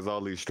the fuck is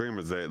all these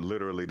streamers at?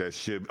 Literally, that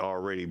should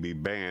already be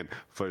banned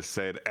for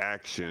said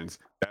actions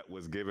that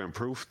was given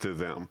proof to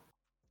them.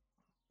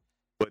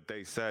 But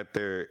they sat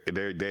there,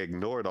 they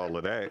ignored all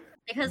of that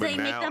because they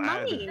make the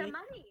money.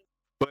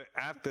 But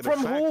after the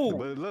from fact, who?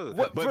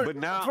 But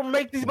now from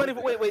make these money.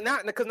 Wait, now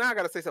because now I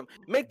gotta say something.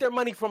 Make their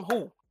money from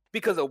who?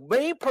 Because the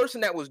main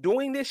person that was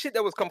doing this shit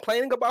that was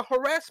complaining about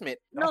harassment.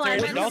 No, I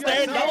mean, don't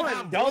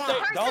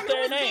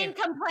their name. Being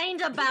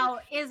complained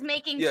about is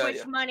making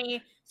Twitch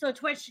money, so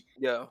Twitch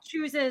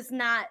chooses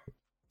not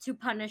to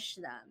punish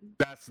them.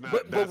 That's not.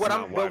 But what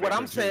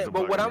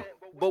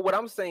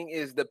I'm saying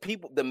is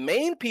the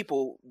main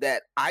people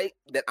that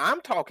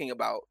I'm talking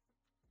about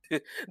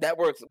that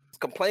were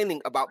complaining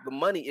about the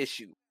money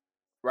issue,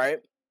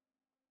 right?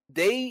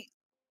 They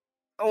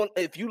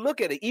if you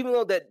look at it, even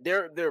though that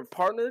they're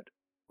partnered,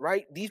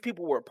 right? These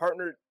people were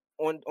partnered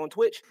on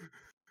Twitch.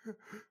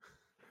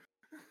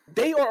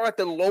 They are at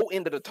the low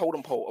end of the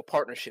totem pole of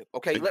partnership.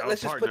 Okay,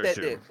 let's just put that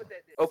there.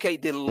 Okay,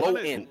 the low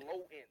end.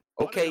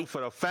 Okay,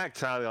 for the fact,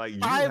 Tyler, like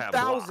you have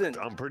blocked,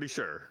 I'm pretty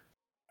sure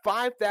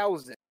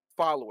 5,000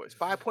 followers,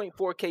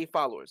 5.4K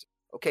followers.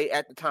 Okay,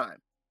 at the time.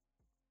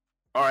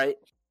 All right,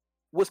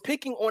 was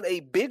picking on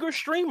a bigger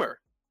streamer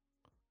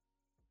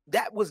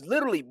that was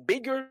literally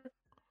bigger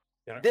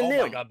than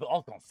them. My God, but I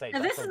was gonna say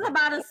if this is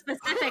about a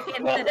specific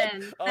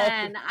incident,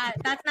 then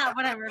that's not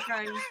what I'm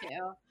referring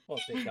to. Oh,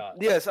 thank God.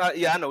 Yes,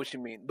 I know what you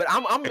mean, but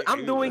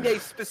I'm doing a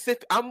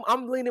specific.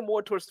 I'm leaning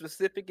more towards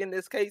specific in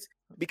this case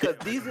because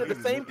these are the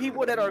same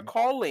people that are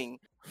calling.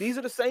 These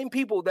are the same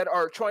people that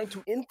are trying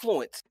to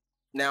influence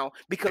now.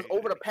 Because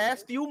over the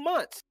past few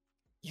months,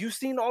 you've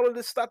seen all of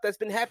this stuff that's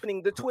been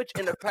happening to Twitch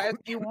in the past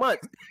few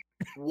months.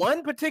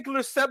 One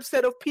particular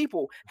subset of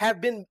people have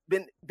been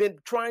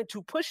trying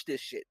to push this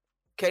shit.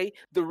 Okay,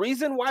 the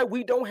reason why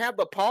we don't have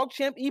the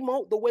PogChamp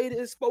emote the way it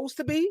is supposed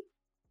to be.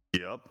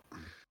 Yep.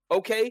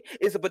 Okay,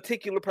 is a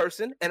particular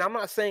person, and I'm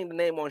not saying the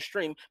name on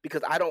stream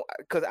because out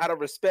of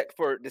respect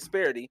for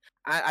disparity,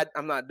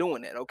 I'm not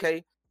doing that.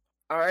 Okay,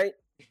 all right.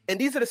 And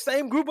these are the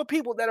same group of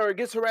people that are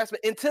against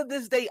harassment. And to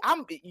this day,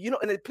 and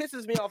it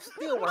pisses me off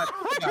still when I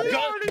think about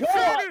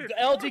it.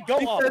 LG, go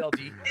off,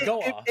 LG.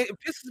 Go off. It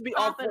pisses me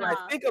off when I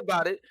think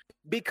about it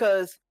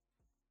because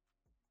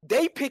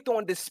they picked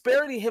on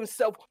Disparity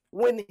himself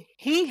when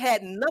he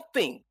had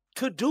nothing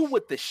to do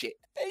with the shit.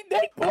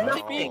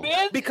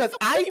 Because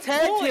I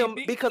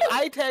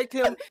tagged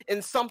him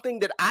in something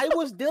that I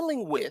was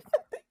dealing with.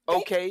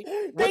 Okay,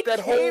 they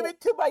came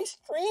into my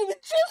stream and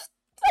just.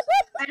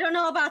 I don't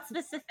know about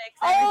specifics.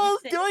 All I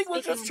was doing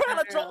was just trying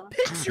to draw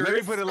pictures. Let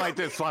me put it like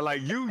this: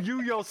 like you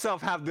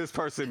yourself have this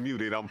person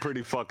muted. I'm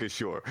pretty fucking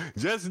sure.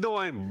 Just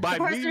knowing by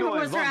the me person knowing who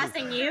was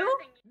harassing you.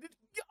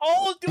 All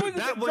I was doing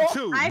was that one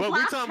too. I but we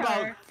blocked talking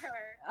her. about.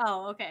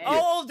 Oh, okay. All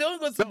I was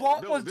doing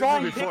was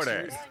drawing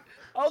pictures.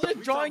 I was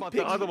just drawing about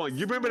pictures. The other one.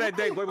 You remember that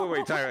day?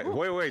 Wait,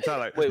 Tyler. Wait,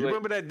 Tyler. You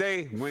remember that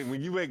day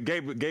when you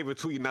gave a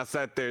tweet and I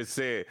sat there and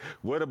said,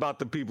 "What about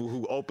the people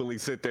who openly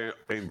sit there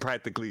and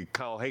practically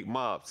call hate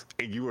mobs?"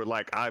 And you were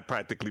like, "I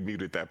practically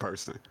muted that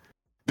person."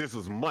 This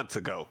was months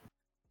ago.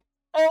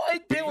 Oh, I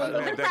did.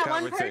 With that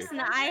one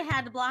person, I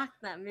had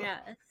blocked them.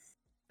 Yes.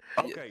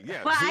 Okay,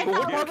 yeah. But I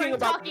thought we were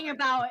talking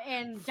about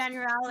in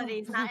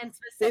generalities, not in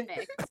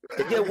specifics.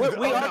 Yeah, we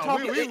are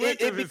talking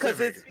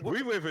because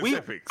we went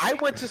specifics. I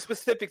went to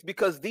specifics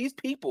because these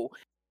people,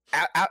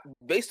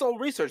 based on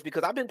research,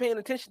 because I've been paying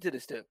attention to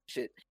this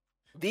shit.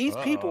 These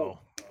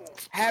people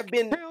have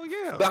been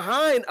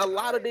behind a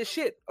lot of this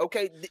shit.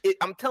 Okay,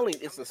 I'm telling you,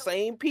 it's the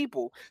same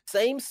people,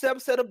 same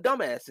subset of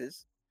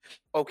dumbasses.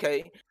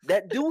 Okay,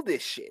 that do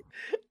this shit.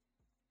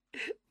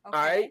 Okay. All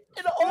right,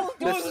 and all I'm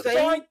doing is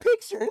drawing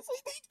pictures.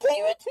 They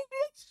came into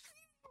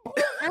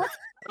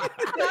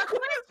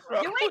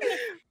doing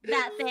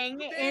that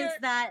thing is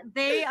that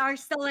they are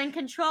still in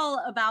control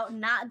about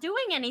not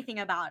doing anything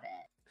about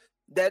it.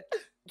 That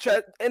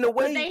in a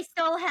way, but they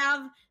still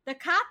have the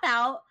cop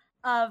out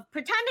of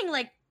pretending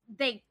like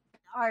they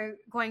are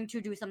going to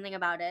do something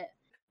about it,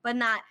 but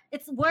not.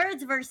 It's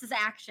words versus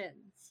actions.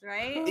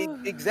 Right?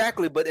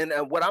 Exactly, but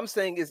what I'm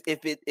saying is,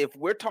 if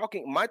we're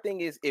talking, my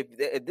thing is, if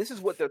this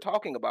is what they're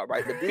talking about,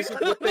 right? If this is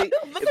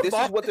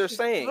what they're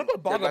saying, look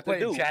what Bongo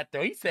played in chat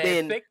though. He said,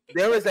 then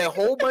there is a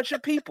whole bunch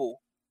of people.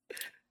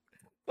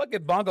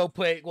 Fucking Bongo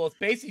played. Well,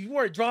 basically, if you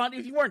weren't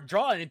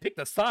drawing and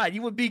picked a side,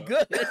 you would be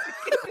good.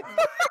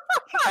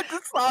 I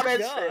just saw that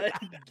shit.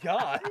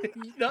 God,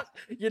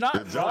 you're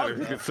not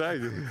wrong.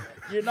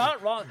 You're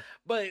not wrong.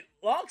 But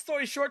long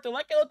story short,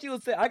 like LG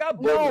would say, I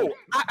got bullied. No,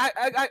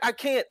 I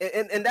can't,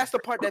 and that's the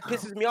part that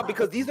pisses me off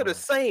because these are the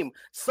same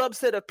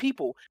subset of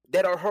people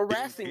that are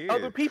harassing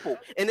other people,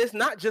 and it's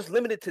not just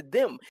limited to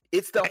them.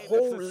 It's the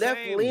whole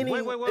left-leaning.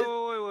 Wait,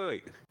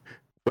 LG.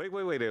 Wait,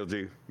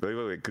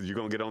 because you're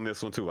gonna get on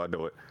this one too. I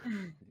know it.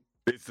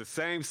 It's the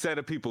same set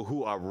of people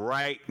who are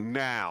right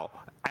now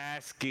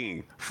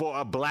asking for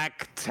a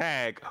black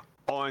tag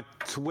on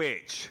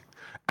Twitch.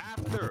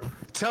 After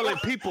telling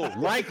people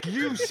like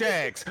you,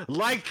 Shags,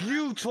 like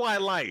you,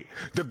 Twilight,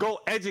 to go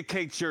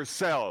educate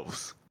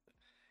yourselves.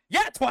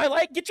 Yeah,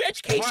 Twilight, get your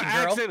education,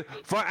 girl.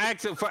 For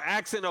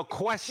asking a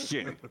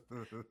question.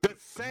 The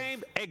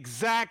same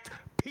exact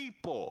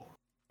people.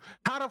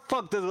 How the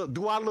fuck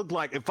do I look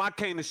like if I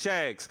came to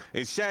Shags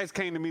and Shags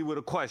came to me with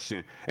a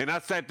question and I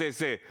sat there and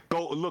said,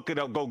 go look it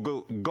up,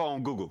 go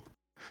on Google.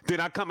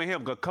 Then I come in here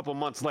a couple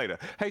months later.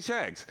 Hey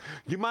Shags,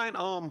 you mind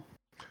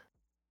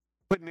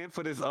putting in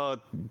for this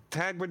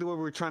tag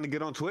we're trying to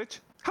get on Twitch?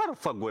 How the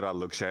fuck would I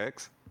look,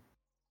 Shags?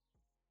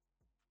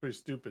 Pretty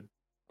stupid.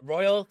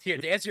 Royal, here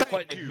to answer your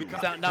question.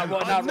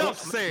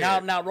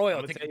 Now,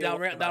 Royal.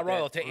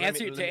 To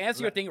answer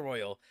your thing,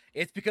 Royal.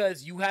 It's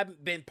because you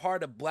haven't been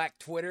part of Black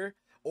Twitter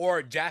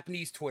or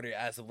Japanese Twitter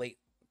as of late.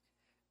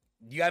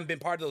 You haven't been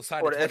part of those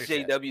side or of the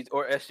Twitter SJW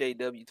or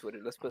SJW Twitter.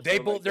 Let's put They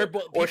something like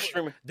that. Or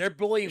streaming. they're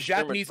bullying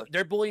streamer Japanese. Twitter.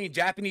 They're bullying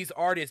Japanese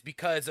artists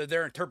because of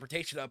their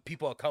interpretation of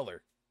people of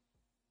color.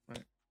 And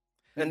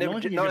The they're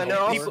only thing no, you and can they're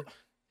hope also for-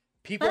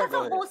 People But that's Go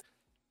a ahead. whole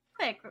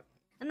topic,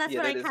 and that's Yeah,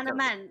 what that I is kind of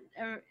kinda-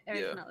 meant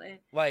originally.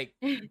 like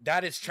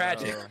that is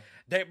tragic.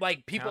 They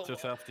like people, Count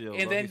yourself to your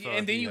and lucky then star and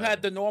if then you you have had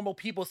it. the normal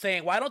people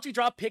saying, "Why don't you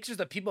draw pictures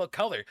of people of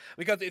color?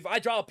 Because if I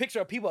draw a picture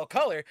of people of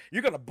color,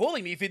 you're gonna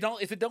bully me if it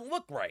don't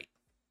look right."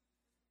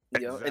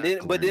 Yeah, and then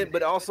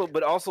but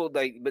also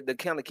like to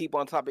kind of keep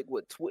on topic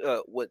with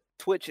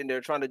Twitch, and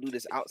they're trying to do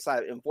this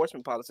outside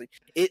enforcement policy.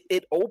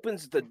 It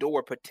opens the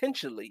door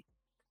potentially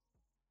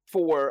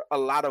for a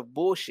lot of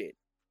bullshit.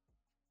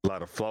 A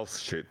lot of false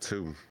shit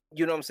too.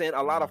 You know what I'm saying?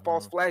 A lot of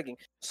false flagging.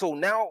 So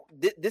now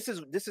this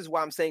is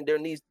why I'm saying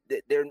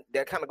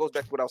that kind of goes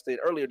back to what I was saying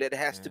earlier. That it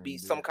has to be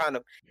some kind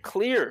of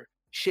clear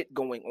shit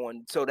going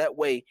on, so that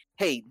way,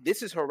 hey,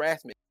 this is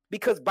harassment.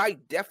 Because by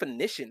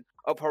definition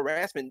of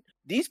harassment,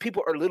 these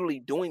people are literally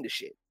doing the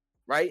shit,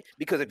 right?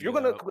 Because if you're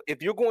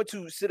going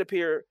to sit up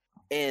here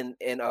and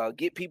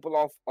get people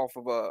off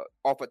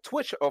of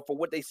Twitch or for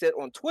what they said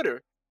on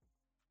Twitter,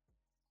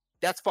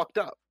 that's fucked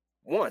up.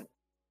 One.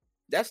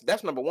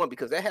 That's number one,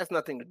 because that has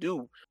nothing to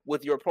do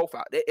with your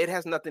profile. It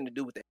has nothing to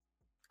do with that.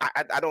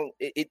 I don't.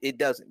 It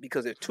doesn't,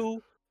 because they're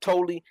two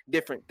totally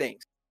different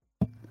things.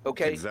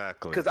 Okay.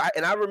 Exactly. Because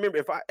I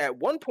remember at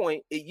one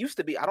point it used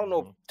to be, I don't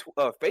know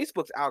if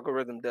Facebook's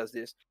algorithm does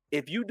this.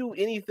 If you do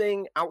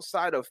anything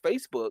outside of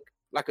Facebook,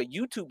 like a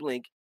YouTube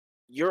link,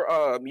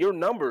 your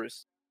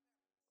numbers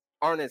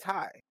aren't as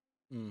high.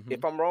 Mm-hmm.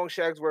 If I'm wrong,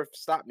 Shagsworth,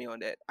 stop me on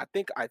that. I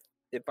think I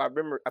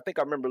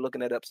remember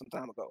looking that up some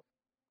time ago.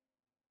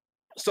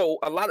 So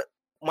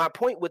my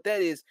point with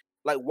that is,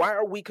 like, why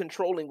are we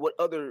controlling what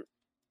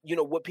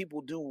what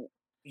people do,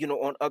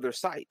 on other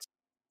sites?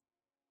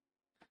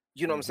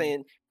 You know what I'm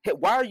saying? Hey,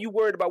 why are you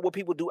worried about what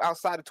people do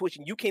outside of Twitch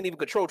and you can't even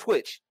control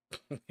Twitch?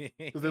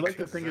 Because they like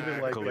to think of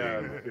it like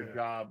Exactly. your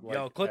job. Like,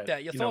 Yo, clip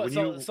that. Yo,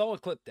 someone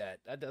clip that.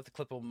 That's a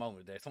clip of a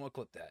moment there. Someone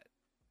clip that.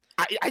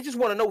 I just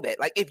want to know that.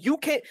 Like, if you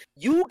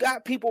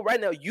got people right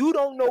now, you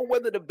don't know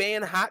whether to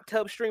ban hot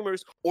tub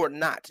streamers or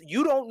not.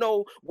 You don't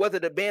know whether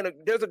to ban.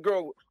 There's a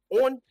girl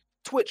on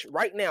Twitch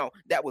right now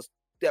that was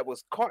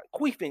caught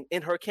queefing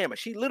in her camera.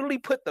 She literally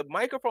put the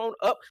microphone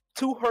up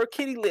to her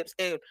kitty lips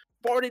and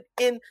farted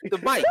in the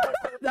mic.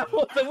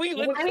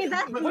 I mean,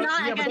 that's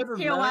not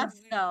against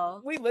TOS though.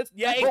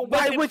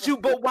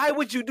 But why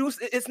would you do?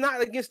 It's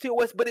not against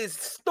TOS, but it's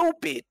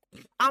stupid.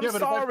 I'm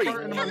sorry.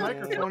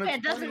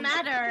 It doesn't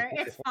matter.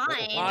 It's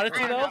fine.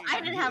 Honestly, though, I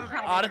didn't have a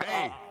problem with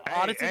it.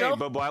 Honestly, though,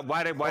 but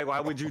why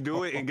would you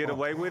do it and get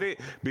away with it?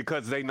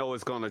 Because they know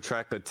it's going to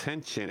attract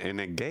attention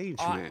and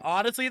engagement.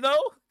 Honestly,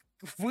 though,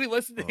 we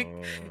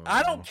listening.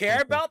 I don't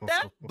care about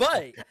that,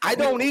 but I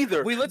don't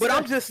either. But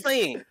I'm just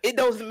saying, it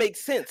doesn't make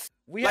sense.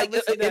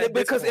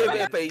 Because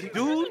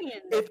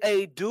if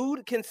a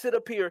dude can sit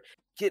up here,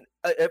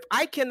 if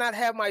I cannot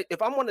have if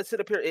I'm going to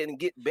sit up here and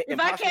get banned, if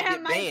I can't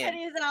have my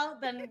titties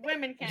out, then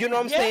women can. You know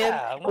what I'm saying?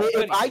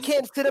 If I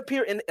can't sit up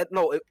here and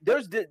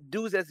there's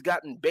dudes that's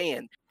gotten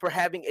banned for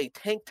having a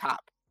tank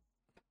top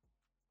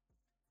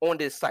on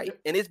this site,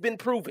 and it's been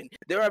proven.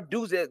 There are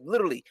dudes that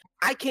literally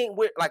I can't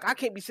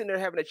be sitting there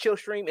having a chill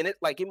stream, and it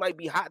might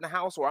be hot in the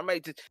house, or I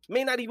may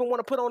not even want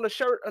to put on a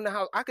shirt in the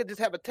house. I could just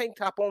have a tank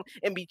top on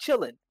and be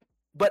chilling,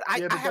 but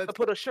I have to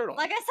put a shirt on.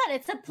 Like I said,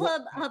 it's a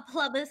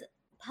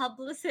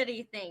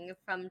publicity thing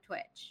from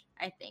Twitch,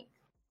 I think.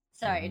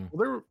 Sorry.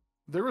 Well,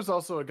 there was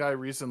also a guy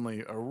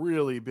recently, a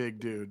really big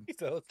dude,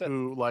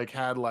 who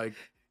had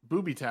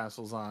booby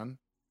tassels on.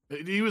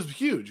 He was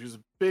huge. He was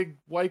a big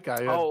white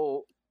guy.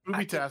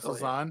 Booby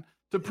tassels on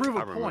to prove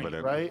a point,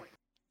 right?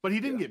 But he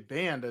didn't get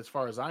banned, as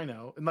far as I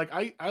know. And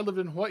I lived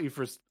in Hawaii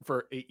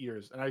for 8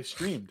 years, and I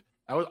streamed.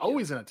 I was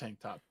always in a tank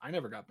top. I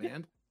never got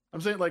banned.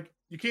 I'm saying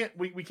we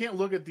can't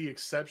look at the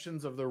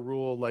exceptions of the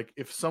rule. Like,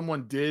 if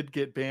someone did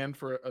get banned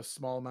for a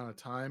small amount of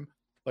time,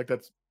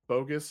 that's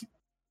bogus.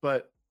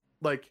 But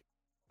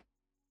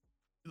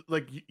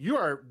you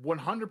are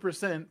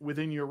 100%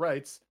 within your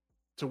rights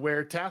to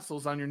wear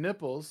tassels on your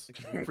nipples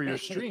for your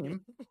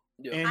stream.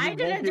 Yeah. I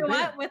did a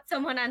duet with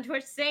someone on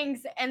Twitch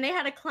Sings, and they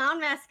had a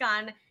clown mask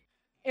on.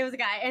 It was a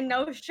guy and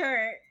no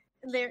shirt.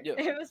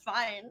 It was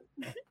fine.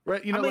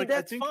 Right?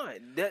 That's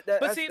fine.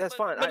 That's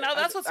fine. But now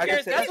that's what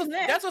scares.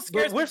 That's what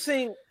scares. We're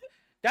seeing.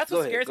 That's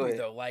what scares me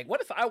though. Like,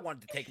 what if I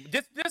wanted to take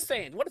just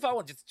saying? What if I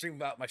wanted to just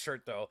stream out my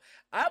shirt though?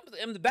 I'm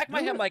in the back of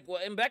my head, am I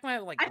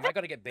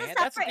gonna get banned?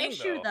 That's the thing,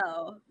 issue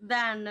though.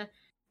 Than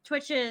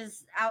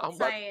Twitch's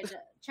outside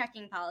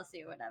checking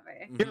policy or whatever.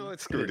 You know what?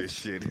 Screw this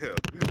shit. Hell,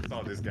 it's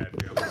all this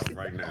goddamn stuff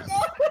right now.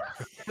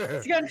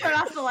 It's gonna turn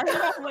off the light.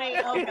 Wait,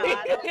 oh god.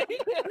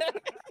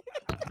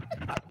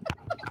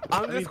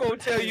 I'm just gonna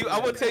tell you.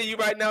 I'm gonna tell you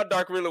right now,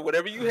 Dark Riddler.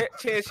 Whatever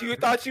chance you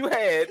thought you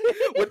had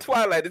with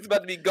Twilight, it's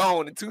about to be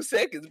gone in 2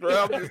 seconds,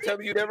 bro. I'm just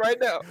telling you that right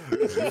now.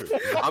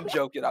 I'm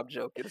joking.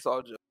 It's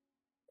all joke.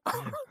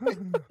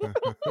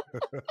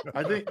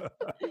 I think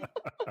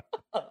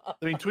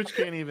I mean, Twitch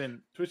can't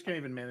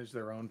even manage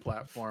their own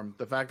platform.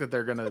 The fact that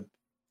they're gonna,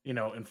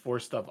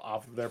 enforce stuff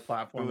off of their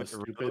platform is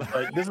stupid.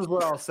 But this is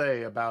what I'll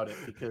say about it,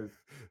 because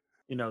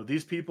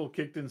these people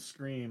kicked and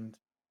screamed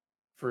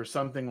for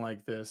something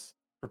like this,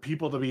 for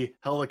people to be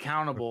held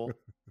accountable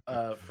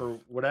for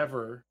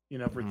whatever,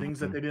 for things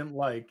that they didn't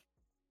like.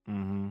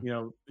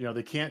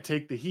 They can't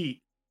take the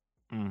heat.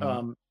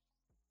 And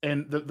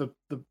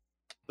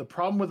the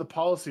problem with a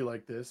policy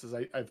like this is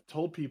I've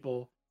told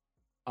people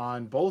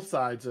on both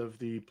sides of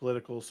the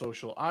political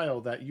social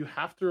aisle that you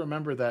have to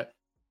remember that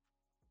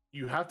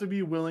you have to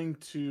be willing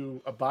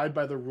to abide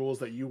by the rules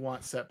that you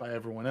want set by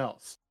everyone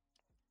else.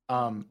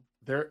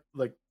 They're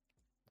like,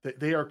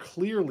 they are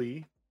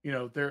clearly,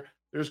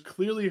 there's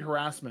clearly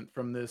harassment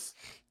from this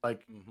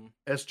like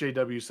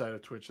SJW side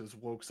of Twitch, this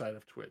woke side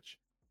of Twitch,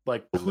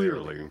 like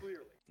clearly.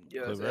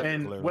 Yes,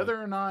 and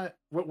whether or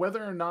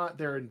not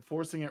they're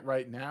enforcing it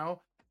right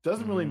now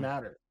doesn't really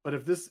matter. But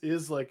if this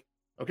is like,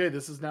 okay,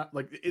 this is not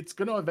like, it's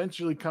going to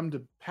eventually come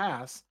to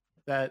pass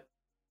that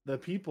the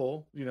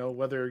people,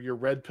 whether you're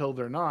red pilled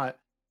or not,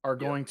 are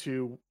going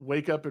to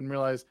wake up and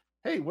realize,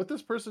 hey, what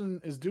this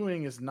person is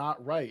doing is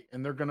not right,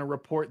 and they're going to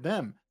report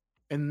them,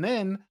 and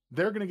then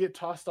they're going to get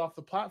tossed off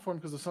the platform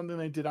because of something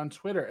they did on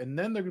Twitter, and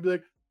then they're going to be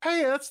like,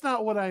 hey, that's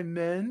not what I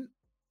meant.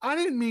 I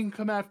didn't mean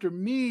come after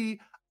me.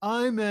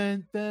 I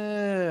meant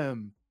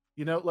them.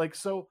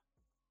 So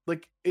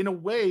like in a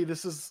way,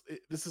 this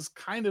is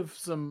kind of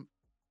some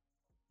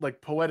like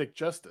poetic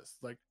justice.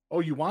 Like, oh,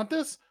 you want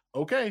this?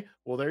 Okay,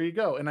 well, there you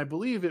go. And I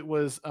believe it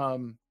was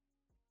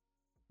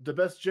the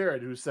best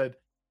Jared who said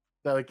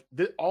that like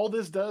all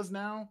this does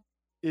now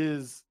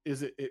is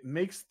it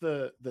makes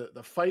the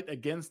fight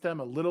against them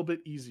a little bit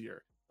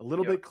easier, a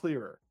little bit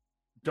clearer.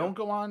 Don't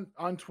go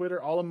on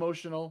Twitter all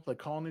emotional, like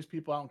calling these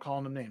people out and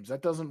calling them names.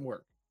 That doesn't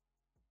work.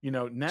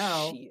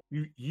 Now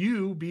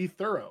you be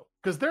thorough,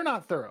 because they're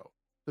not thorough.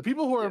 The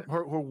people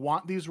who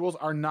want these rules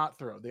are not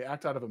thorough. They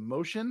act out of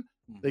emotion.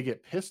 They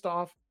get pissed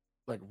off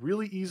like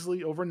really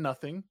easily over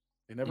nothing.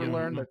 They never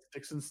learn that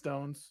sticks and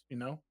stones,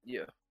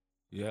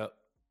 Yeah.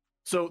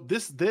 So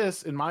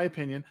this, in my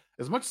opinion,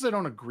 as much as I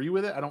don't agree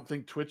with it, I don't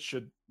think Twitch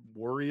should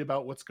worry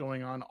about what's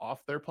going on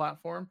off their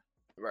platform.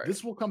 Right.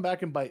 This will come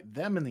back and bite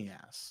them in the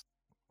ass,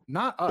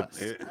 not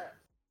us. If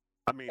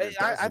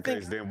that's the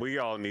case, then we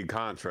all need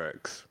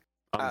contracts.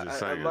 I'm just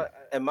saying.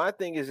 And my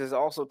thing is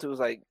also too is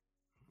like,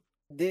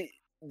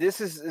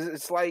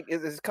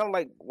 it's kind of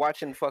like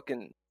watching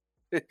fucking.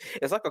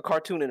 It's like a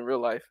cartoon in real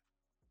life.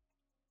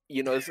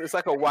 It's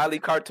like a Wile E.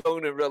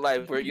 cartoon in real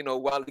life where,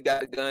 Wile E.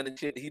 got a gun and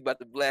shit. He about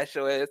to blast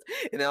your ass.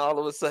 And then all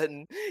of a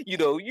sudden,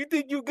 you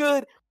think you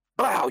good?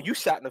 Wow, you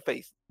shot in the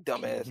face,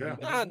 dumbass.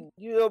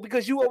 Yeah.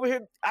 Because you over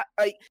here.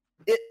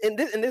 And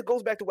this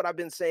goes back to what I've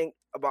been saying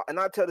about, and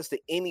I tell this to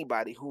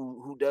anybody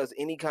who does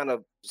any kind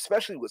of,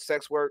 especially with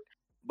sex work,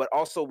 but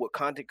also with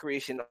content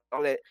creation,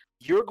 all that,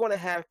 you're going to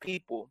have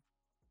people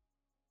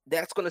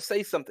that's going to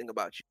say something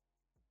about you.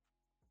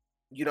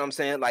 You know what I'm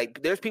saying?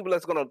 Like, there's people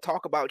that's going to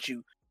talk about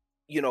you.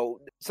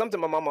 Something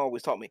my mama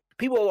always taught me.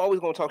 People are always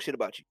going to talk shit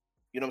about you.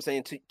 You know what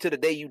I'm saying? To the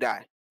day you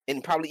die,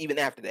 and probably even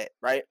after that,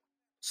 right?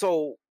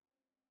 So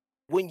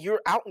when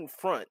you're out in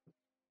front,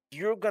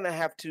 you're gonna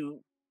have to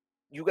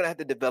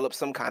develop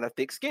some kind of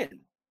thick skin.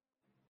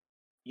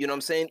 You know what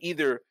I'm saying?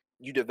 Either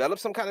you develop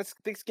some kind of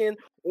thick skin,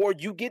 or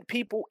you get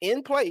people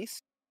in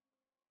place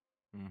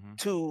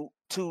to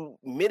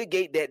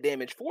mitigate that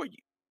damage for you.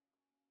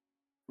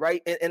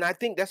 Right. And I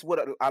think that's what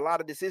a lot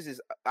of this is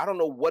I don't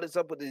know what is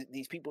up with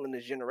these people in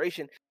this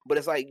generation, but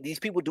it's like these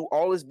people do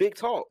all this big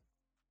talk,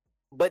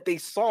 but they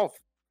softer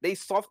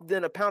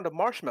than a pound of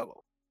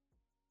marshmallow.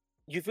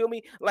 You feel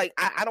me? Like,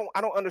 I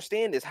don't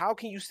understand this. How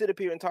can you sit up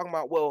here and talk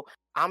about, well,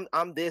 I'm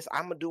this,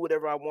 I'm gonna do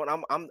whatever I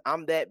want,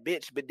 I'm that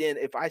bitch, but then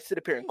if I sit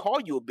up here and call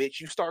you a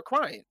bitch, you start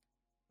crying.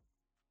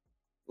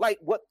 Like,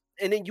 what?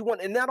 And then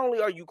and not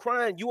only are you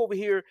crying, you over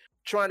here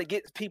trying to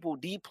get people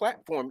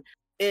deplatformed.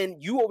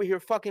 And you over here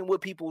fucking with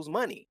people's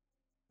money.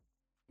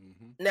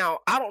 Now,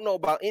 I don't know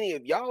about any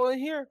of y'all in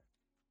here.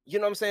 You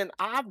know what I'm saying?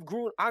 I've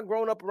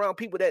grown up around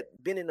people that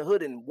been in the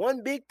hood, and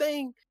one big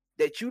thing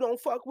that you don't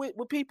fuck with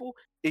people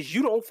is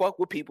you don't fuck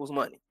with people's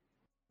money.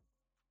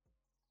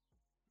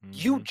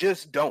 You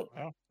just don't.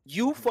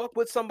 You fuck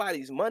with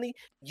somebody's money.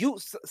 You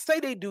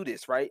say they do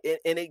this, right?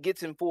 And it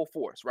gets in full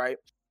force, right?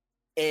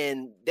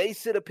 And they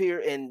sit up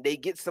here and they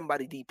get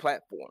somebody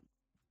deplatformed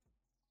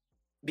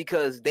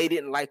because they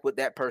didn't like what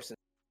that person.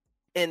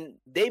 And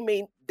they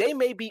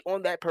may be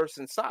on that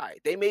person's side.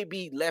 They may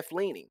be left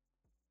leaning.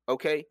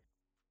 Okay.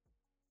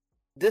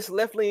 This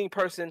left leaning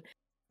person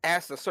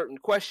asks a certain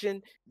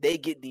question. They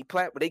get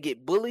they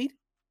get bullied.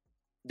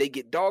 They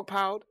get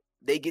dogpiled.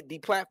 They get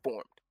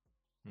deplatformed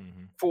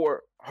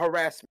for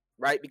harassment,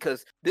 right?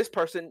 Because this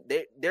person,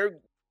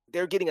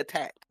 they're getting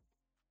attacked.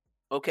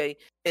 Okay.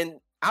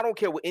 And I don't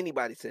care what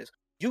anybody says.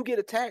 You get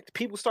attacked.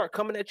 People start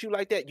coming at you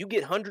like that. You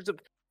get hundreds of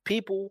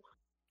people,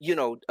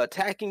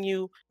 attacking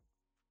you.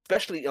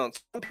 Especially on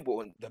some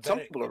people, and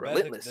people are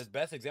relentless. The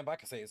best example I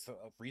can say is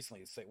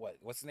recently. Say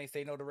what's his name?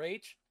 Say no to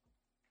rage.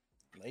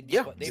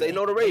 They say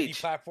no to rage.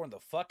 Platform the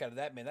fuck out of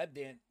that, man. That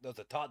was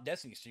a top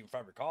Destiny stream, if I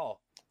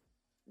recall.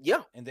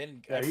 Yeah, and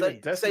then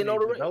say no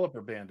to rage.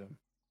 Developer banned him.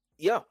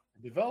 Yeah,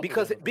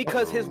 because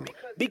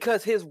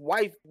his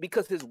wife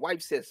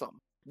said something.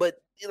 But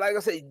like I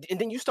said, and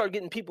then you start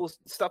getting people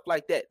stuff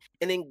like that,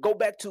 and then go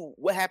back to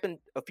what happened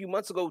a few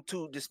months ago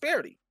to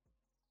Disparity,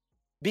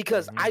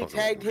 because I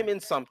tagged him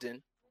in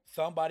something.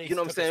 Somebody, you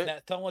know what I'm saying?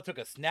 Someone took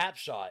a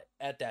snapshot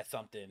at that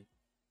something,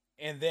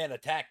 and then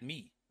attacked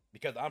me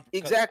because I'm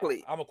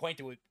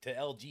acquainted with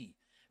LG.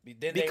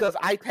 Because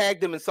I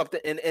tagged them in something,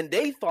 and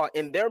they thought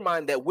in their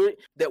mind that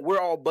we're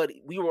all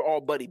buddy. We were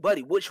all buddy,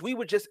 which we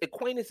were just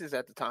acquaintances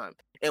at the time,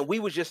 and we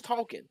was just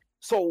talking.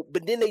 So,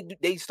 but then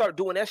they start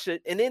doing that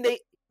shit, and then they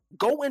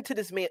go into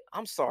this man.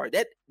 I'm sorry,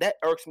 that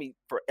irks me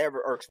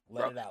forever. Irks me,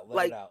 bro.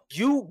 Let it out.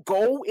 You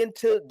go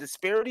into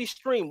Disparity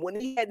stream when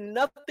he had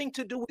nothing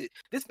to do with it.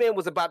 This man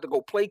was about to go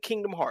play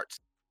Kingdom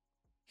Hearts.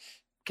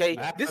 Okay,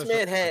 that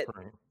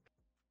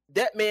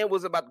man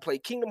was about to play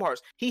Kingdom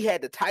Hearts. He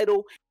had the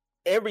title.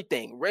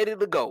 Everything ready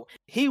to go.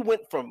 He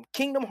went from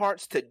Kingdom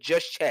Hearts to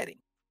just chatting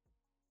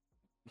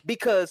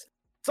because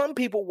some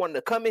people wanted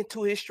to come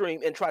into his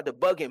stream and try to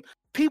bug him.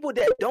 People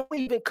that don't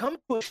even come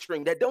to his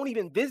stream, that don't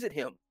even visit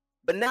him,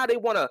 but now they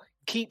want to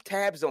keep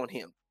tabs on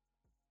him.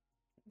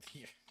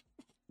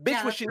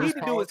 Bitch, what you need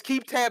to do is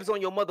keep tabs on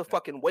your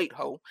motherfucking weight,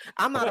 ho.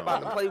 I'm not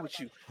about to play with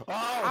you.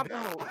 I'm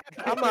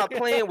not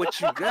playing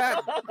with you.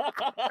 God,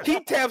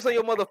 keep tabs on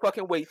your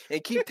motherfucking weight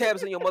and keep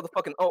tabs on your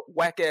motherfucking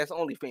whack ass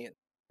OnlyFans.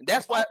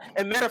 That's why,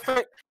 and matter of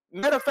fact,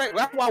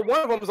 that's why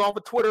one of them is off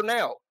of Twitter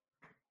now.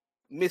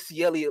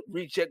 Missy Elliott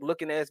reject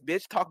looking ass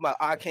bitch talking about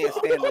I can't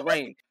stand the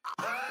rain.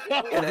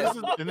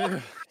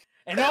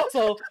 And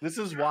also, this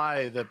is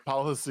why the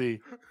policy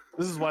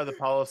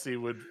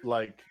would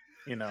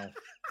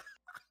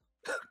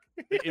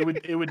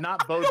it would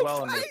not bode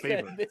well in their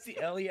favor. Missy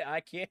Elliott,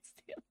 I can't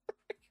stand.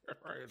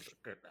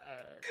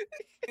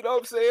 You know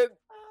what I'm saying?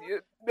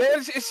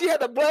 Man, she had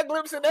the black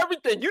lips and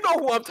everything. You know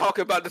who I'm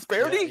talking about,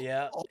 Disparity?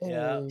 Yeah.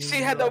 She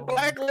had the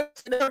black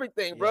lips and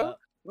everything, bro. Yeah.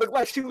 Looked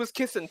like she was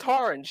kissing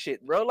tar and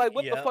shit, bro. Like,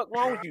 what the fuck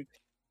wrong with you?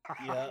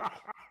 Yeah.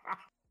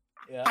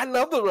 I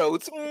love the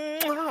roads.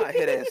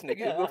 Head ass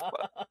nigga.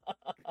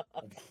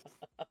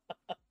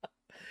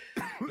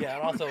 Yeah,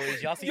 and also,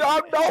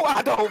 y'all know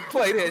I don't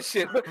play that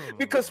shit, but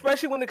because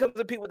especially when it comes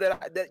to people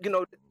that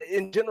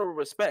in general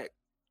respect.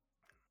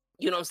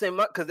 You know what I'm saying?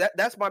 Because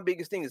that's my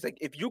biggest thing. Is like,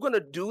 if you're gonna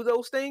do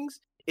those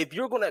things, if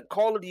you're gonna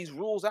call these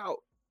rules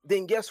out,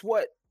 then guess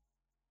what?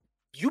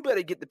 You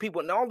better get the people.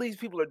 And all these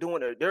people are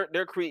doing it.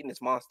 They're creating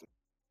this monster,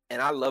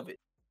 and I love it.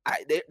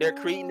 They're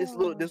creating this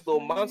little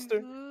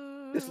monster,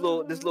 this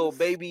little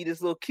baby,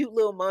 this little cute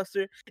little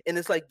monster, and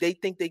it's like they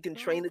think they can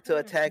train it to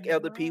attack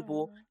other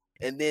people,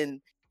 and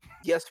then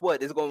guess what?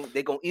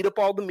 They're gonna eat up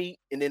all the meat,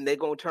 and then they're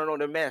gonna turn on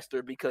their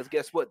master because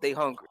guess what? They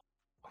hungry.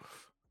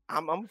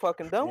 I'm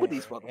fucking done with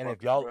these motherfuckers. And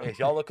if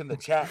y'all look in the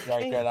chat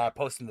right there, that I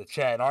posted in the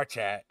chat in our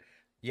chat,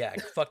 yeah,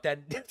 fuck that.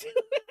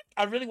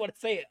 I really want to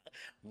say it.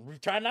 We're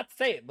trying not to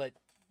say it, but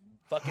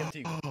fuck him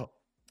too.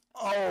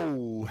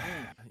 Oh,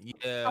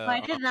 yeah. I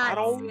did not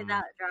see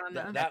that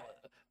drama.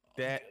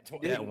 That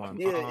one.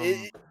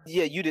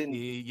 Yeah, you didn't.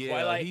 Yeah,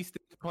 Twilight. He's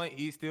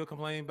still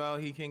complaining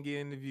about he can't get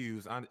in the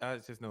views. I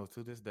just know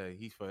to this day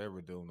he's forever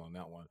doomed on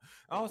that one.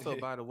 Also,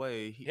 by the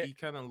way, he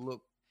kind of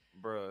looked,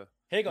 bruh.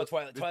 Here you go,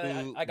 Twilight.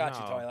 I got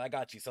you, Twilight. I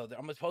got you. So I'm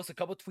gonna post a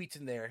couple tweets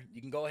in there.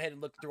 You can go ahead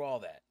and look through all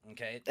that.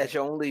 Okay. At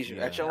your own leisure.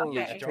 Yeah. At your own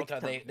leisure.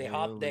 They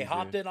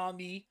hopped in on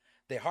me.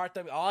 They harped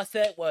on me. All I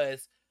said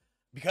was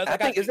because I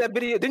think is that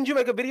video. Didn't you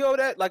make a video of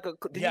that? Like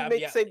did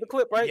you save the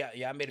clip, right?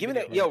 Yeah. I made. Give me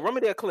that. Yo, run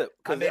me that clip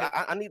because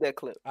I need that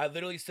clip. I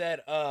literally said,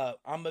 I'm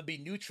gonna be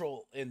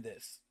neutral in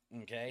this.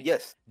 Okay.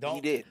 Yes.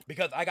 You did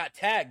because I got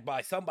tagged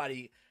by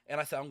somebody, and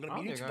I said I'm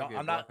gonna be neutral.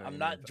 I'm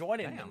not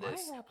joining in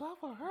this.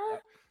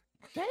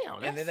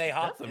 Damn, and then they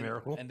hopped in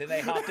on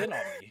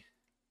me,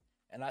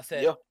 and I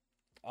said,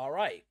 "All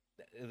right,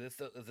 is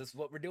this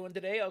what we're doing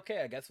today?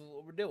 Okay, I guess that's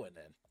what we're doing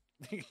then."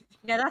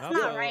 Yeah, that's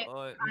not right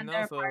on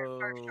their part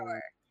for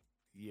sure.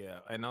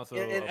 Yeah, and also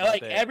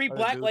like every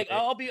black, like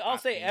I'll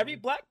say every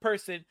black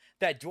person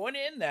that joined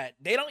in that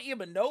they don't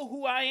even know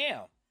who I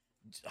am,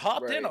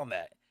 hopped in on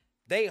that.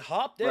 They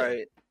hopped in,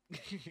 right?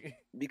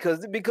 because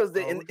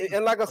they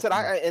and like I said,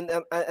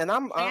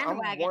 I'm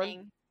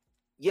one.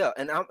 Yeah,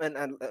 and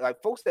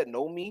like folks that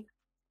know me,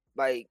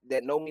 like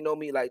that know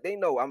me, like they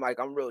know I'm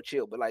real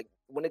chill. But like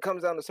when it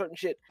comes down to certain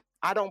shit,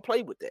 I don't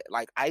play with that.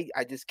 Like I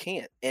just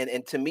can't.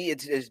 And to me,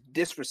 it's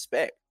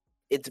disrespect.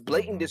 It's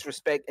blatant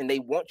disrespect, and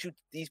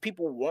these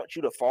people want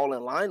you to fall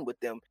in line with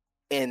them,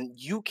 and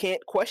you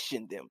can't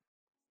question them.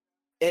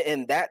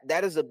 And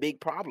that is a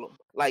big problem.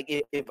 Like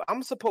if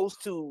I'm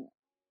supposed to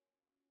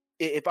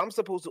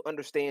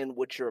understand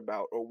what you're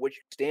about or what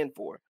you stand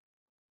for,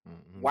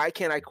 why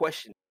can't I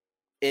question?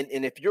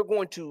 And if you're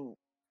going to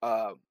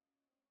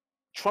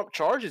trump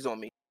charges on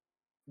me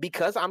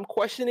because I'm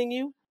questioning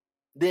you,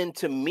 then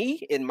to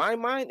me, in my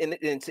mind,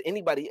 and to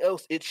anybody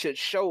else, it should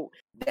show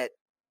that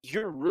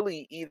you're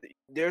really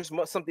there's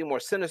something more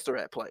sinister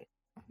at play.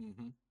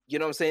 You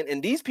know what I'm saying?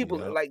 And these people,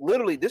 like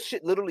literally, this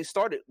shit literally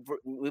started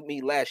with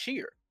me last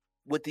year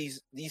with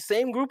these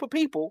same group of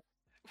people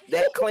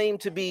that claim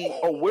to be,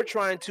 oh, we're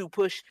trying to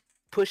push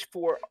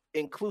for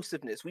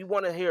inclusiveness. We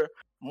want to hear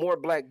more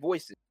black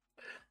voices.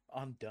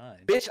 I'm done.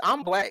 Bitch,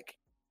 I'm black.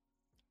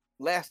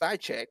 Last I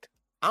checked,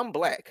 I'm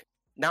black.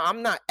 Now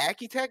I'm not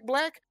Akitech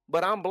black,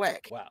 but I'm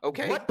black. Wow.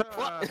 Okay. What the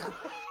fuck?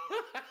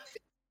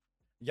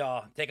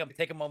 Y'all,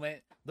 take a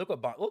moment. Look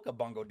what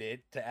Bongo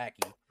did to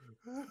Aki.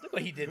 Look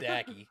what he did to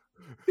Aki.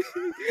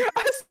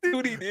 I see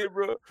what he did,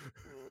 bro.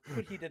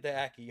 What he did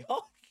to Aki.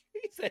 Oh,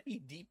 he said he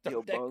deep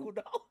throat that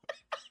cooldown.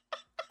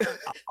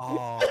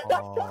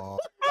 Oh.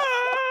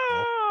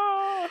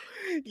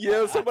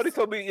 Yeah, somebody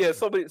told me. Yeah,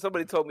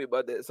 somebody told me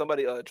about that.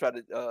 Somebody tried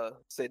to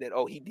say that.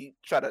 Oh, he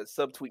tried to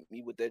subtweet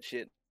me with that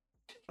shit.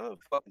 Oh,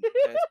 fucking.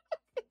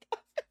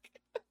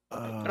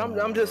 But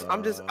I'm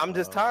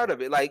just tired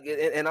of it. Like,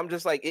 and I'm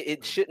just like,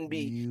 it shouldn't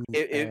be.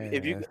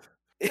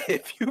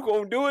 If you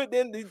gonna do it,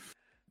 then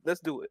let's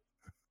do it.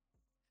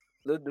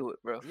 Let's do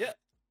it, bro. Yeah.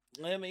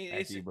 I mean,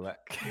 it's black.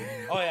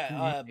 Oh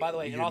yeah. By the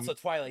way, and also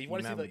Twilight. If you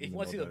want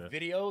to see the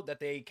video that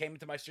they came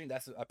into my stream,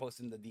 that's I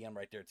posted in the DM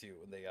right there too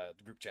in the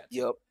group chat.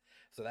 Yep.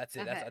 So that's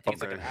it. I think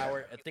it's like an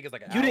hour. I think it's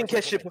like an hour. You didn't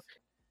catch it.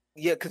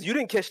 Yeah, because you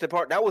didn't catch the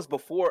part. That was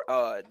before.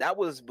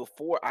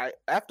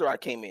 After I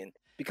came in,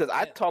 because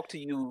I talked to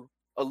you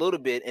a little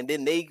bit, and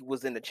then they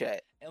was in the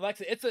chat. And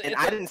like I said,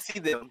 I didn't see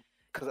them.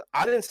 Because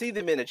I didn't see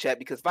them in the chat,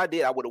 because if I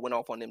did, I would have went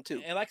off on them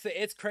too. And like I said,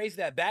 it's crazy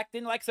that back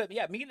then, like I said,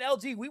 yeah, me and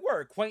LG, we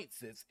were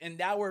acquaintances, and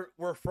now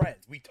we're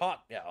friends. We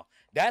talk now.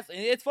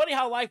 It's funny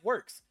how life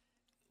works.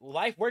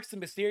 Life works in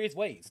mysterious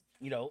ways.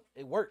 You know,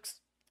 it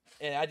works.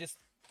 And I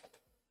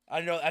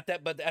don't know at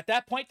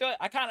that point though,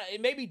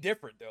 it made me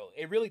different though.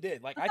 It really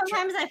did. Like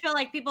sometimes I feel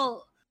like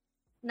people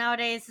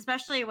nowadays,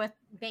 especially with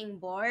being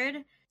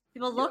bored,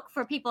 people look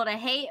for people to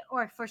hate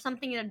or for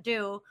something to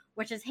do,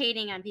 which is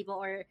hating on people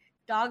or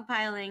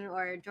dogpiling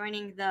or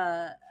joining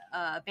the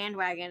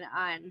bandwagon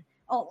on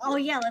oh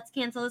yeah, let's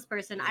cancel this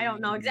person. I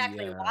don't know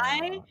exactly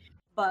why,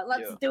 but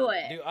let's do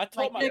it. Dude, I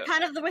told they're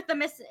kind of with the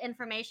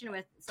misinformation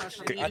with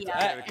social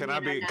media. Can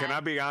I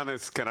be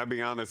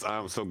honest?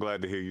 I'm so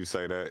glad to hear you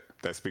say that.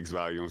 That speaks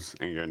volumes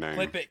in your name.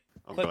 Clip it.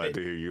 I'm glad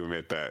to hear you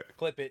admit that.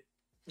 Clip it.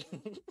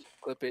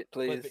 Clip it,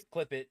 please.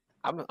 Clip it.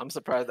 I'm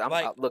surprised.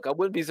 Look, I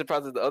wouldn't be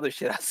surprised at the other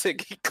shit I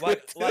said.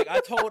 Like I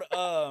told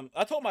one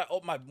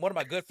of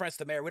my good friends,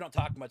 Tamara. We don't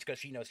talk much because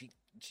she knows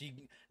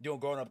she doing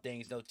grown up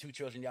things. 2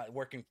 children,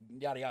 working,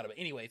 yada yada. But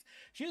anyways,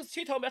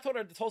 she told me. I told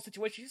her this whole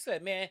situation. She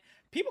said, "Man,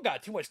 people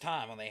got too much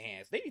time on their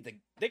hands.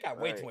 They got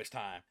way too much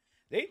time.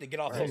 They need to get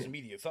off social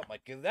media or something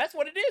like that. That's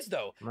what it is,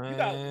 though. Man, you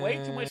got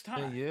way too much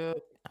time. Yeah,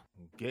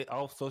 get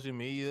off social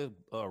media.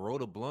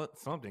 Roll a blunt,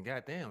 something.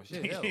 Goddamn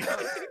shit.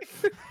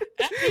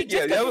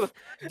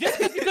 Just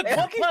because you could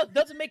blunt plus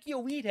doesn't make you a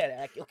weed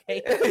head,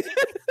 okay?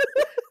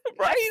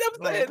 Right?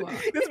 I'm saying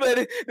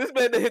this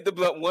man hit the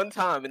blunt one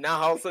time, and now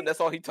all of a sudden that's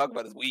all he talk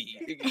about is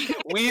weed,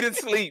 weed and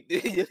sleep.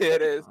 Yeah,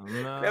 it is.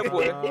 That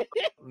boy.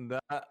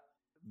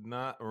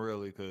 Not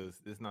really,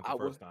 because it's not the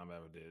first time I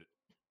ever did it.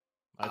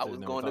 I was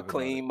going to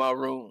clean my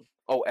room.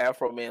 Oh,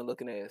 Afro man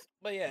looking ass.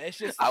 But yeah, it's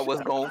just I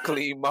was going to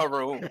clean my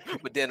room,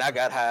 but then I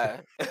got high.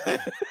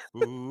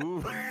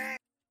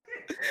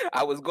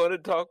 I was going to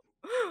talk.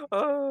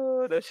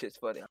 Oh, that shit's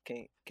funny. I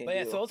can't. But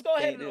yeah, so let's go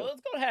ahead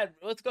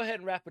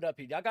and wrap it up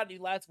here. Y'all got any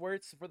last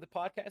words for the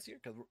podcast here?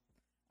 Because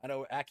I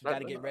know Aki got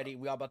to get ready.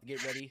 We all about to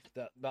get ready.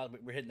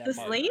 We're hitting that. To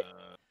sleep.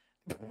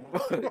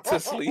 To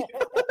sleep.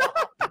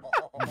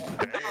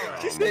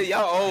 She said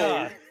y'all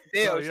old.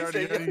 Damn, she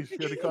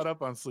already caught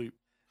up on sleep.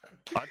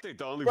 I think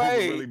the only people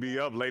really be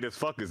up late as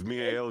fuck is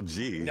me and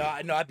LG.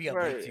 No, I'd be up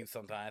late too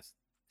sometimes.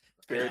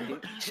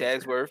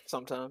 Shagsworth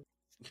sometimes.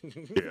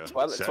 Yeah,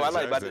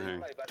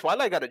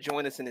 Twilight got to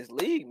join us in this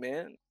league,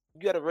 man.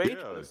 You got to rate.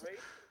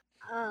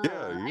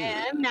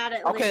 I'm not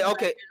at okay.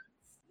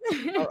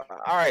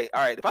 All right.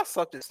 If I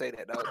suck, just say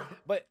that, dog.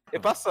 But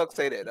if I suck,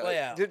 say that, dog.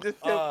 Yeah.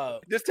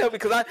 Just tell me,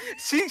 because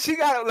she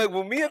got like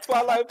when me and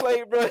Twilight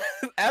played, bro.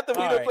 After we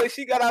done play,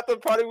 she got out the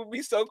party with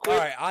me so quick.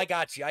 All right, I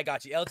got you.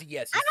 LG,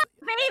 yes.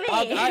 Baby.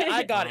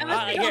 I got it.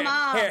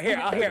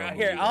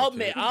 Here. I'll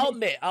admit.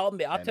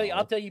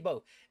 I'll tell you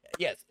both.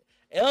 Yes,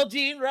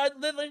 LG and Rod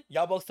Lily,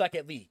 y'all both suck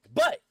at League,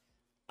 but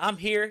I'm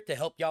here to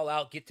help y'all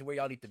out, get to where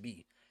y'all need to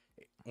be.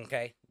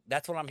 Okay.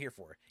 That's what I'm here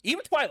for.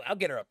 Even Twilight, I'll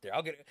get her up there.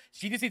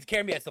 She just needs to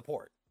carry me as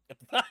support.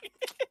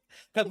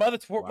 Because my other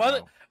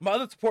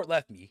support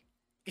left me.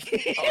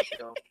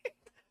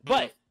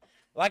 But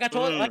like I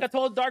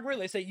told Dark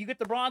Ridley, I say you get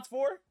the bronze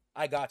 4,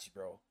 I got you,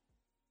 bro.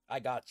 I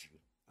got you.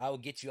 I will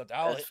get you up there.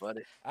 That's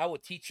funny. I will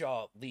teach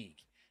y'all League.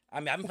 I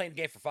mean, I've been playing the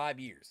game for 5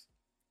 years.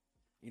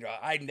 You know,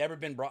 I've never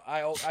been bronze.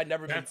 I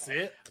never been. That's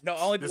it. No,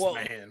 only been bronze.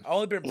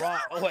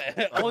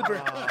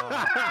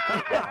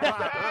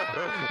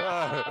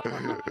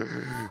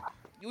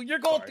 You're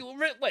going through.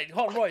 Wait,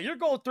 hold on, Roy. You're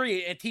going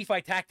 3 in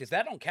T-Fight Tactics.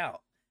 That don't count.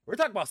 We're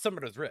talking about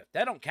Summoner's Rift.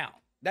 That don't count.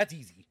 That's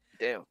easy.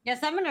 Damn. Yeah,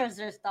 Summoner's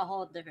just a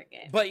whole different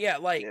game. But yeah,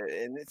 like,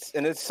 and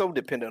it's so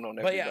dependent on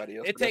everybody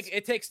else.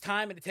 It takes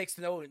time and it takes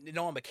to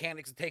know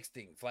mechanics. It takes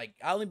things. Like,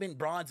 I only been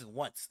bronze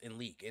once in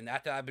League, and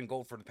after I've been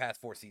gold for the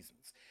past 4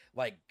 seasons.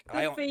 Like,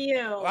 Good for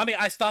you. I mean,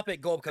 I stop at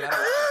gold because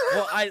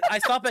I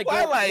stop at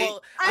gold.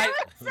 Well, I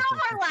went so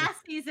far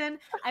last season.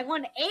 I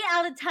won 8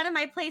 out of 10 of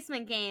my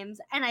placement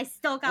games, and I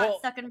still got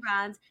stuck in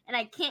bronze, and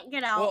I can't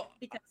get out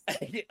because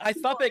I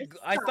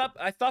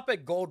stop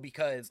at gold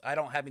because I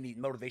don't have any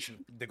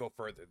motivation to go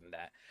further than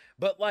that.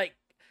 But like,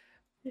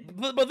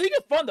 but League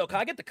is fun though,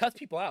 cause I get to cuss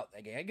people out.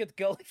 Again, I get to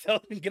go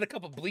and get a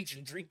cup of bleach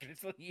and drink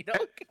it. You know,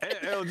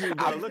 LG,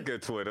 bro, look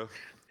at Twitter.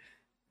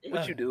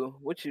 What you do?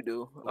 What you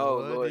do? Oh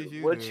Lord,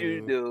 what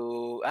you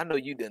do? I know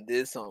you done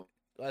did something.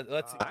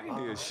 Let's. I ain't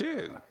did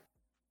shit.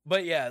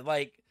 But yeah,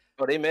 like.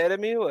 Oh, they mad at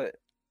me or what?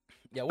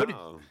 Yeah. What?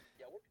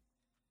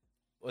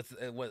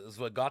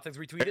 What Gothix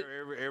retweeted?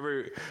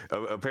 Every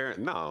apparent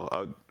no.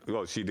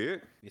 Well, she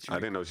did. I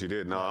didn't know she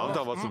did. No, I'm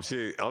talking about some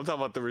shit. I'm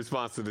talking about the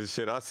response to this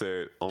shit I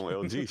said on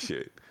LG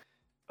shit.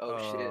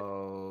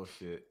 Oh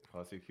shit.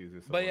 False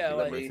accuses. But yeah,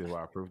 like,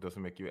 why proof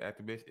doesn't make you an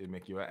activist, it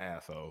make you an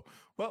asshole.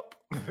 Well.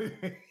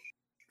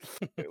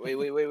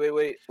 Wait.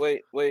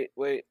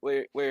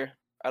 Where?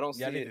 I don't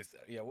see it.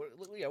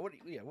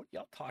 What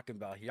y'all talking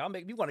about here? Y'all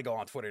make me want to go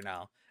on Twitter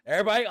now.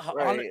 Everybody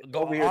go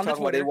over here on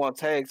talking Twitter. About they want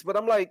tags, but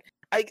I'm like,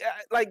 I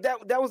like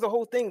that was the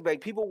whole thing.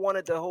 Like, people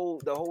wanted the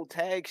whole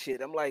tag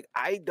shit. I'm like,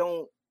 I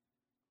don't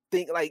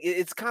think, like,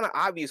 it's kind of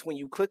obvious when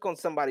you click on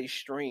somebody's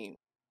stream,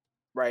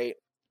 right?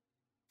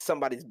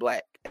 Somebody's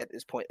black at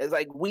this point. It's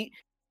like,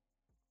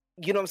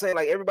 you know what I'm saying?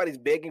 Like, everybody's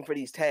begging for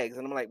these tags,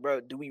 and I'm like, bro,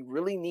 do we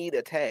really need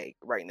a tag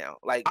right now?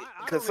 Like,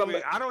 because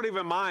I don't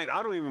even mind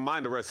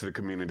the rest of the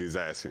community's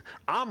asking.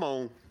 I'm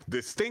on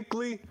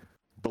distinctly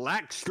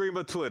black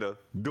streamer Twitter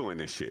doing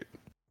this shit.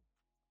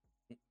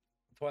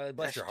 Twilight,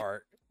 bless your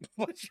heart.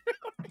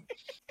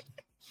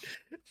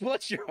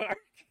 Bless your heart.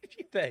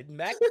 That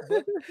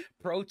MacBook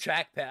Pro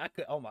trackpad.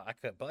 I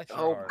could bless your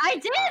heart. I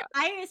did.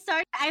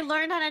 I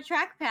learned on a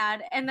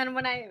trackpad, and then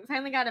when I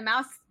finally got a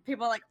mouse,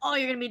 people were like, "Oh,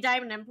 you're gonna be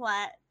diamond and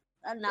plat."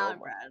 I'm not,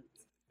 Brad.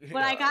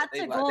 But I got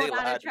to gold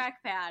on a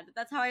trackpad.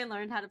 That's how I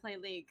learned how to play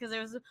League, because it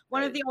was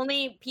one of the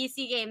only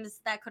PC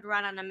games that could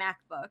run on a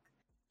MacBook.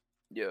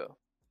 Yeah.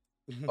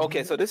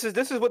 Okay, so this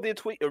is what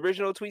the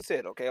original tweet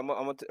said. Okay, I'm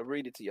gonna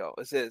read it to y'all.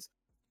 It says,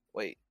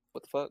 "Wait,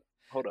 what the fuck?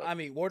 Hold up." I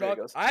mean, War Dog.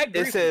 I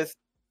agree.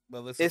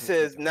 It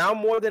says now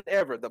more than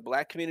ever, the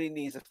black community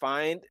needs to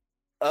find,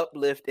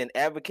 uplift, and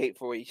advocate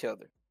for each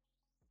other.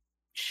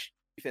 Shh,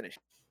 finish.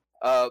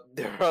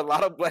 There are a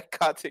lot of black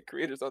content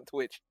creators on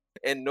Twitch,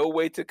 and no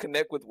way to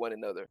connect with one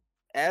another.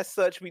 As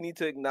such, we need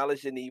to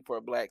acknowledge the need for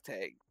a black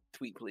tag.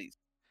 Tweet, please.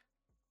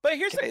 But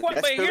here's a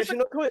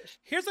question.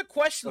 Here's a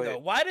question though.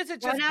 Why does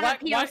it just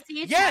black?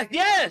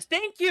 Yes.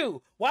 Thank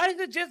you. Why is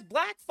it just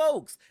black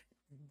folks?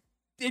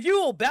 If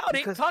you about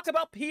it, talk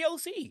about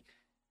POC.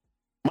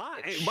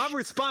 My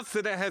response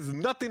to that has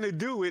nothing to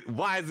do with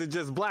why is it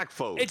just black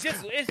folks.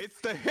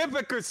 It's the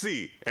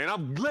hypocrisy, and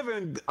I'm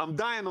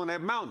dying on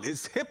that mountain.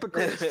 It's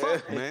hypocrite as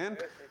fuck, man.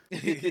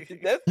 You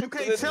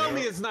can't tell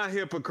me it's not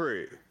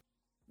hypocrite.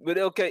 But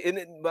okay,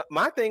 and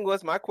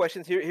my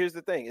questions here. Here's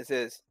the thing. It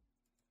says,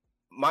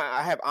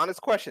 I have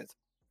honest questions.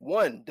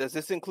 1, does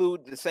this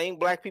include the same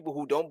black people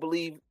who don't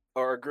believe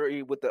or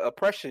agree with the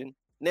oppression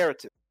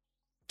narrative?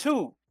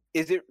 2,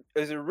 is it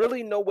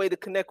really no way to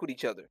connect with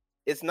each other?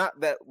 It's not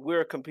that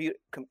we're I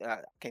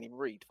can't even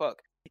read.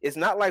 Fuck. It's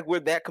not like we're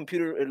that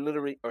computer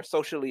illiterate or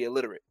socially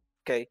illiterate.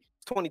 Okay,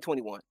 it's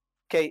 2021.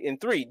 Okay, and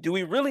 3, do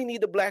we really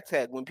need a black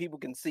tag when people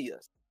can see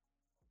us?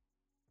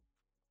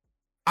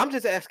 I'm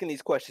just asking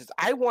these questions.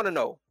 I want to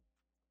know.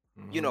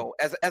 You know,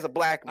 as a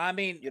black. I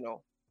mean, you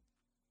know.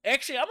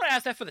 Actually, I'm gonna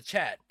ask that for the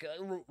chat.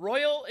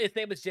 Royal, his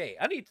name is Jay.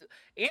 I need to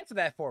answer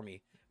that for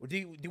me.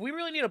 Do we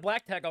really need a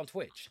black tag on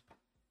Twitch?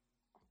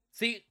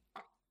 See,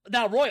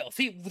 now Royal,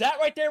 see that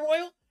right there,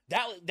 Royal.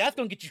 That's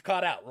gonna get you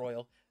caught out,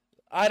 Royal.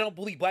 I don't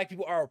believe black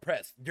people are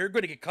oppressed. You're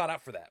gonna get caught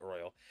out for that,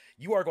 Royal.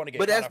 You are going to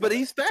get. But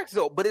he's facts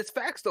though. But it's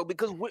facts though,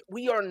 because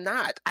we are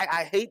not.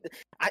 I hate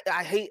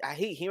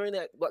hearing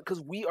that,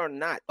 because we are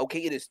not.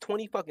 Okay, it is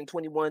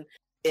 2021.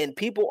 And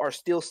people are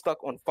still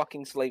stuck on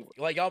fucking slavery.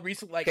 Like y'all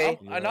recently, like, okay?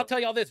 And I'll tell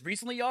y'all this.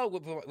 Recently, y'all,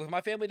 with my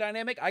family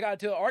dynamic, I got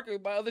into an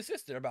argument with my other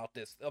sister about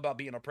this, about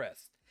being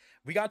oppressed.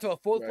 We got into a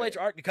full-fledged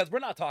argument, because we're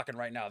not talking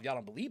right now, if y'all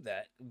don't believe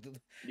that.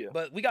 Yeah.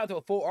 But we got into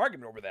a full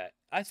argument over that.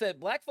 I said,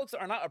 black folks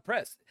are not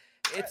oppressed.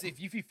 It's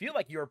if you feel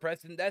like you're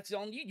oppressed, then that's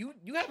on you.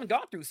 You haven't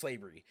gone through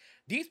slavery.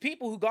 These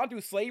people who gone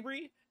through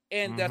slavery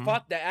and that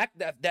fought that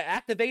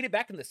activated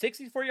back in the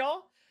 60s for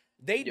y'all,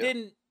 they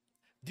didn't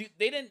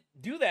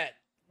do that.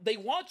 They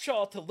want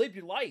y'all to live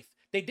your life.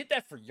 They did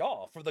that for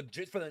y'all, for the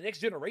next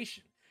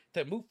generation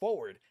to move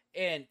forward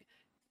and,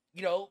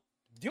 you know,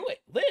 do it,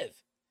 live.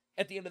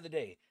 At the end of the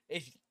day,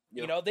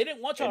 you know, they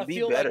didn't want y'all to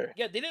feel better.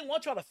 They didn't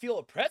want y'all to feel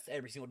oppressed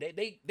every single day.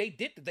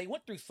 They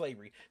went through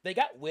slavery. They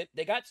got whipped.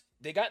 They got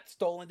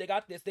stolen. They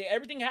got this.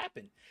 Everything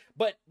happened.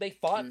 But they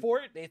fought for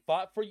it. They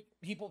fought for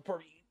people.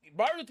 For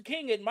Martin Luther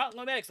King and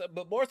Malcolm X,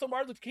 but more so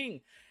Martin Luther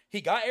King.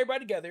 He got everybody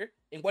together,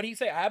 and what he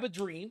said, I have a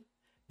dream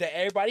that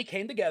everybody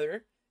came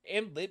together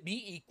and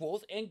be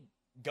equals and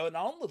going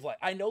on with life.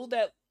 I know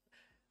that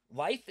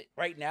life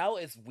right now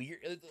is weird.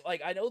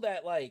 Like, I know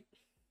that, like,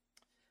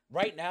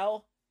 right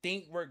now,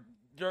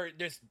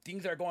 there's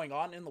things that are going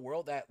on in the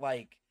world that,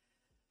 like,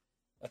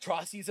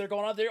 atrocities that are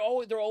going on.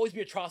 There'll always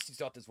be atrocities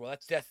throughout this world.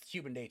 That's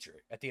human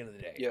nature at the end of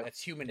the day. Yeah,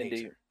 that's human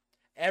nature.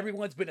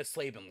 Everyone's been a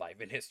slave in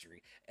life, in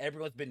history.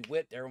 Everyone's been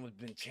whipped. Everyone's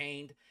been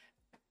chained.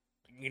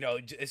 You know,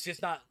 it's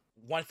just not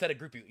one set of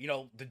group. You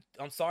know,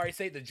 I'm sorry to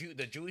say, the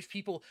Jewish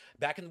people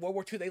back in World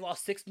War II, they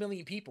lost 6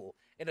 million people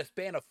in a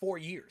span of 4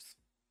 years.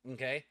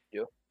 Okay.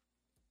 Yeah.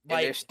 Like,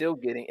 and they're still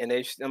getting,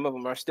 some of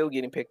them are still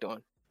getting picked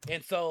on.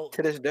 And so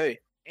to this day,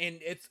 and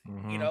it's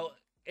you know,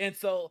 and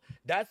so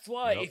that's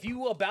why if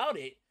you about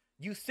it,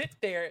 you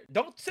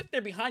don't sit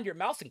there behind your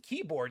mouse and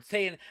keyboard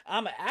saying,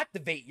 I'm gonna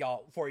activate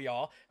y'all for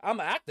y'all. I'm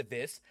an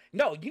activist.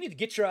 No, you need to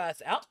get your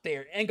ass out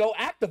there and go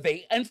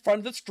activate in front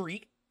of the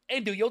street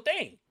and do your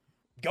thing.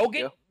 Go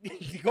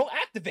go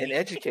activate and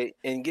educate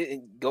and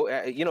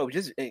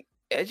just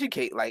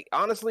educate. Like,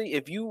 honestly,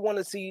 if you want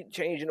to see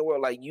change in the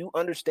world, like, you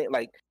understand,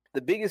 like,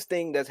 the biggest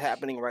thing that's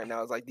happening right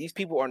now is, like, these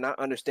people are not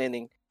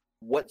understanding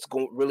what's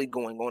really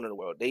going on in the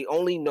world. They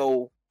only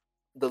know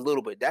the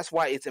little bit. That's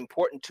why it's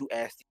important to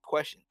ask the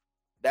question.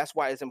 That's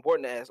why it's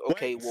important to ask,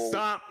 okay, Wait,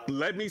 stop.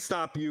 Let me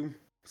stop you.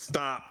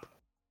 Stop.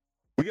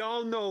 We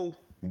all know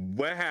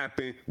what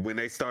happened when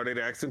they started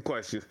asking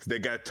questions. They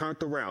got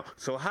turned around.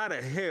 So how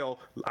the hell,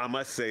 I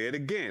must say it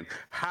again,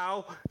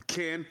 how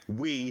can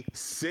we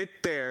sit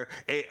there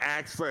and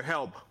ask for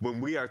help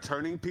when we are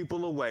turning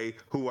people away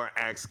who are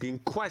asking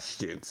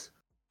questions?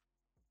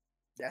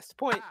 That's the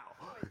point.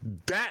 How?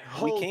 That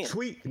whole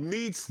tweet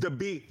needs to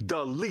be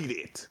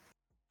deleted.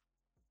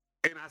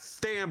 And I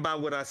stand by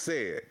what I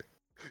said.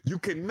 You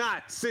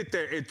cannot sit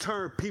there and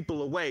turn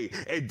people away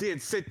and then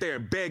sit there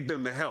and beg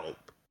them to help.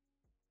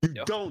 You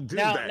don't do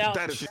that.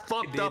 That is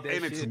fucked up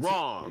and it's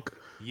wrong.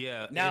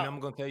 Yeah, and I'm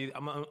gonna tell you.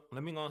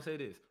 Let me gonna say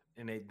this.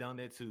 And they done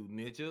that to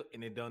Ninja,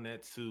 and they done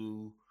that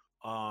to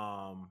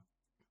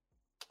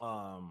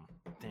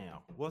damn,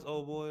 what's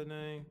old boy's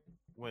name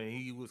when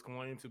he was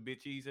going into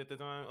bitches at the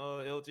time?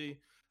 LG.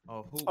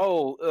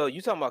 Who?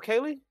 You talking about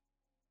Kaylee,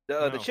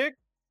 the chick?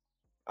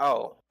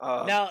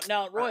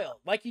 Now, Royal,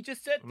 like you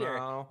just said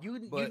there, you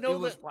know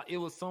that it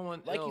was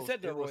someone like else. you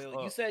said there,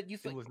 Royal. You said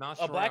it was not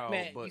a black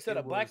man. You said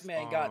a black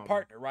man got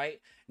partner, right?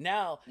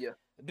 Now,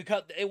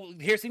 because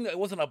it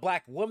wasn't a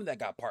black woman that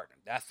got partner.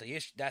 That's the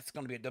issue. That's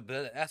going to be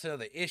that's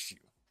another issue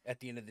at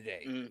the end of the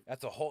day.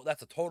 That's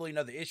a totally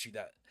another issue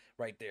that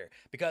right there.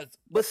 Because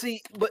but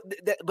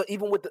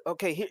even with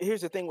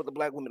here's the thing with the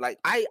black women. Like,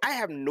 I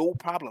have no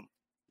problem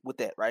with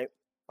that, right?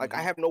 Like,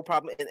 I have no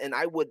problem, and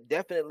I would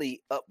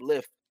definitely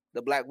uplift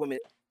the black women,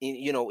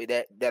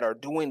 that are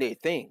doing their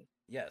thing.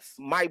 Yes.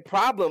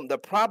 The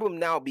problem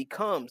now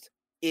becomes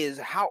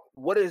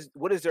what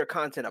is their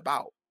content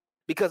about?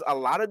 Because a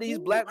lot of these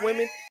black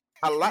women,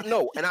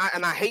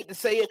 and I hate to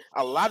say it,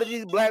 a lot of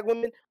these black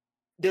women,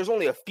 there's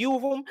only a few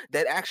of them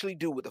that actually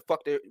do what the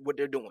fuck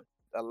they're doing.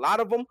 A lot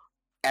of them,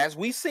 as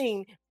we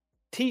seen,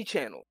 T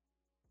channel.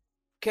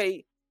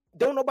 Okay,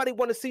 don't nobody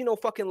want to see no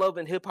fucking love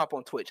and hip hop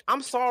on Twitch.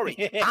 I'm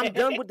sorry, I'm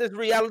done with this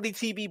reality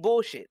TV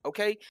bullshit.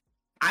 Okay.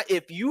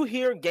 If you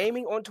hear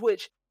gaming on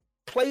Twitch,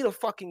 play the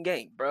fucking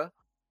game, bruh.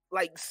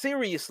 Like,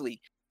 seriously,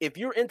 if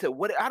you're into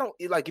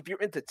if you're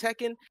into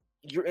Tekken,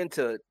 you're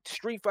into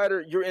Street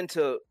Fighter, you're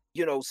into,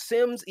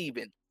 Sims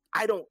even,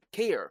 I don't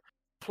care.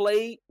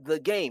 Play the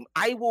game.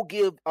 I will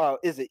give,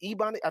 is it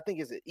Ebonic? I think,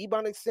 is it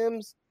Ebonic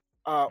Sims?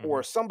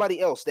 Or somebody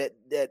else that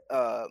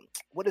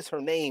what is her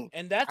name?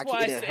 And that's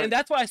why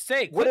I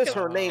say what is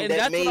her name? And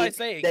that's what I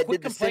say. That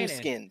did the Sim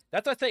skin.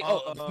 That's what I say.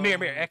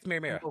 Mirror, X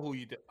Mirror.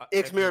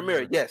 X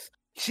Mirror. Yes.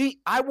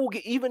 I will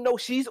get, even though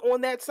she's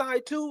on that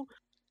side too,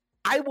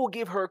 I will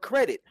give her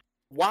credit.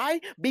 Why?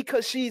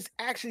 Because she's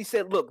actually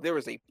said, look, there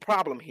is a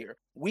problem here.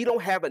 We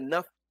don't have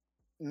enough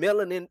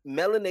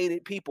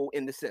melanated people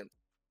in the Sims.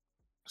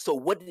 So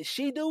what did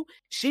she do?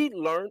 She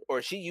learned,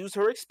 or she used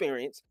her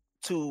experience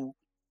to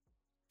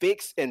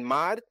fix and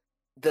mod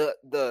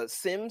the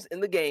Sims in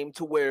the game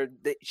to where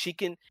she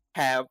can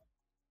have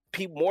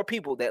more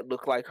people that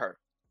look like her.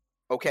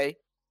 Okay,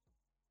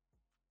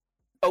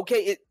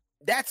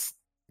 that's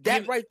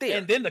right there.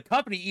 And then the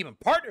company even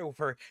partnered with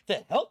her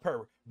to help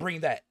her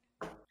bring that.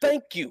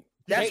 Thank you.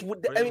 That's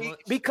what I mean,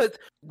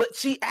 but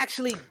she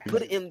actually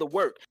put in the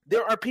work.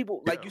 There are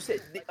people, like you said,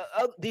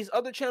 these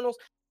other channels.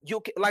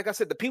 Like I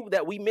said, the people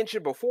that we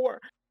mentioned before,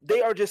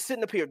 they are just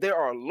sitting up here. There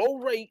are low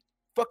rate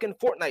fucking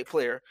Fortnite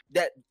player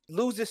that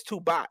loses to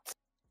bots,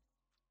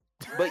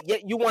 but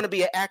yet you want to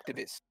be an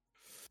activist.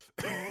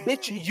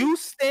 Bitch, you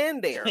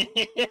stand there,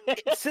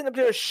 sitting up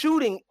there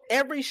shooting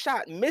every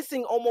shot,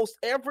 missing almost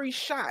every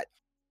shot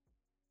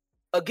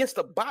against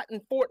a bot in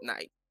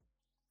Fortnite,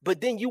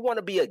 but then you want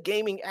to be a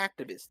gaming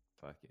activist.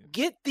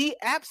 Get the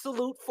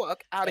absolute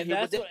fuck out of here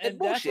with that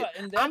bullshit.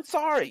 I'm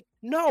sorry.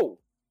 No.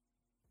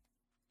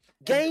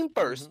 Game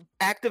first,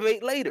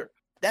 activate later.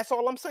 That's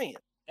all I'm saying.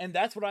 And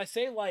that's what I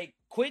say. Like,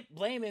 quit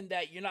blaming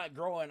that you're not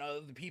growing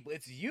other people.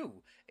 It's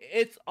you.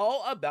 It's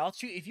all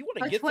about you. If you want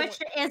to get Twitch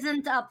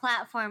isn't a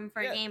platform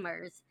for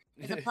gamers.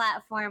 It's a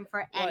platform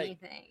for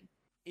anything.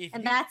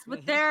 And that's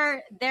what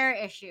their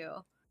issue.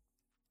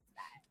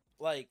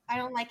 Like, I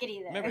don't like it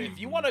either. Remember, if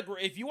you want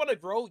to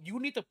grow, you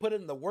need to put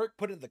in the work,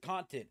 put in the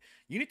content.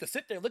 You need to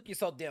sit there and look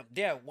yourself,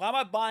 damn, why am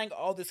I buying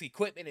all this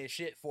equipment and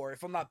shit for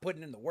if I'm not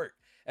putting in the work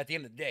at the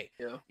end of the day?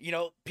 Yeah. You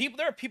know,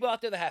 there are people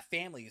out there that have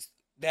families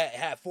that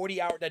have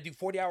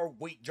 40-hour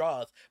weight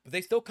jobs, but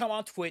they still come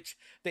on Twitch.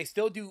 They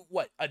still do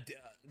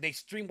they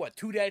stream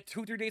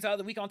 2-3 days out of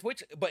the week on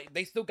Twitch, but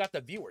they still got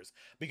the viewers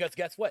because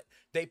guess what?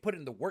 They put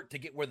in the work to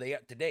get where they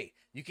are today.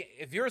 You can,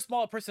 if you're a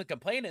small person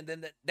complaining,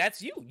 then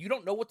that's you. You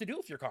don't know what to do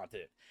with your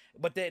content.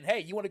 But then, hey,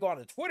 you want to go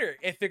on Twitter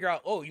and figure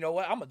out, oh, you know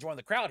what? I'm gonna join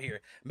the crowd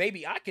here.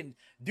 Maybe I can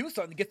do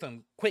something to get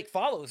some quick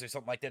follows or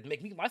something like that to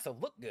make myself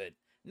look good.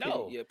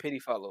 No, pity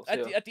follows.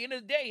 At the end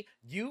of the day,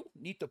 you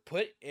need to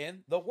put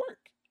in the work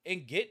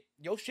and get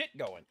your shit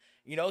going.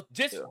 You know,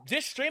 just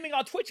streaming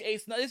on Twitch,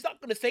 it's not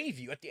going to save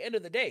you at the end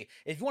of the day.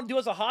 If you want to do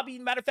it as a hobby,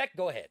 matter of fact,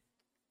 go ahead.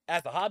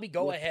 As a hobby,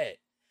 go ahead.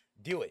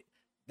 Do it.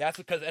 That's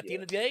because at the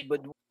end of the day...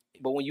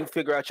 But when you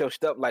figure out your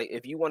stuff, like,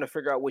 if you want to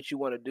figure out what you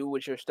want to do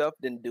with your stuff,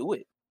 then do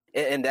it.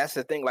 And that's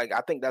the thing. Like, I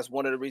think that's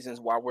one of the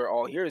reasons why we're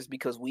all here is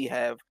because we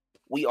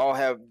all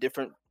have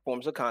different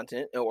forms of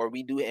content, or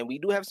we do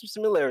have some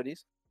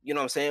similarities, you know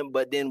what I'm saying?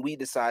 But then we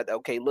decide,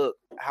 okay, look,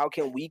 how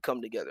can we come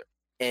together?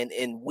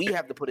 And we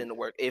have to put in the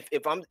work.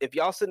 If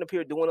y'all sitting up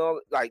here doing all,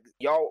 like,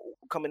 y'all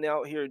coming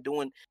out here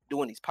doing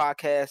these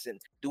podcasts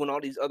and doing all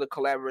these other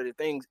collaborative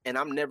things, and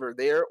I'm never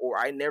there, or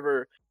I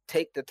never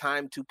take the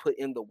time to put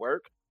in the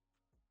work,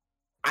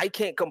 I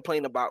can't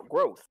complain about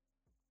growth.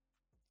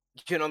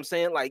 You know what I'm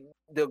saying? Like,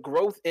 the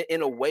growth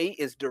in a way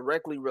is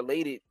directly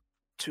related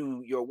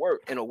to your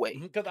work in a way.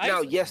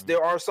 Now, yes,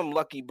 there are some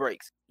lucky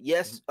breaks.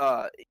 Yes,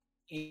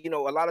 you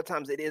know, a lot of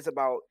times it is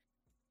about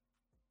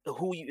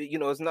who you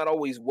know, it's not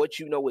always what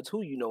you know, it's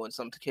who you know in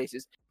some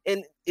cases.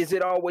 And is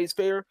it always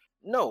fair?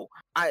 No.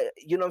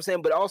 You know what I'm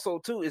saying? But also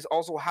too is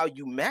also how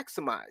you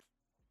maximize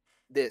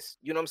this.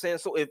 You know what I'm saying?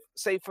 So if,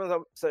 say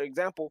for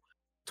example,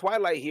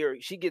 Twilight here,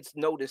 she gets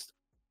noticed,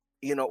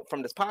 you know,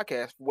 from this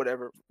podcast,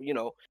 whatever, you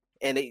know,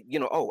 and they, you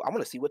know, oh, I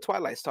want to see what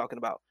Twilight's talking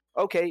about.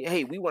 Okay,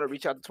 hey, we want to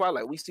reach out to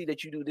Twilight. We see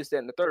that you do this, that,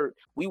 and the third.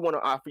 We want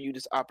to offer you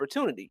this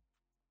opportunity.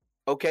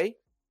 Okay.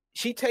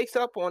 She takes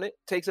up on it,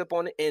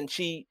 and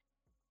she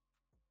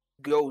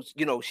goes,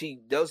 you know, she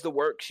does the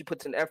work, she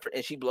puts an effort,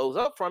 and she blows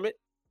up from it.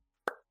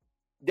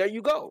 There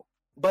you go.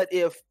 But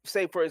if,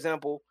 say, for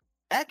example,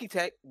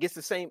 Akitech gets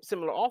the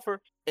similar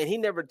offer and he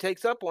never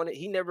takes up on it,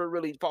 he never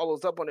really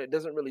follows up on it,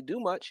 doesn't really do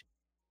much,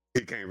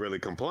 he can't really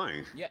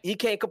complain. Yeah, he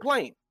can't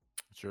complain.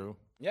 True.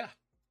 Yeah.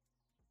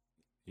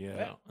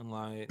 And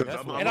like,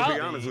 I'm gonna be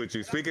honest with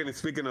you.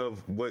 Speaking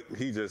of what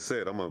he just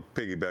said, I'm gonna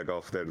piggyback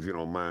off that if you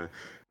don't mind.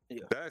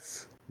 Yeah.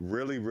 That's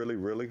really, really,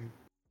 really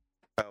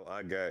how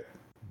I got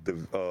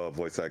the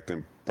voice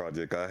acting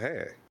project I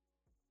had.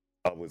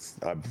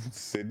 I'm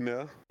sitting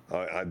there.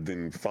 I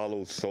didn't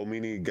follow so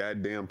many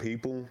goddamn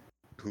people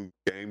who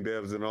game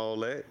devs and all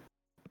that.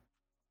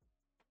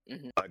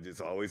 Mm-hmm. I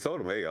just always told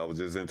them, hey, I was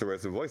just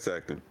interested in voice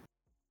acting.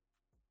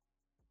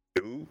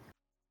 Dude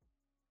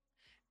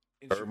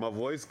heard my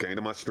voice, came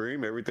to my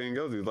stream, everything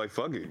else. He was like,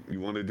 fuck it. You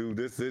want to do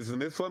this,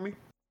 and this for me?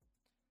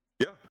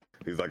 Yeah.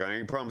 He's like, I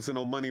ain't promising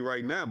no money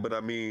right now, but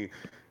I mean,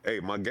 hey,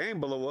 my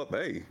game blow up,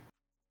 hey,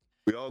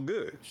 we all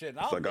good. Shit,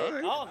 I'll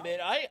admit,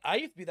 I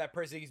used to be that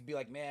person who used to be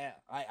like, man,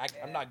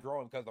 I'm not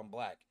growing because I'm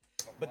black.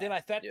 But then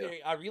I sat there,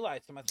 I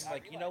realized to myself,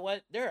 like, you know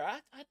what?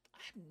 I've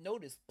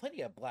noticed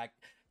plenty of black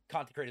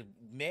content creators,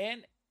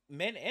 man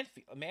and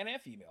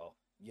female,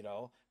 you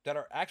know, that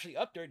are actually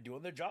up there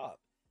doing their job.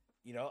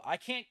 You know, I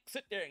can't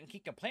sit there and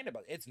keep complaining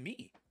about it. It's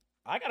me.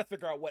 I got to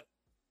figure out what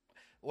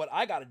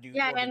I got to do.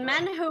 Yeah, and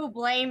men who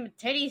blame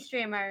titty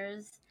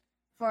streamers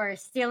for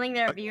stealing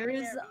their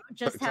views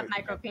just have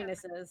micro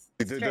penises.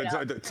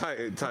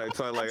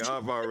 Like,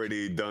 I've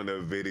already done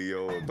a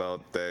video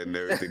about that and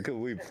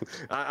everything.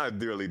 I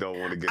really don't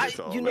want to get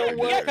into all that. You know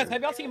what? Yeah, because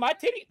have y'all seen my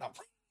titty? No.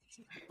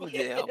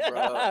 Yeah,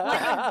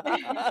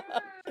 bro.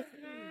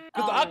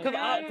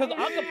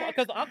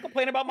 Because I'm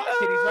complaining about my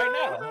titties right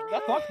now.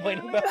 That's what I'm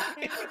complaining about.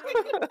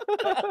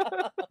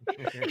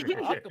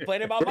 I'm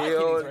complaining about my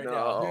titties right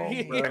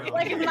now.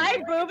 Like, if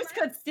my boobs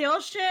could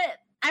steal shit,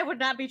 I would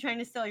not be trying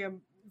to steal your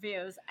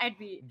views. I'd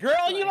be...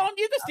 Girl, you don't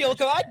need to steal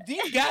because I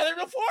did gather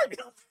them for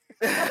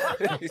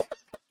you.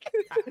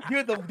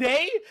 You're the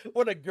day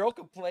when a girl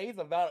complains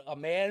about a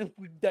man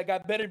that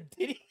got better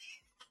titties.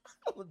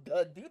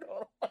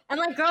 And,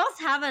 like, girls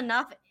have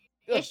enough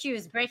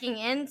issues breaking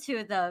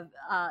into the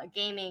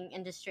gaming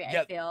industry.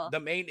 I feel the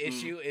main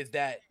issue is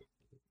that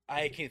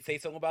I can say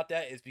something about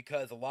that is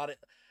because a lot of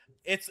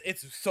it's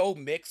so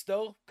mixed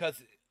though,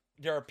 because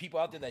there are people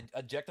out there that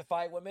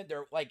objectify women.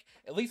 They're like,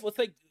 at least let's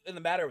say in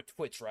the matter of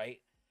Twitch, right?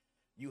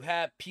 You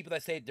have people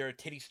that say they're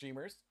titty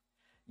streamers.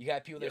 You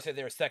have people that say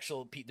they're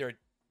they're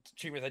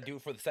streamers that do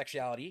it for the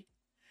sexuality.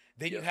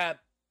 Then you have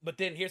But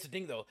then here's the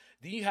thing, though.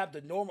 Then you have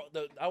the normal.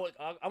 I'm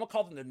gonna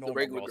call them the normal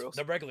girls.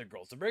 The regular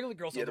girls. The regular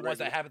girls are the ones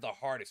that have it the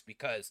hardest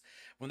because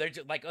when they're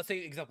just like, let's say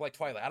example like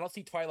Twilight. I don't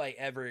see Twilight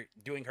ever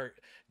doing her,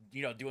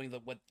 doing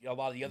what a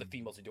lot of the other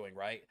females are doing,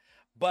 right?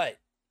 But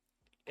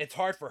it's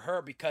hard for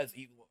her because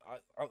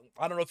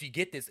I don't know if you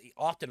get this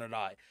often or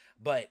not,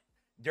 but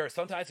there are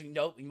sometimes you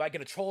might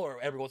get a troll or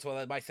every once in a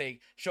while that might say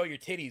show your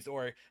titties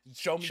or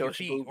show me your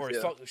feet boobs,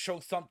 or show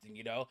something,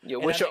 Yeah,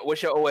 what's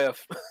your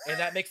OF? And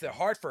that makes it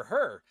hard for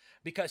her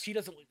because she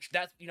doesn't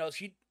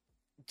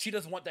she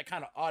doesn't want that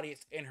kind of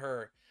audience in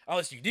her,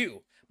 unless you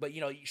do, but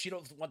she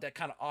doesn't want that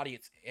kind of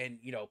audience in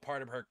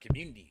part of her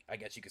community, I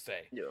guess you could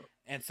say. Yeah.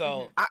 And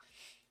so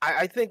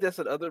I think that's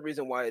another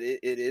reason why it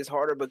is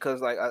harder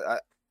because like I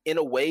in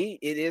a way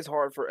it is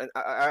hard for, and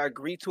I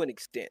agree to an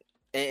extent,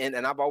 and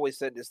I've always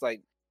said this,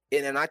 like,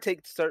 and I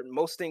take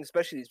most things,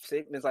 especially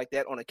statements like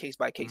that, on a case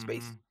by case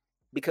basis,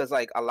 because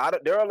like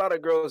there are a lot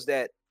of girls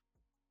that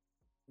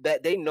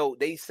they know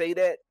they say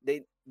that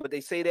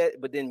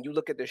but then you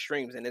look at their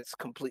streams and it's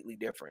completely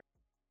different.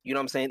 You know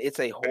what I'm saying? It's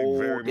a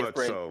whole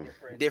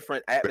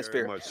different atmosphere.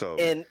 Very much so.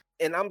 And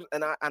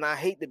I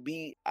hate to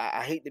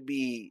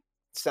be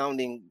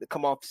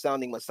come off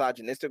sounding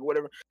misogynistic or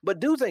whatever,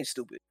 but dudes ain't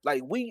stupid.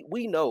 Like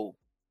we know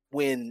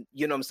when,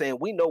 you know what I'm saying,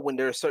 we know when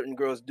there are certain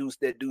girls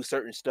that do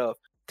certain stuff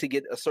to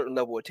get a certain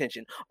level of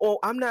attention. Oh,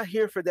 I'm not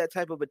here for that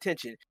type of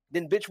attention.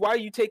 Then bitch, why are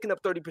you taking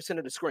up 30%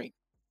 of the screen?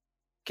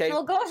 Okay.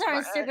 Well, girls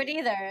aren't stupid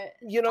either.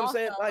 You know what I'm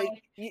saying?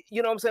 Like,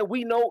 you know what I'm saying?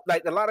 We know,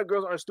 like, a lot of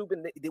girls aren't stupid.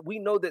 We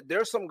know that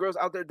there's some girls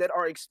out there that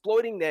are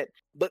exploiting that,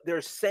 but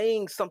they're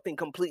saying something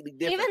completely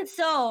different. Even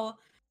so,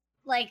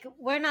 like,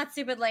 we're not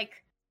stupid. Like,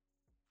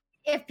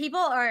 if people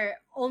are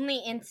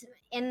only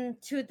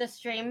into the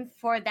stream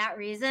for that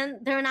reason,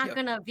 they're not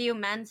gonna view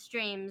men's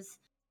streams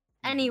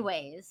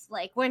anyways.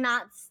 Like, we're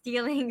not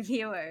stealing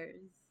viewers.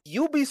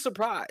 You'll be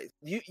surprised.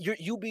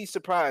 You'll be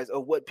surprised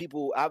of what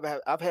people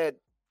I've had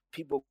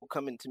people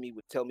coming to me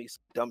would tell me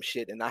some dumb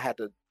shit, and I had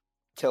to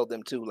tell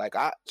them too. Like,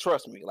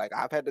 trust me, like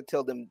I've had to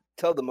tell them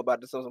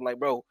about this. I'm like,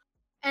 bro.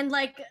 And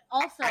like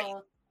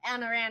also,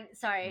 Anna Rand,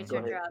 sorry to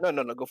interrupt.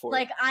 No, go for it.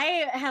 Like,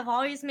 I have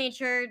always made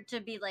sure to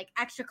be like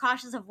extra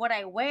cautious of what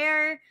I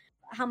wear,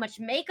 how much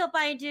makeup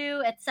I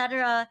do,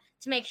 etc.,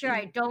 to make sure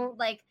I don't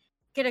like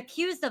get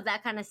accused of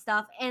that kind of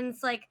stuff. And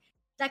it's like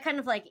that kind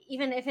of like,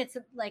 even if it's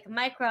like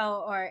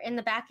micro or in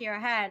the back of your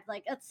head,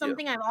 like it's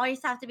something I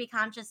always have to be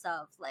conscious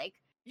of. Like,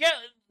 yeah,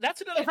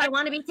 that's another. If I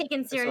want to be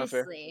taken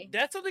seriously,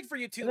 that's something for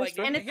you too. Like,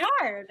 and it's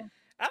hard.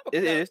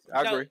 It is.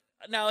 I agree.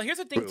 Now, here's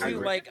the thing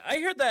too. Like, I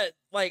heard that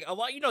like a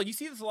lot. You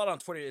see this a lot on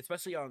Twitter,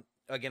 especially on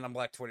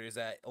Black Twitter. Is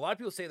that a lot of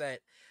people say that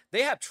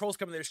they have trolls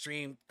come to their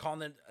stream, calling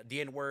them the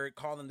N-word,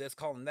 calling them this,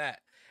 calling them that.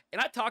 And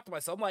I talk to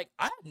myself, I'm like,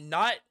 I have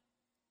not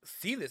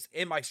seen this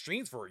in my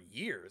streams for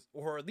years,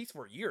 or at least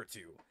for a year or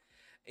two.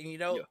 And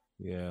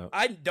yeah,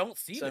 I don't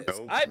see this.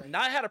 I've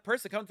not had a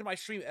person come to my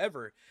stream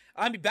ever.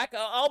 I mean,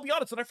 I'll be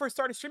honest. When I first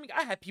started streaming,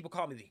 I had people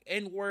call me the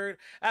N-word.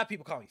 I had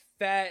people call me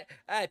fat.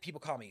 I had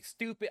people call me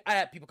stupid. I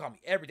had people call me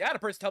everything. I had a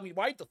person tell me,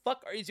 "Why the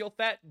fuck is your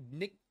fat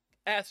Nick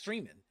ass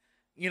streaming?"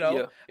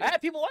 I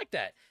had people like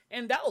that,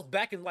 and that was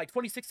back in like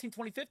 2016,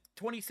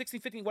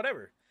 15,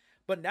 whatever.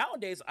 But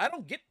nowadays, I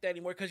don't get that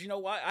anymore because you know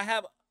what? I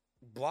have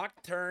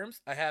blocked terms.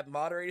 I have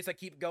moderators that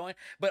keep going,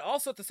 but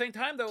also at the same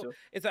time, though,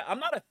 is that I'm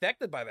not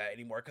affected by that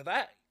anymore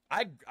because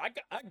I've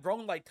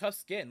grown like tough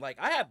skin. Like,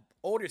 I have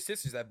older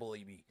sisters that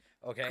bully me.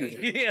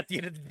 Okay, at the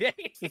end of the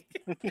day,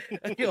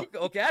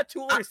 okay, I have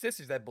two older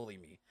sisters that bully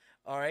me.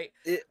 All right,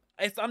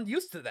 I'm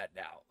used to that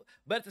now.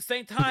 But at the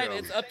same time,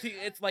 it's up to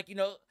it's like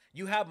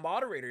you have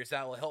moderators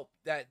that will help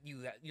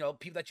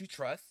people that you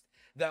trust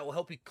that will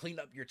help you clean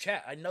up your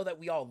chat. I know that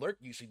we all lurk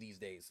usually these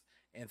days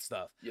and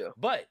stuff. Yeah,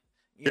 but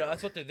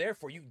that's what they're there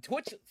for.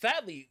 Twitch,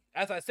 sadly,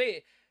 as I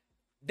say,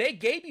 they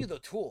gave you the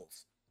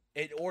tools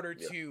in order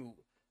to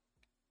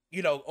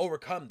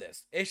overcome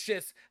this. It's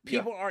just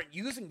people aren't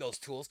using those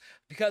tools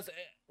because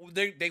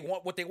they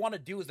want what they want to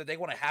do is that they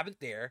want to have it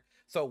there.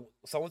 So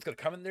someone's gonna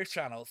come in their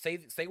channel, say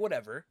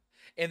whatever,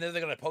 and then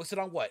they're gonna post it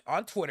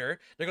on Twitter.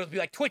 They're gonna be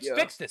like, Twitch,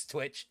 fix this,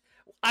 Twitch.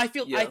 I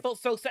felt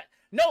so sad.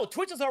 No,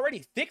 Twitch has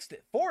already fixed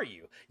it for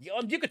you.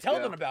 You could tell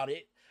them about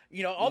it.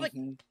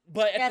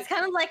 But it's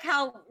kind of like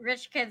how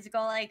rich kids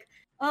go like,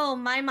 oh,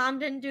 my mom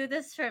didn't do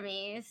this for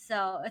me.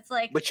 So it's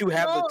like, but you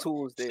have the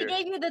tools there. She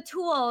gave you the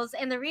tools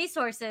and the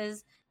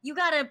resources. You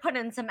got to put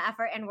in some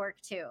effort and work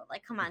too.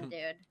 Like, come on,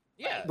 dude.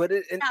 Yeah. But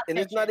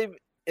it's not even,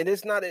 and it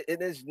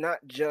is not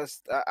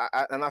just,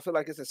 and I feel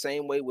like it's the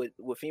same way with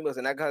females.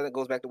 And that kind of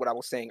goes back to what I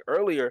was saying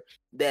earlier,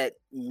 that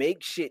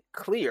make shit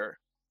clear,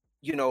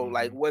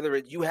 like whether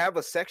you have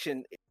a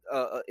section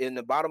in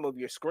the bottom of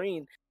your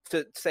screen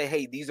to say,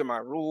 hey, these are my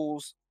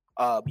rules.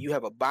 You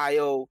have a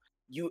bio.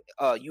 You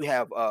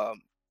have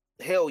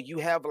you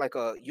have like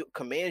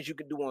commands you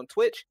can do on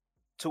Twitch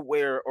to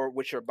where, or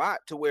with your bot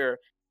to where,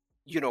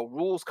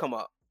 rules come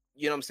up.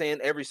 You know what I'm saying?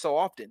 Every so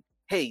often.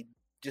 Hey,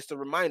 just a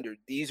reminder.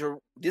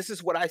 This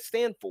is what I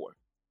stand for,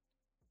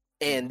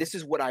 and this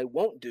is what I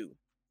won't do.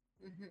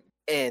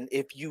 And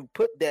if you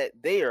put that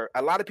there,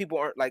 a lot of people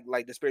aren't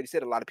like Disparity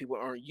said, a lot of people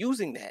aren't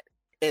using that.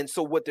 And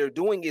so what they're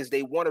doing is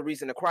they want a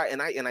reason to cry.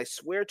 And I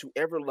swear to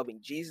ever loving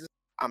Jesus,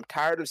 I'm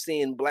tired of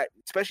seeing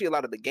especially a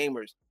lot of the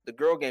gamers, the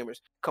girl gamers,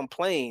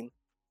 complain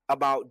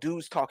about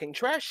dudes talking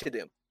trash to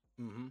them.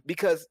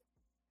 Because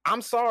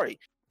I'm sorry,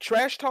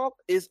 trash talk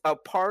is a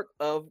part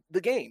of the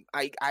game.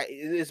 I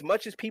as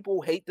much as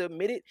people hate to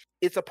admit it,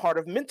 it's a part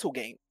of mental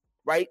game,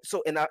 right?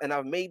 So and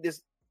I've made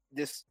this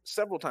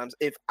several times.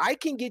 If I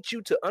can get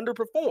you to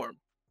underperform,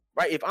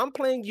 right? If I'm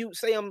playing you,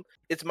 say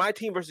it's my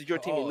team versus your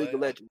team in League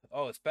of Legends.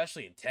 Oh,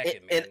 especially in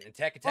Tekken, man. In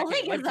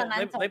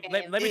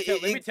Tekken, let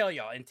me tell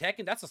y'all, in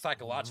Tekken, that's a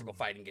psychological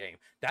fighting game.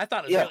 That's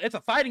not it's a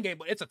fighting game,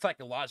 but it's a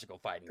psychological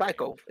fighting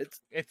game.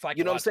 It's psychological.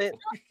 You know what I'm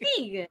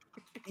saying?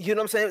 You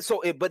know what I'm saying?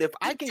 So, but if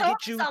I can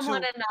get you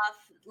someone enough,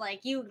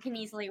 like you can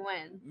easily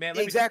win. Man,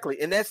 exactly,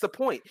 and that's the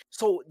point.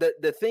 So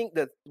the thing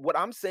that what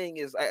I'm saying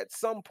is, at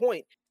some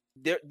point,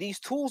 these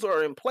tools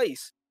are in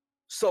place,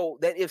 so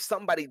that if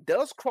somebody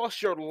does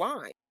cross your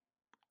line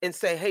and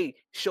say, "Hey,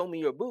 show me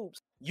your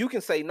boobs," you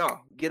can say, "No,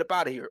 get up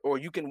out of here," or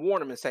you can warn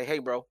them and say, "Hey,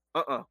 bro,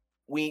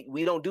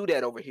 we don't do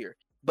that over here."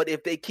 But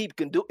if they keep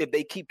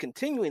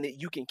continuing it,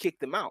 you can kick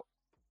them out.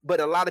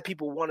 But a lot of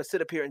people want to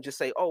sit up here and just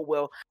say, "Oh,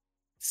 well,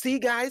 see,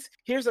 guys,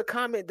 here's a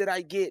comment that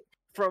I get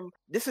from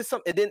this is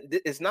something." And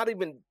then it's not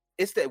even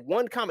that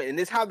one comment, and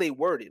it's how they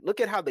word it. Look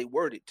at how they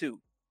word it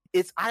too.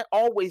 It's I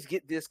always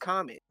get this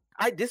comment.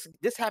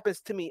 This happens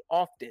to me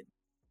often.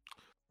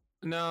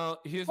 No,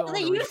 here's the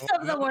use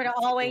of the word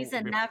always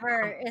and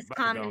never is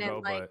common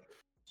in like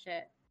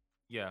shit.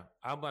 Yeah,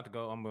 I'm about to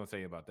go. I'm going to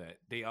say about that.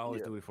 They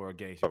always do it for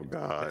engagement. Oh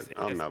God,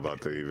 I'm not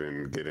about to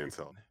even get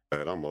into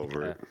that. I'm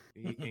over it.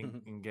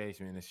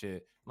 Engagement and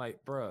shit. Like,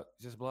 bruh,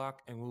 just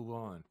block and move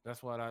on.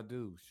 That's what I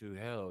do. Shoot,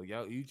 hell,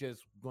 y'all, you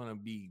just gonna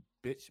be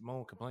bitch,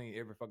 moan, complain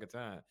every fucking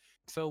time.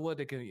 So what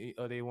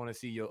they want to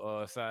see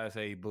your size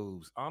A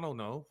boobs? I don't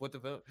know what the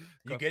fuck.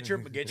 You get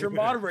your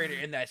moderator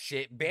in that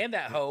shit, ban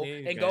that hoe,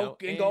 and go.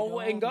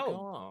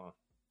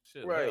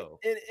 Shit, right,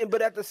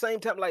 but at the same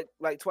time,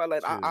 like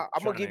Twilight, I'm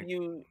gonna give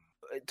you.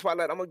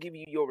 Twilight, I'm gonna give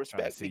you your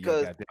respect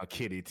because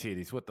kitty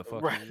titties. What the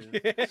fuck? Right.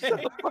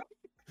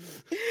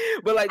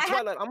 But like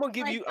Twilight, I'm gonna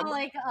give you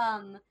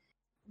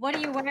what are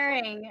you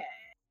wearing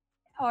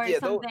or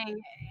something?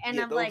 And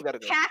I'm like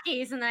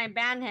khakis, and then I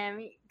ban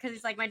him because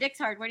he's like, my dick's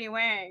hard. What are you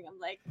wearing? I'm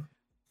like,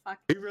 fuck.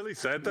 He really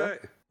said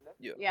that?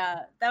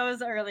 Yeah, that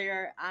was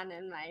earlier on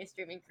in my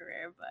streaming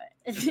career, but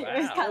it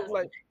was kind of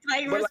like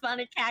I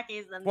responded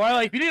khakis. Then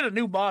Twilight, if you need a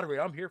new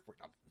moderator, I'm here for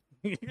you.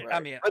 Right. I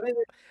mean,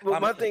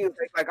 my thing is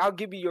like I'll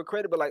give you your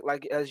credit, but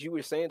like as you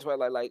were saying,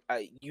 Twilight,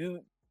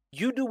 you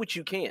do what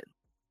you can,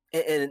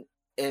 and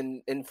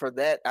for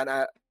that,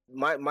 and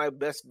my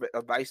best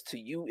advice to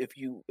you, if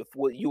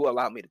what you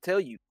allow me to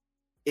tell you,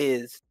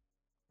 is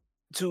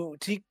to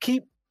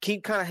keep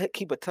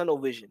a tunnel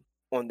vision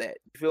on that.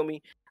 You feel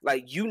me?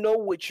 Like you know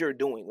what you're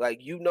doing.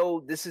 Like you know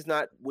this is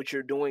not what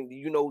you're doing.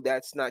 You know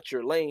that's not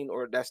your lane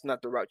or that's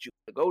not the route you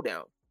want to go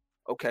down.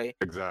 Okay.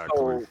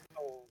 Exactly.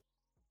 So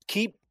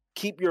keep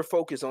your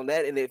focus on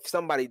that, and if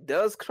somebody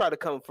does try to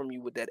come from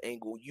you with that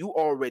angle, you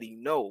already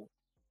know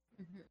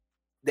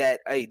that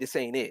hey, this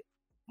ain't it.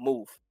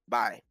 Move.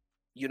 Bye.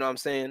 You know what I'm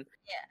saying?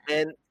 Yeah.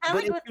 And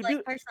but with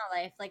like personal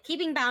life, like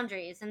keeping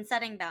boundaries and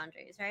setting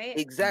boundaries, right?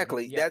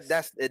 Exactly. Yes.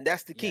 That's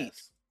the key.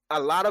 Yes. A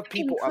lot of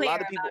people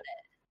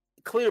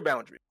clear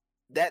boundaries.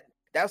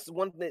 That's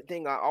one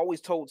thing I always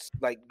told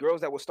like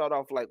girls that would start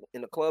off like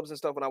in the clubs and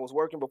stuff when I was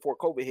working before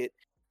COVID hit.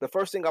 The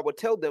first thing I would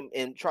tell them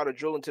and try to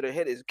drill into their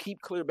head is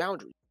keep clear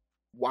boundaries.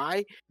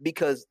 Why?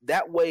 Because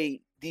that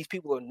way these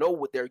people will know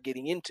what they're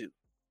getting into.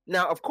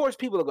 Now, of course,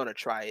 people are going to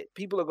try it.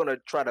 People are going to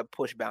try to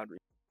push boundaries.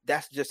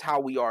 That's just how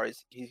we are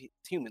as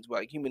humans,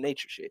 like human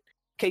nature shit.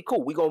 Okay,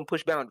 cool. We're going to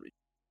push boundaries.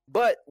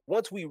 But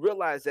once we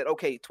realize that,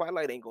 okay,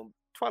 Twilight, I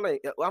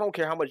don't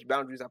care how much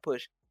boundaries I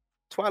push.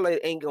 Twilight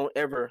ain't going to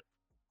ever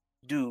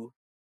do,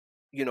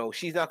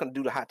 she's not going to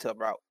do the hot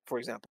tub route, for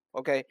example.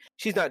 Okay.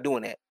 She's not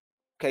doing that.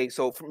 Okay.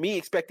 So for me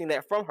expecting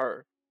that from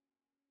her,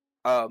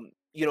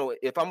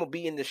 if I'm gonna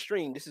be in the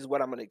stream, this is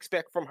what I'm gonna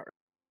expect from her.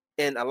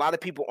 And a lot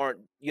of people aren't,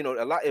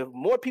 if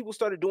more people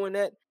started doing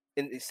that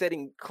and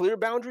setting clear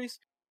boundaries,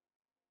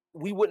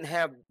 we wouldn't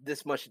have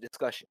this much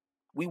discussion.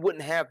 We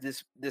wouldn't have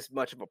this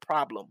much of a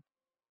problem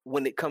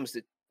when it comes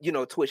to,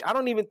 Twitch. I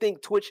don't even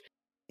think Twitch,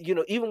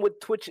 even with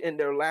Twitch and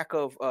their lack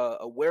of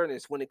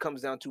awareness when it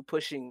comes down to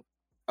pushing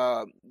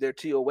their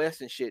TOS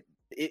and shit,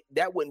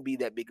 that wouldn't be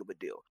that big of a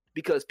deal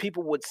because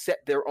people would set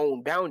their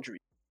own boundaries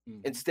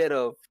instead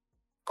of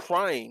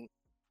crying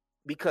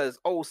because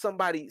some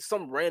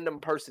random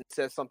person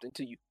says something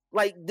to you.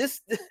 Like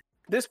this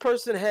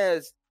person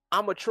has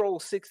I'm a troll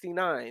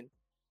 69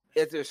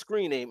 as their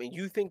screen name, and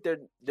you think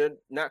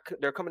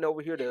they're coming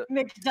over here to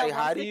say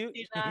hi to you.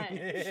 You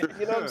know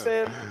what I'm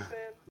saying?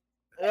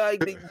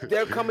 Like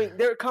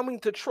they're coming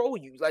to troll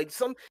you. Like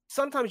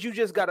sometimes you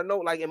just gotta know.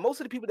 Like, and most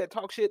of the people that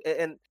talk shit,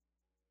 and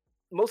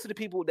most of the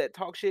people that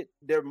talk shit,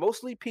 they're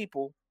mostly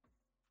people.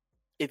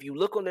 If you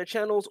look on their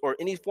channels or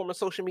any form of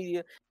social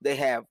media, they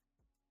have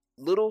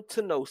little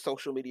to no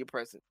social media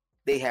presence.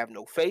 They have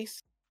no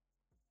face.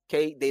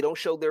 Okay, they don't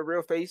show their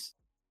real face,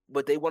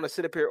 but they want to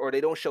sit up here, or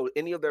they don't show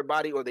any of their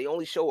body, or they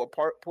only show a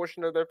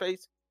portion of their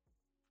face.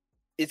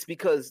 It's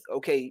because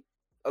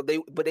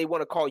they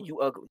want to call you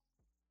ugly.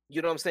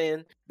 You know what I'm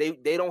saying?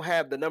 They don't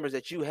have the numbers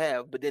that you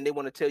have, but then they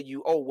want to tell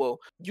you, oh well,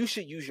 you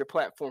should use your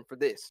platform for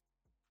this.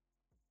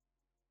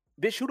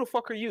 Bitch, who the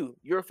fuck are you?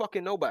 You're a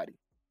fucking nobody.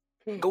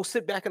 Go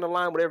sit back in the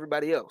line with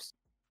everybody else.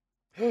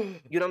 You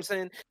know what I'm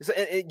saying? So,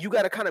 and you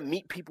got to kind of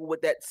meet people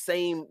with that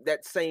same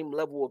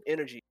level of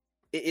energy.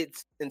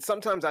 And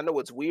sometimes I know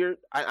it's weird.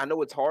 I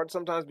know it's hard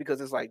sometimes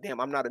because it's like, damn,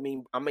 I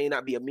may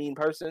not be a mean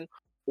person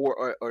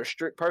or a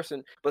strict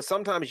person, but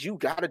sometimes you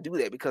got to do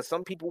that because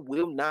some people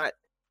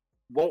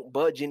won't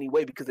budge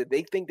anyway, because if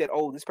they think that,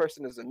 oh, this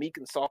person is a meek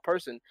and soft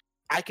person,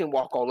 I can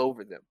walk all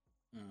over them.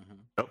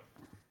 Yep.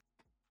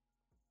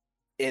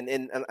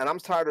 And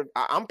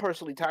I'm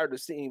personally tired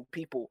of seeing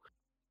people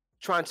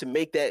trying to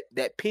make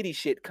that pity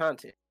shit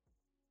content.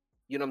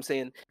 You know what I'm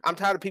saying? I'm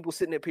tired of people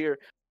sitting up here,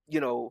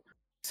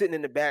 sitting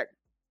in the back,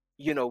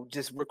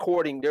 just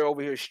recording. They're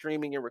over here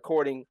streaming and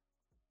recording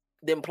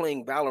them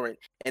playing Valorant,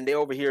 and they're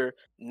over here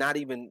not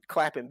even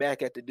clapping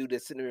back at the dude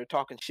that's sitting there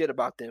talking shit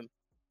about them.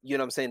 You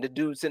know what I'm saying? The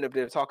dude sitting up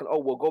there talking, oh,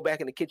 well, go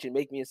back in the kitchen,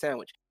 make me a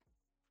sandwich.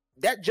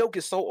 That joke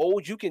is so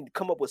old, you can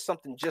come up with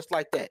something just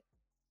like that.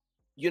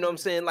 You know what I'm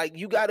saying? Like,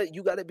 you gotta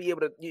be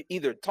able to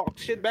either talk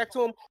shit back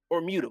to him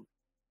or mute him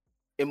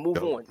and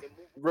move on.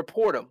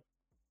 Report him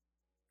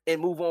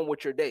and move on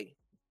with your day.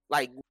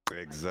 Like,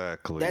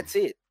 exactly. That's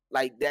it.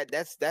 Like,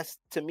 that's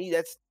to me,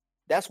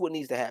 that's what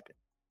needs to happen.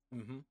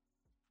 Mm-hmm.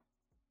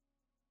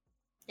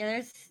 Yeah,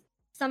 there's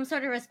some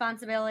sort of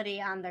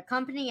responsibility on the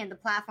company and the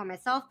platform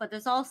itself, but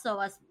there's also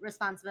a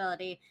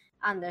responsibility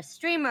on the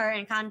streamer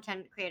and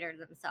content creator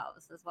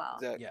themselves as well.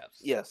 Exactly.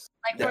 Yes.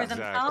 Like for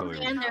themselves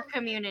and their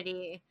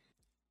community.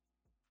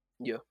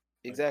 Yeah,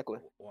 exactly.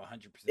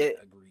 100%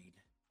 agreed.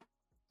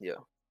 Yeah.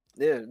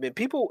 Yeah, I mean,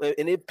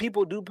 if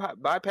people do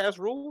bypass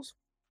rules,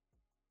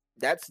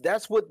 that's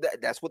what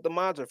the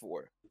mods are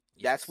for.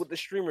 Yes. That's what the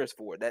streamer is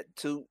for.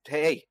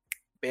 Hey,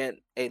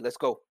 let's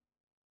go.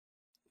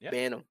 Yep.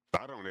 Ban them.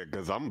 I don't,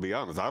 because I'm gonna be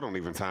honest, I don't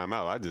even time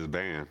out. I just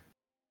ban.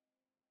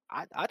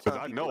 I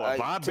know if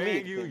I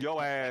ban you,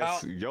 your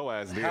ass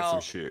did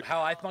some shit.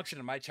 How I function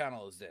in my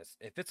channel is this: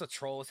 if it's a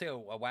troll, say a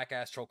whack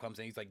ass troll comes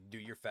in, he's like,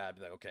 "Dude, you're fat."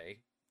 Be like, okay,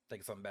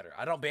 think of something better.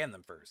 I don't ban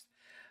them first,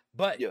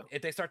 but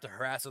if they start to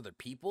harass other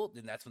people,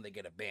 then that's when they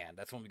get a ban.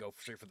 That's when we go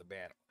straight for the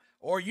ban.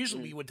 Or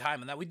usually we would time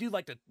on that. We do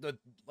like the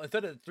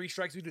instead of 3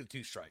 strikes, we do the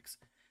 2 strikes.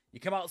 You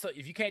come out, so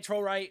if you can't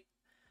troll right,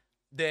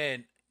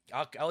 then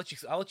I'll let you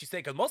stay,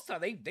 because most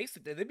of the time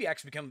they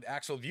become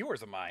actual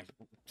viewers of mine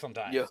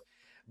sometimes. Yeah.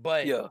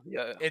 But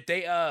if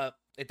they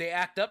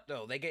act up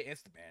though, they get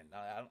instant ban.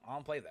 I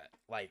don't play that.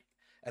 Like,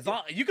 as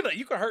long you can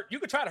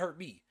try to hurt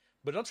me,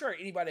 but don't try to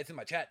hurt anybody that's in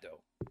my chat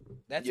though.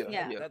 That's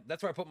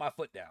where I put my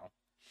foot down.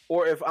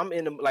 Or if I'm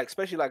in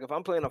especially like if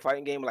I'm playing a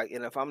fighting game, like,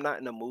 and if I'm not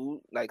in a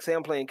mood, like say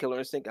I'm playing Killer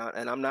Instinct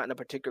and I'm not in a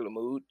particular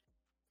mood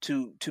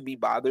to be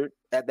bothered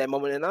at that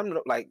moment, and I'm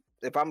like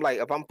if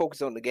I'm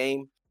focused on the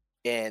game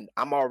and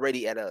I'm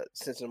already at a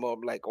sense of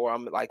mode, like, or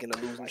I'm like in a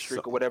losing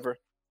streak or whatever,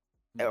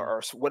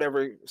 or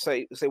whatever,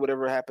 say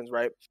whatever happens,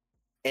 right?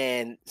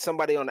 And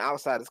somebody on the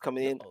outside is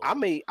coming in, I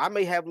may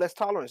have less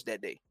tolerance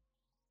that day.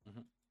 Mm-hmm.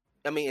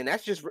 I mean, and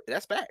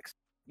that's facts.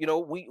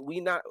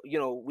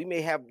 We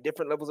may have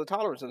different levels of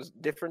tolerance on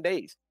different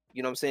days.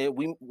 You know what I'm saying?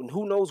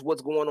 Who knows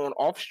what's going on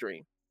off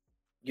stream?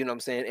 You know what I'm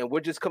saying? And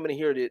we're just coming in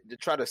here to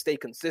try to stay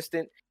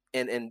consistent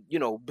and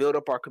build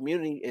up our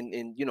community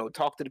and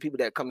talk to the people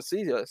that come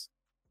see us.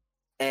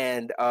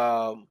 And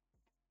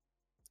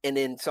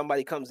then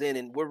somebody comes in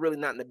and we're really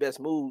not in the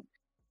best mood.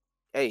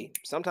 Hey,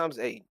 sometimes,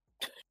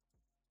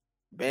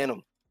 ban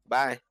them.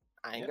 Bye.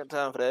 I ain't got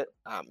time for that.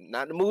 I'm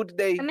not in the mood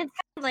today. I mean, it's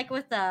kind of like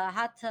with the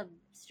hot tub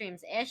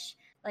streams ish.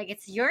 Like,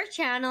 it's your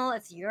channel,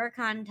 it's your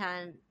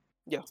content.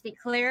 Yeah. To be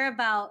clear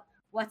about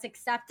what's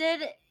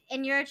accepted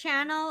in your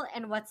channel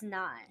and what's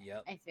not.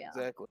 Yep. I feel.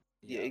 Exactly.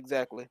 Yeah,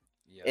 exactly.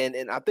 Yep.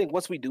 And I think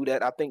once we do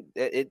that, I think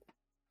that it,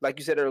 like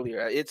you said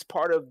earlier, it's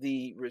part of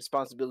the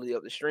responsibility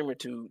of the streamer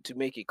to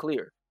make it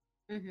clear.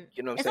 Mm-hmm.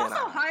 You know what I'm saying? saying?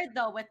 It's also hard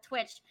though with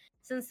Twitch,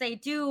 since they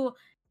do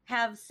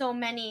have so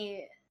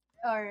many,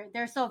 or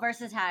they're so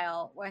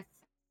versatile with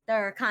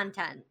their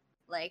content.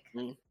 Like,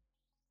 and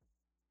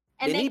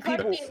they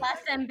could be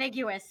less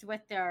ambiguous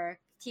with their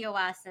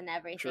TOS and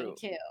everything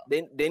too.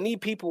 They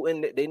need people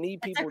they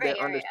need people that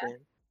understand.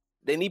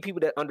 They need people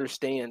that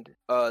understand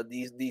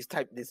these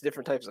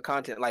different types of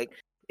content. Like,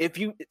 if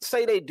you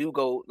say they do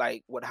go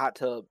like what hot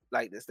tub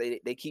like this,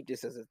 they keep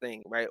this as a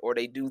thing, right? Or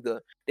they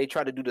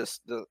try to do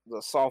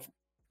the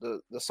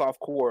soft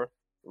core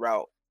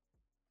route.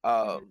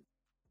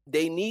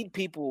 They need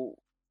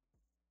people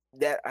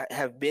that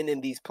have been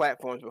in these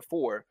platforms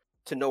before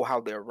to know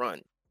how they're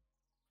run.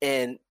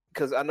 And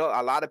because I know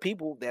a lot of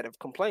people that have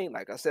complained,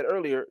 like I said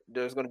earlier,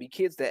 there's going to be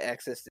kids that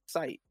access the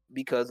site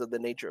because of the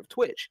nature of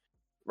Twitch,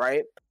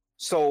 right?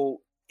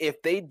 So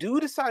if they do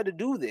decide to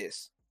do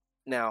this,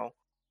 now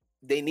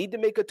they need to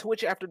make a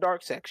Twitch After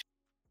Dark section.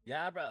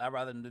 Yeah, I'd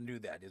rather than do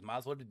that. Just might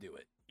as well to do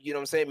it. You know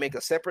what I'm saying? Make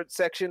a separate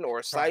section or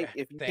a site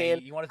if you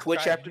can. You want to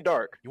Twitch After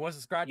Dark. You want to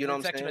subscribe to you know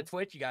the section of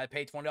Twitch? You got to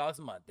pay $20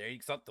 a month.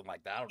 Something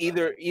like that.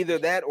 Either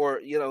that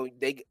or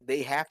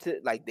they have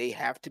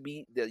to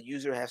be, the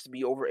user has to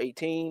be over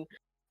 18. You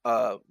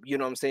know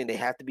what I'm saying? They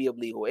have to be of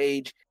legal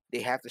age.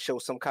 They have to show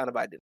some kind of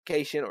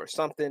identification or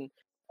something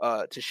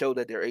to show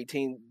that they're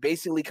 18.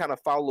 Basically, kind of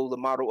follow the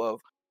model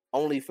of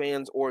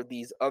OnlyFans or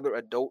these other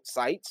adult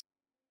sites.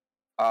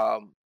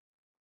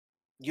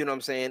 You know what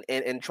I'm saying,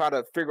 and try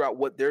to figure out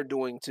what they're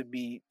doing to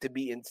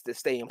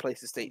stay in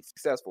place, to stay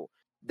successful.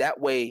 That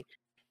way,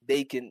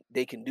 they can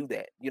do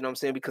that. You know what I'm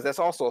saying, because that's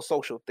also a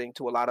social thing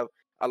to a lot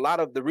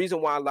of the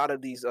reason why a lot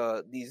of these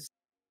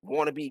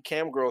wannabe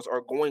cam girls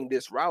are going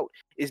this route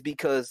is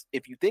because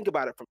if you think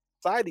about it from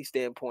a society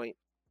standpoint,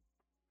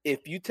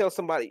 if you tell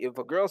somebody, if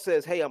a girl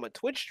says, "Hey, I'm a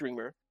Twitch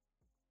streamer,"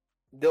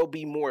 they'll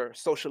be more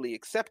socially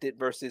accepted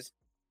versus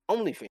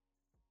OnlyFans,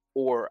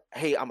 or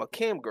 "Hey, I'm a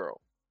cam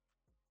girl."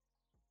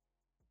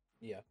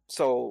 Yeah.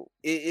 So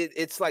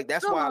it's like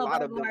that's why a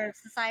lot of more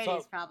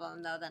society's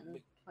problem though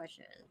than Twitch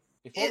is.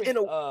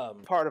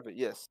 Part of it,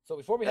 yes. So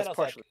before we head out,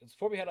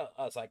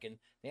 Syken,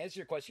 to answer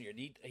your question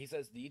here, he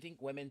says, "Do you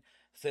think women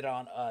sit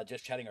on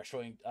just chatting or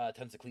showing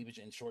tons of cleavage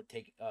and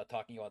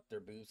talking about their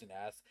boobs and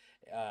ass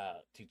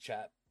to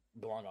chat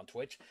belong on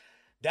Twitch?"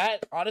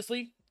 That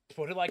honestly, to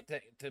put it like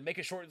to make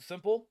it short and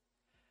simple,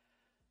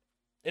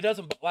 it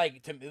doesn't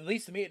at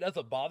least to me, it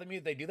doesn't bother me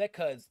if they do that,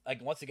 because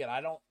once again,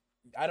 I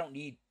don't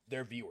need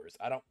their viewers.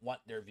 I don't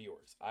want their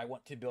viewers. I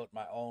want to build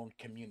my own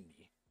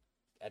community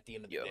at the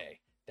end of the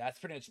day. That's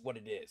pretty much what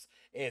it is.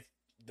 If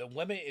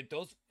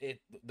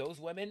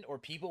those women or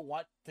people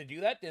want to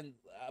do that, then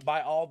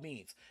by all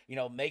means,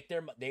 make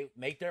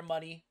their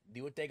money,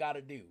 do what they got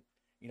to do.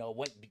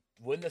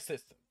 Win the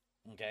system.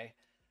 Okay.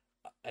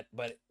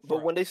 But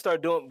when they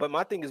start doing,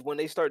 my thing is when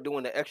they start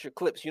doing the extra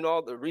clips,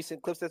 all the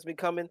recent clips that's been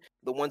coming,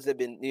 the ones that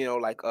been,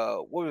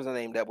 what was the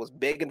name that was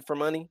begging for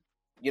money?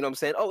 You know what I'm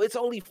saying? Oh, it's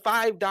only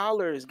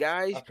 $5,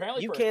 guys.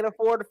 Apparently you can't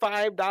afford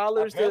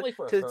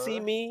 $5 to see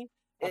me.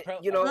 That's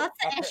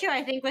the issue,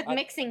 I think, with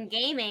mixing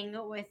gaming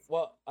with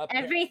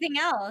everything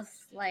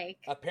else.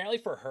 Apparently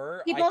for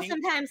her,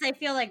 sometimes I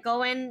feel like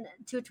go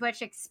into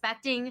Twitch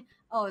expecting,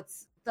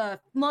 it's the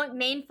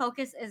main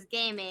focus is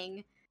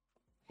gaming,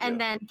 and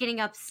then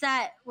getting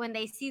upset when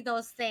they see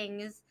those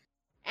things.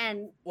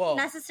 And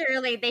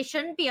necessarily they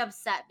shouldn't be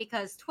upset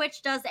because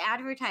Twitch does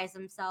advertise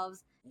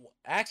themselves.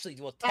 Actually,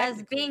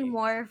 as being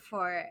more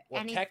for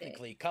anything.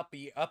 Technically,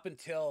 up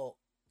until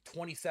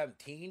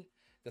 2017,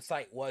 the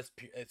site was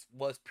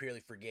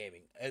purely for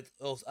gaming. It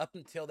was up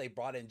until they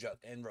brought in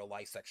real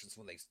life sections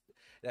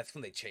that's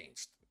when they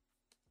changed.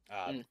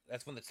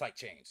 That's when the site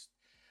changed.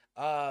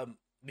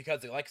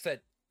 Because like I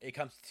said, it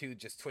comes to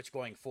just Twitch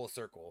going full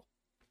circle.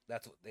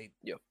 That's what they.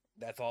 Yep.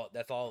 That's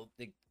all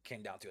it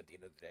came down to at the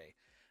end of the day.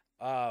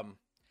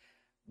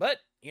 But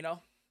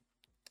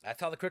that's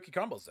how the cookie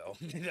crumbles, though.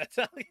 That's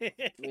how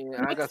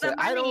like I said,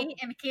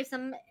 and keeps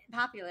them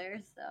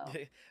popular. So,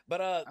 but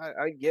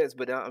I guess,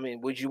 but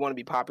would you want to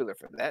be popular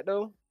for that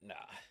though? Nah.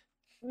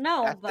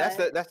 No, that's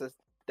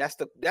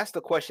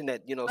the question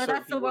that But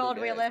that's the world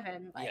we live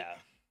in. Yeah.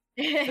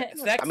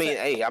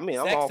 I'm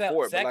all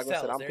for it. But like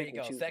I said, I'm there you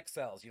go. Sex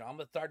sells. I'm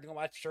gonna start doing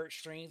my church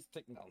streams.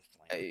 No,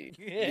 hey,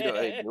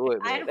 do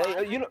it,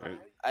 man.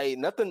 Hey,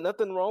 nothing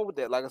wrong with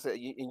that. Like I said,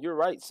 and you're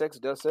right. Sex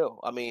does sell.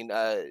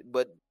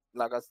 But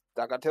like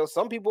I tell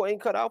some people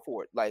ain't cut out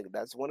for it. Like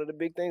that's one of the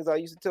big things I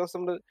used to tell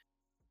some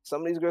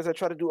of these girls that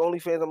try to do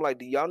OnlyFans. I'm like,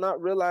 do y'all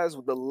not realize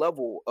the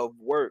level of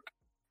work,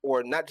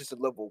 or not just the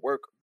level of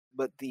work,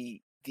 but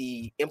the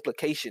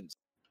implications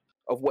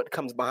of what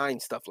comes behind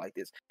stuff like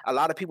this? A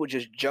lot of people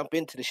just jump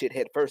into the shit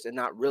head first and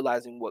not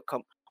realizing what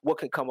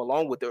can come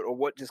along with it, or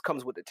what just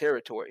comes with the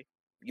territory.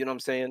 You know what I'm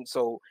saying?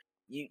 So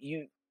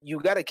you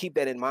got to keep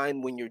that in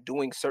mind when you're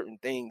doing certain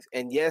things.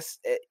 And yes,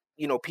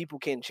 people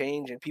can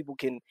change and people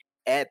can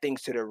add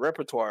things to their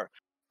repertoire.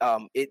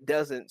 It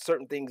doesn't,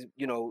 certain things,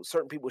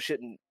 certain people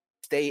shouldn't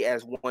stay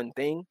as one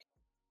thing,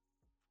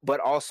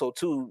 but also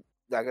too,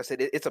 like I said,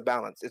 it's a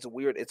balance. It's a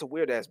weird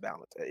ass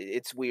balance.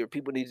 It's weird.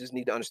 People just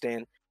need to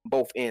understand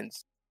both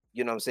ends.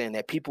 You know what I'm saying?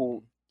 That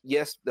people,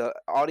 yes, the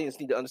audience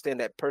need to understand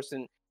that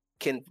person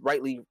can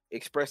rightly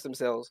express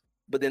themselves,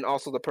 but then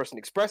also the person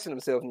expressing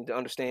themselves need to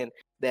understand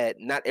that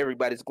not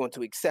everybody's going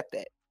to accept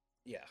that.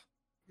 Yeah.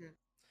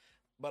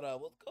 But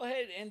we'll go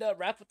ahead and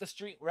wrap up the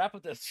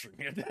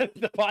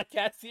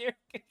podcast here.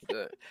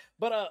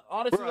 But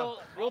honestly, bro,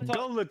 real talk.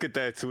 Don't look at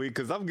that tweet,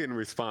 because I'm getting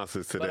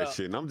responses to that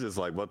shit, and I'm just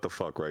like, what the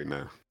fuck right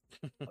now?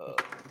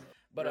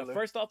 But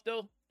first off,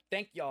 though,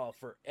 thank y'all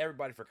for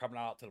everybody for coming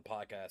out to the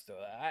podcast. So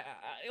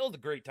it was a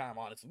great time,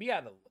 honestly. We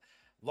had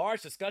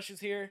large discussions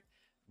here,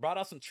 brought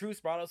out some truths,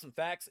 brought out some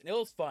facts, and it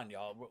was fun,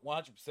 y'all.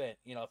 100%. If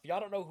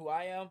y'all don't know who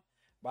I am,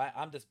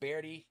 I'm just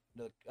Beardy,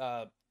 the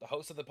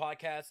host of the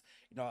podcast.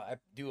 I'm a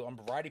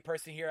variety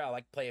person here. I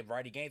like to play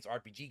variety games,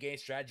 RPG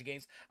games, strategy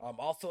games. I'm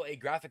also a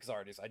graphics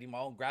artist. I do my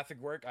own graphic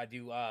work. I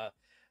do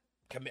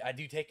I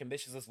do take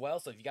commissions as well.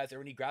 So if you guys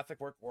ever need graphic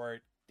work or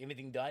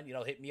anything done,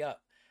 hit me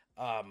up.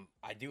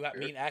 I do have,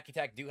 me and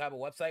Akitac do have a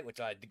website, which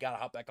I gotta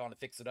hop back on to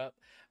fix it up.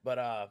 But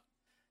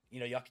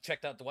y'all can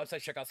check out the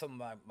website, check out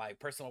some of my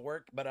personal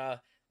work.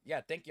 But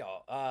yeah, thank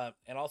y'all.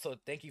 And also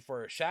thank you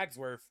for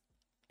Shagsworth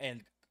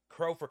and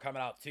Crow for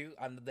coming out too.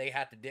 They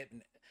had to dip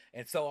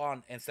and so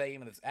on, and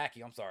same as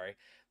Aki. I'm sorry.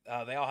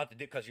 They all have to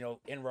dip because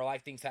in real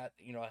life things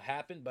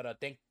happen. But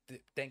thank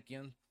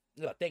them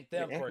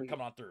for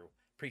coming on through.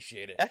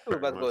 Appreciate it. Actually,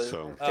 about to go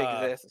take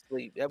his ass to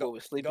sleep. That boy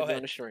was sleeping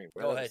during the stream.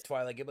 Bro. Go ahead,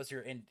 Twilight. Give us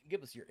your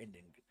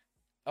ending.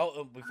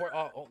 Oh,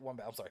 one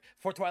bad. I'm sorry.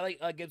 Before Twilight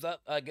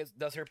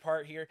does her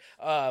part here.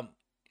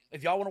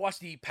 If y'all want to watch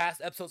the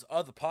past episodes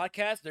of the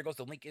podcast, there goes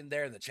the link in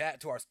there in the chat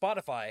to our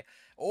Spotify,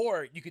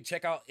 or you can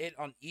check out it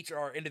on each of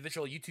our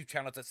individual YouTube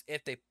channels. That's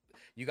if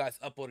you guys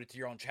upload it to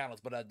your own channels,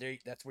 but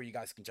that's where you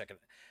guys can check it.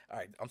 All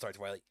right, I'm sorry,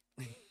 Twilight.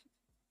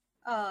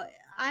 Oh,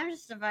 I'm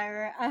just a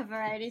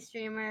variety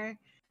streamer.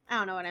 I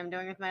don't know what I'm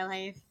doing with my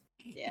life.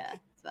 Yeah,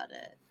 that's about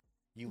it.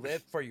 You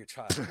live for your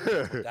child.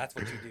 That's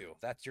what you do.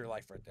 That's your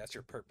life, right? That's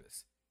your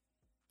purpose.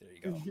 There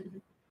you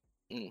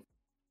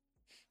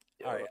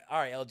go. All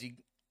right, LG.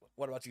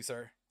 What about you,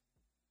 sir?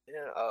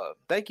 Yeah,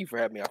 thank you for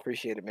having me. I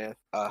appreciate it, man.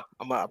 I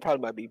probably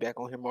might be back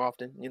on here more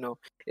often.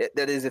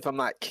 That is if I'm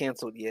not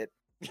canceled yet.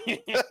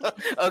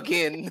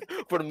 Again,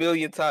 for the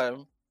millionth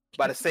time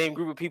by the same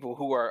group of people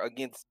who are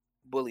against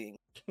bullying.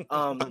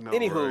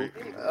 Anywho,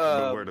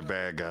 right. We're the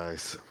bad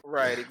guys.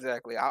 Right,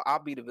 exactly.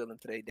 I'll be the villain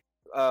today.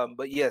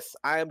 But yes,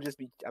 I'm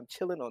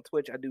chilling on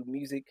Twitch. I do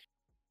music,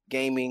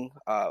 gaming,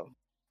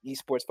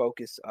 esports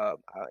focus.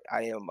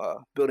 I am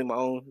building my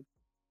own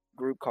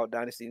group called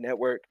Dynasty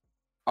Network.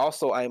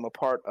 Also, I am a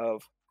part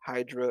of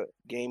Hydra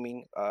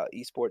Gaming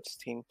esports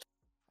team.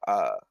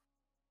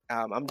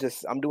 I'm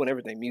doing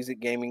everything: music,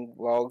 gaming,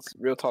 vlogs,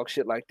 real talk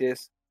shit like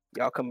this.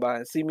 Y'all come by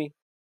and see me,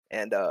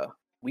 and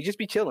we just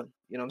be chilling.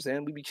 You know what I'm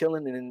saying? We be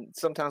chilling, and then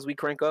sometimes we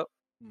crank up.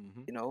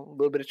 Mm-hmm. A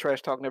little bit of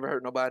trash talk never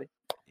hurt nobody.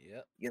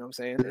 Yep. You know what I'm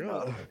saying? And,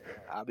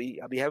 I'll be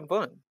having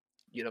fun.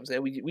 You know what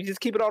I'm saying? We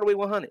just keep it all the way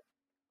 100.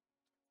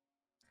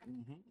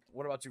 Mm-hmm.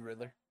 What about you,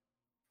 Riddler?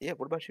 Yeah.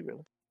 What about you,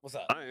 Riddler? What's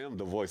up? I am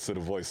the voice of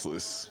the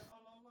voiceless.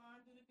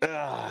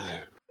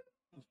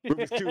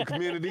 Rubik's Cube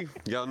community,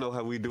 y'all know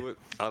how we do it.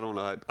 I don't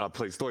know. I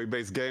play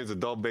story-based games,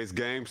 adult-based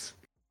games.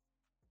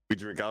 We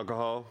drink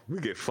alcohol.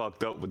 We get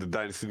fucked up with the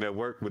Dynasty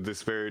Network, with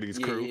Disparity's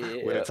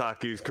crew, with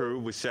Ataki's crew,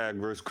 with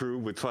Shagver's crew,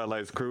 with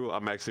Twilight's crew.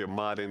 I'm actually a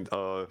mod in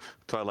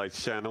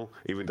Twilight's channel,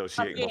 even though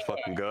she ain't no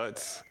fucking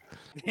guts.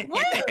 Superior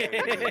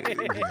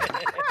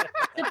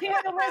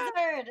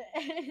wizard.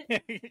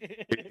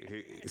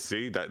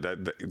 See that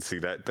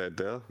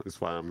there?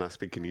 That's why I'm not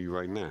speaking to you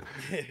right now.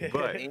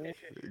 But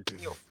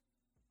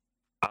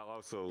I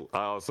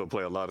also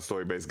play a lot of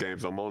story-based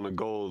games. I'm on the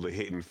goal of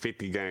hitting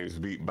 50 games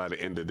beat by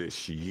the end of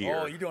this year.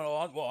 Oh, you're doing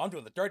well. I'm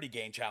doing the 30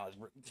 game challenge.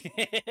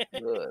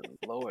 Good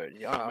Lord,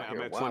 y'all.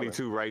 I'm at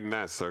 22 right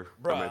now, sir.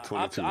 Bro, I'm at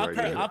 22 right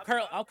now.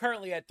 I'm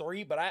currently at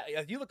 3, but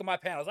if you look at my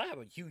panels, I have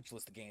a huge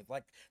list of games.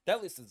 Like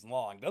that list is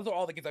long. Those are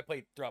all the games I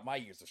played throughout my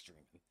years of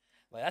streaming.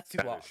 Like that's too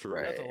long.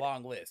 Right. That's a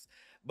long list.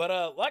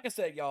 But like I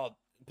said, y'all,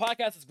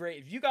 podcast is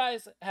great. If you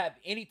guys have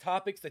any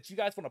topics that you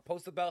guys want to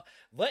post about,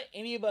 let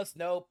any of us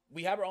know.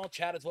 We have our own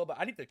chat as well, but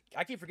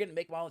I keep forgetting to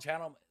make my own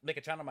channel, make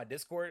a channel on my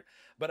Discord.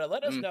 But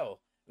let us know.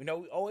 We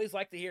always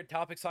like to hear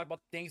topics, talk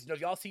about things.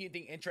 If y'all see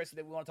anything interesting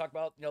that we want to talk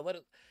about,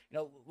 let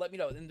me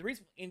know. And the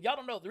reason, and y'all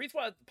don't know, the reason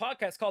why the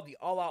podcast is called the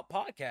All Out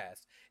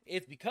Podcast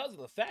is because of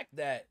the fact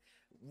that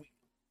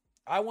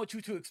I want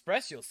you to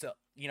express yourself.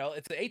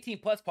 It's an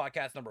 18+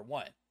 podcast, number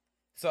 1.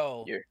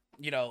 So,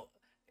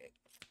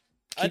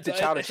 keep the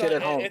childish shit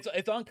at home. It's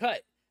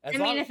uncut.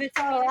 If it's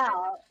all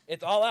out.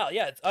 It's all out.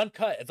 Yeah, it's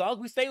uncut. As long as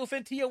we stay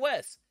within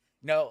TOS.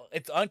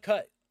 It's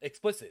uncut,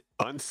 explicit.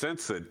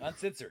 Uncensored.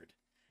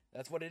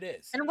 That's what it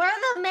is. And where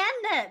are the man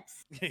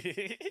nips?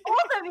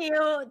 Both of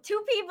you,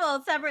 2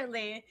 people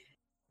separately.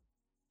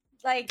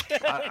 Like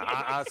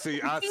I'll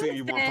see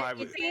you one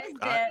privately.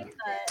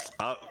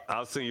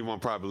 I'll send you one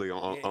privately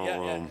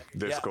on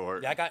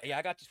Discord. Yeah,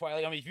 I got you,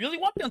 Twilight. If you really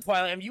want me on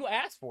Twilight, you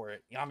ask for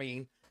it.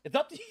 It's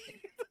up to you.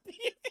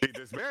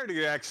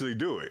 Disparity actually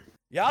do it.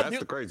 Yeah, that's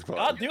the crazy part.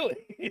 I'll do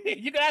it.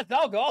 You can ask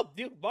Doggo. I'll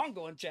do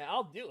Bongo in chat.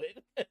 I'll do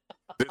it.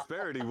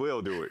 Disparity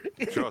will do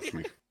it. Trust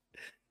me.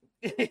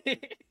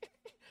 Hey,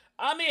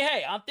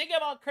 I'm thinking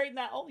about creating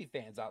that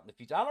OnlyFans out in the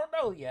future. I don't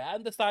know yet. I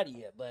haven't decided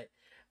yet, but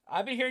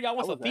I've been hearing y'all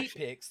want some feet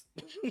pics.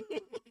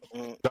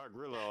 Dark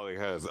Gorilla already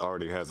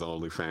has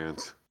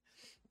OnlyFans.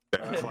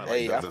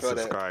 Hey, doesn't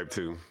subscribe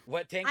to.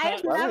 What tank?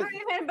 I've never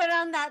even been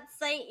on that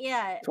site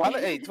yet.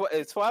 Twilight,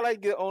 if Twilight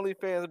get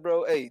OnlyFans,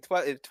 bro. Hey,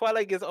 if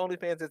Twilight gets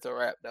OnlyFans, it's a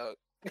wrap, dog.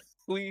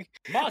 Look,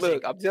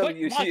 I'm telling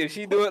you, if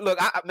she do it, look.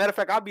 Matter of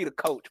fact, I'll be the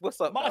coach. What's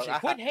up, Masha?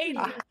 Quit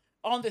hating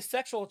on the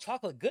sexual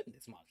chocolate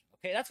goodness, Masha.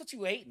 Okay, that's what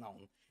you hating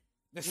on.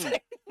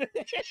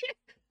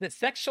 The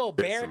sexual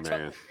bear,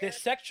 the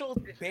sexual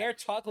bear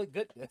chocolate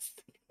goodness.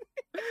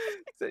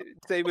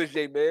 Say with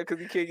J man, because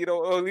he can't get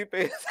on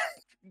OnlyFans.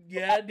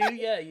 Yeah, I do.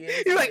 Yeah.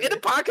 He's like, in the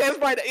podcast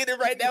might end it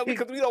right now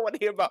because we don't want to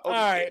hear about. All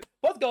right,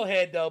 let's go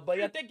ahead though. But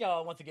yeah, thank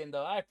y'all once again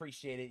though. I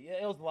appreciate it.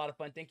 Yeah, it was a lot of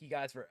fun. Thank you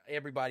guys for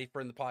everybody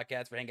for the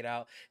podcast for hanging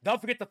out. Don't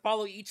forget to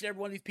follow each and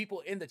every one of these people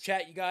in the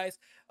chat, you guys.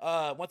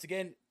 Once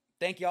again,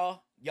 thank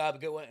y'all. Y'all have a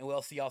good one, and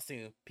we'll see y'all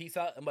soon. Peace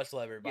out and much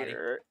love, everybody.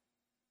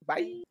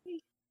 Bye.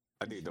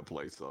 I need to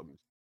play something.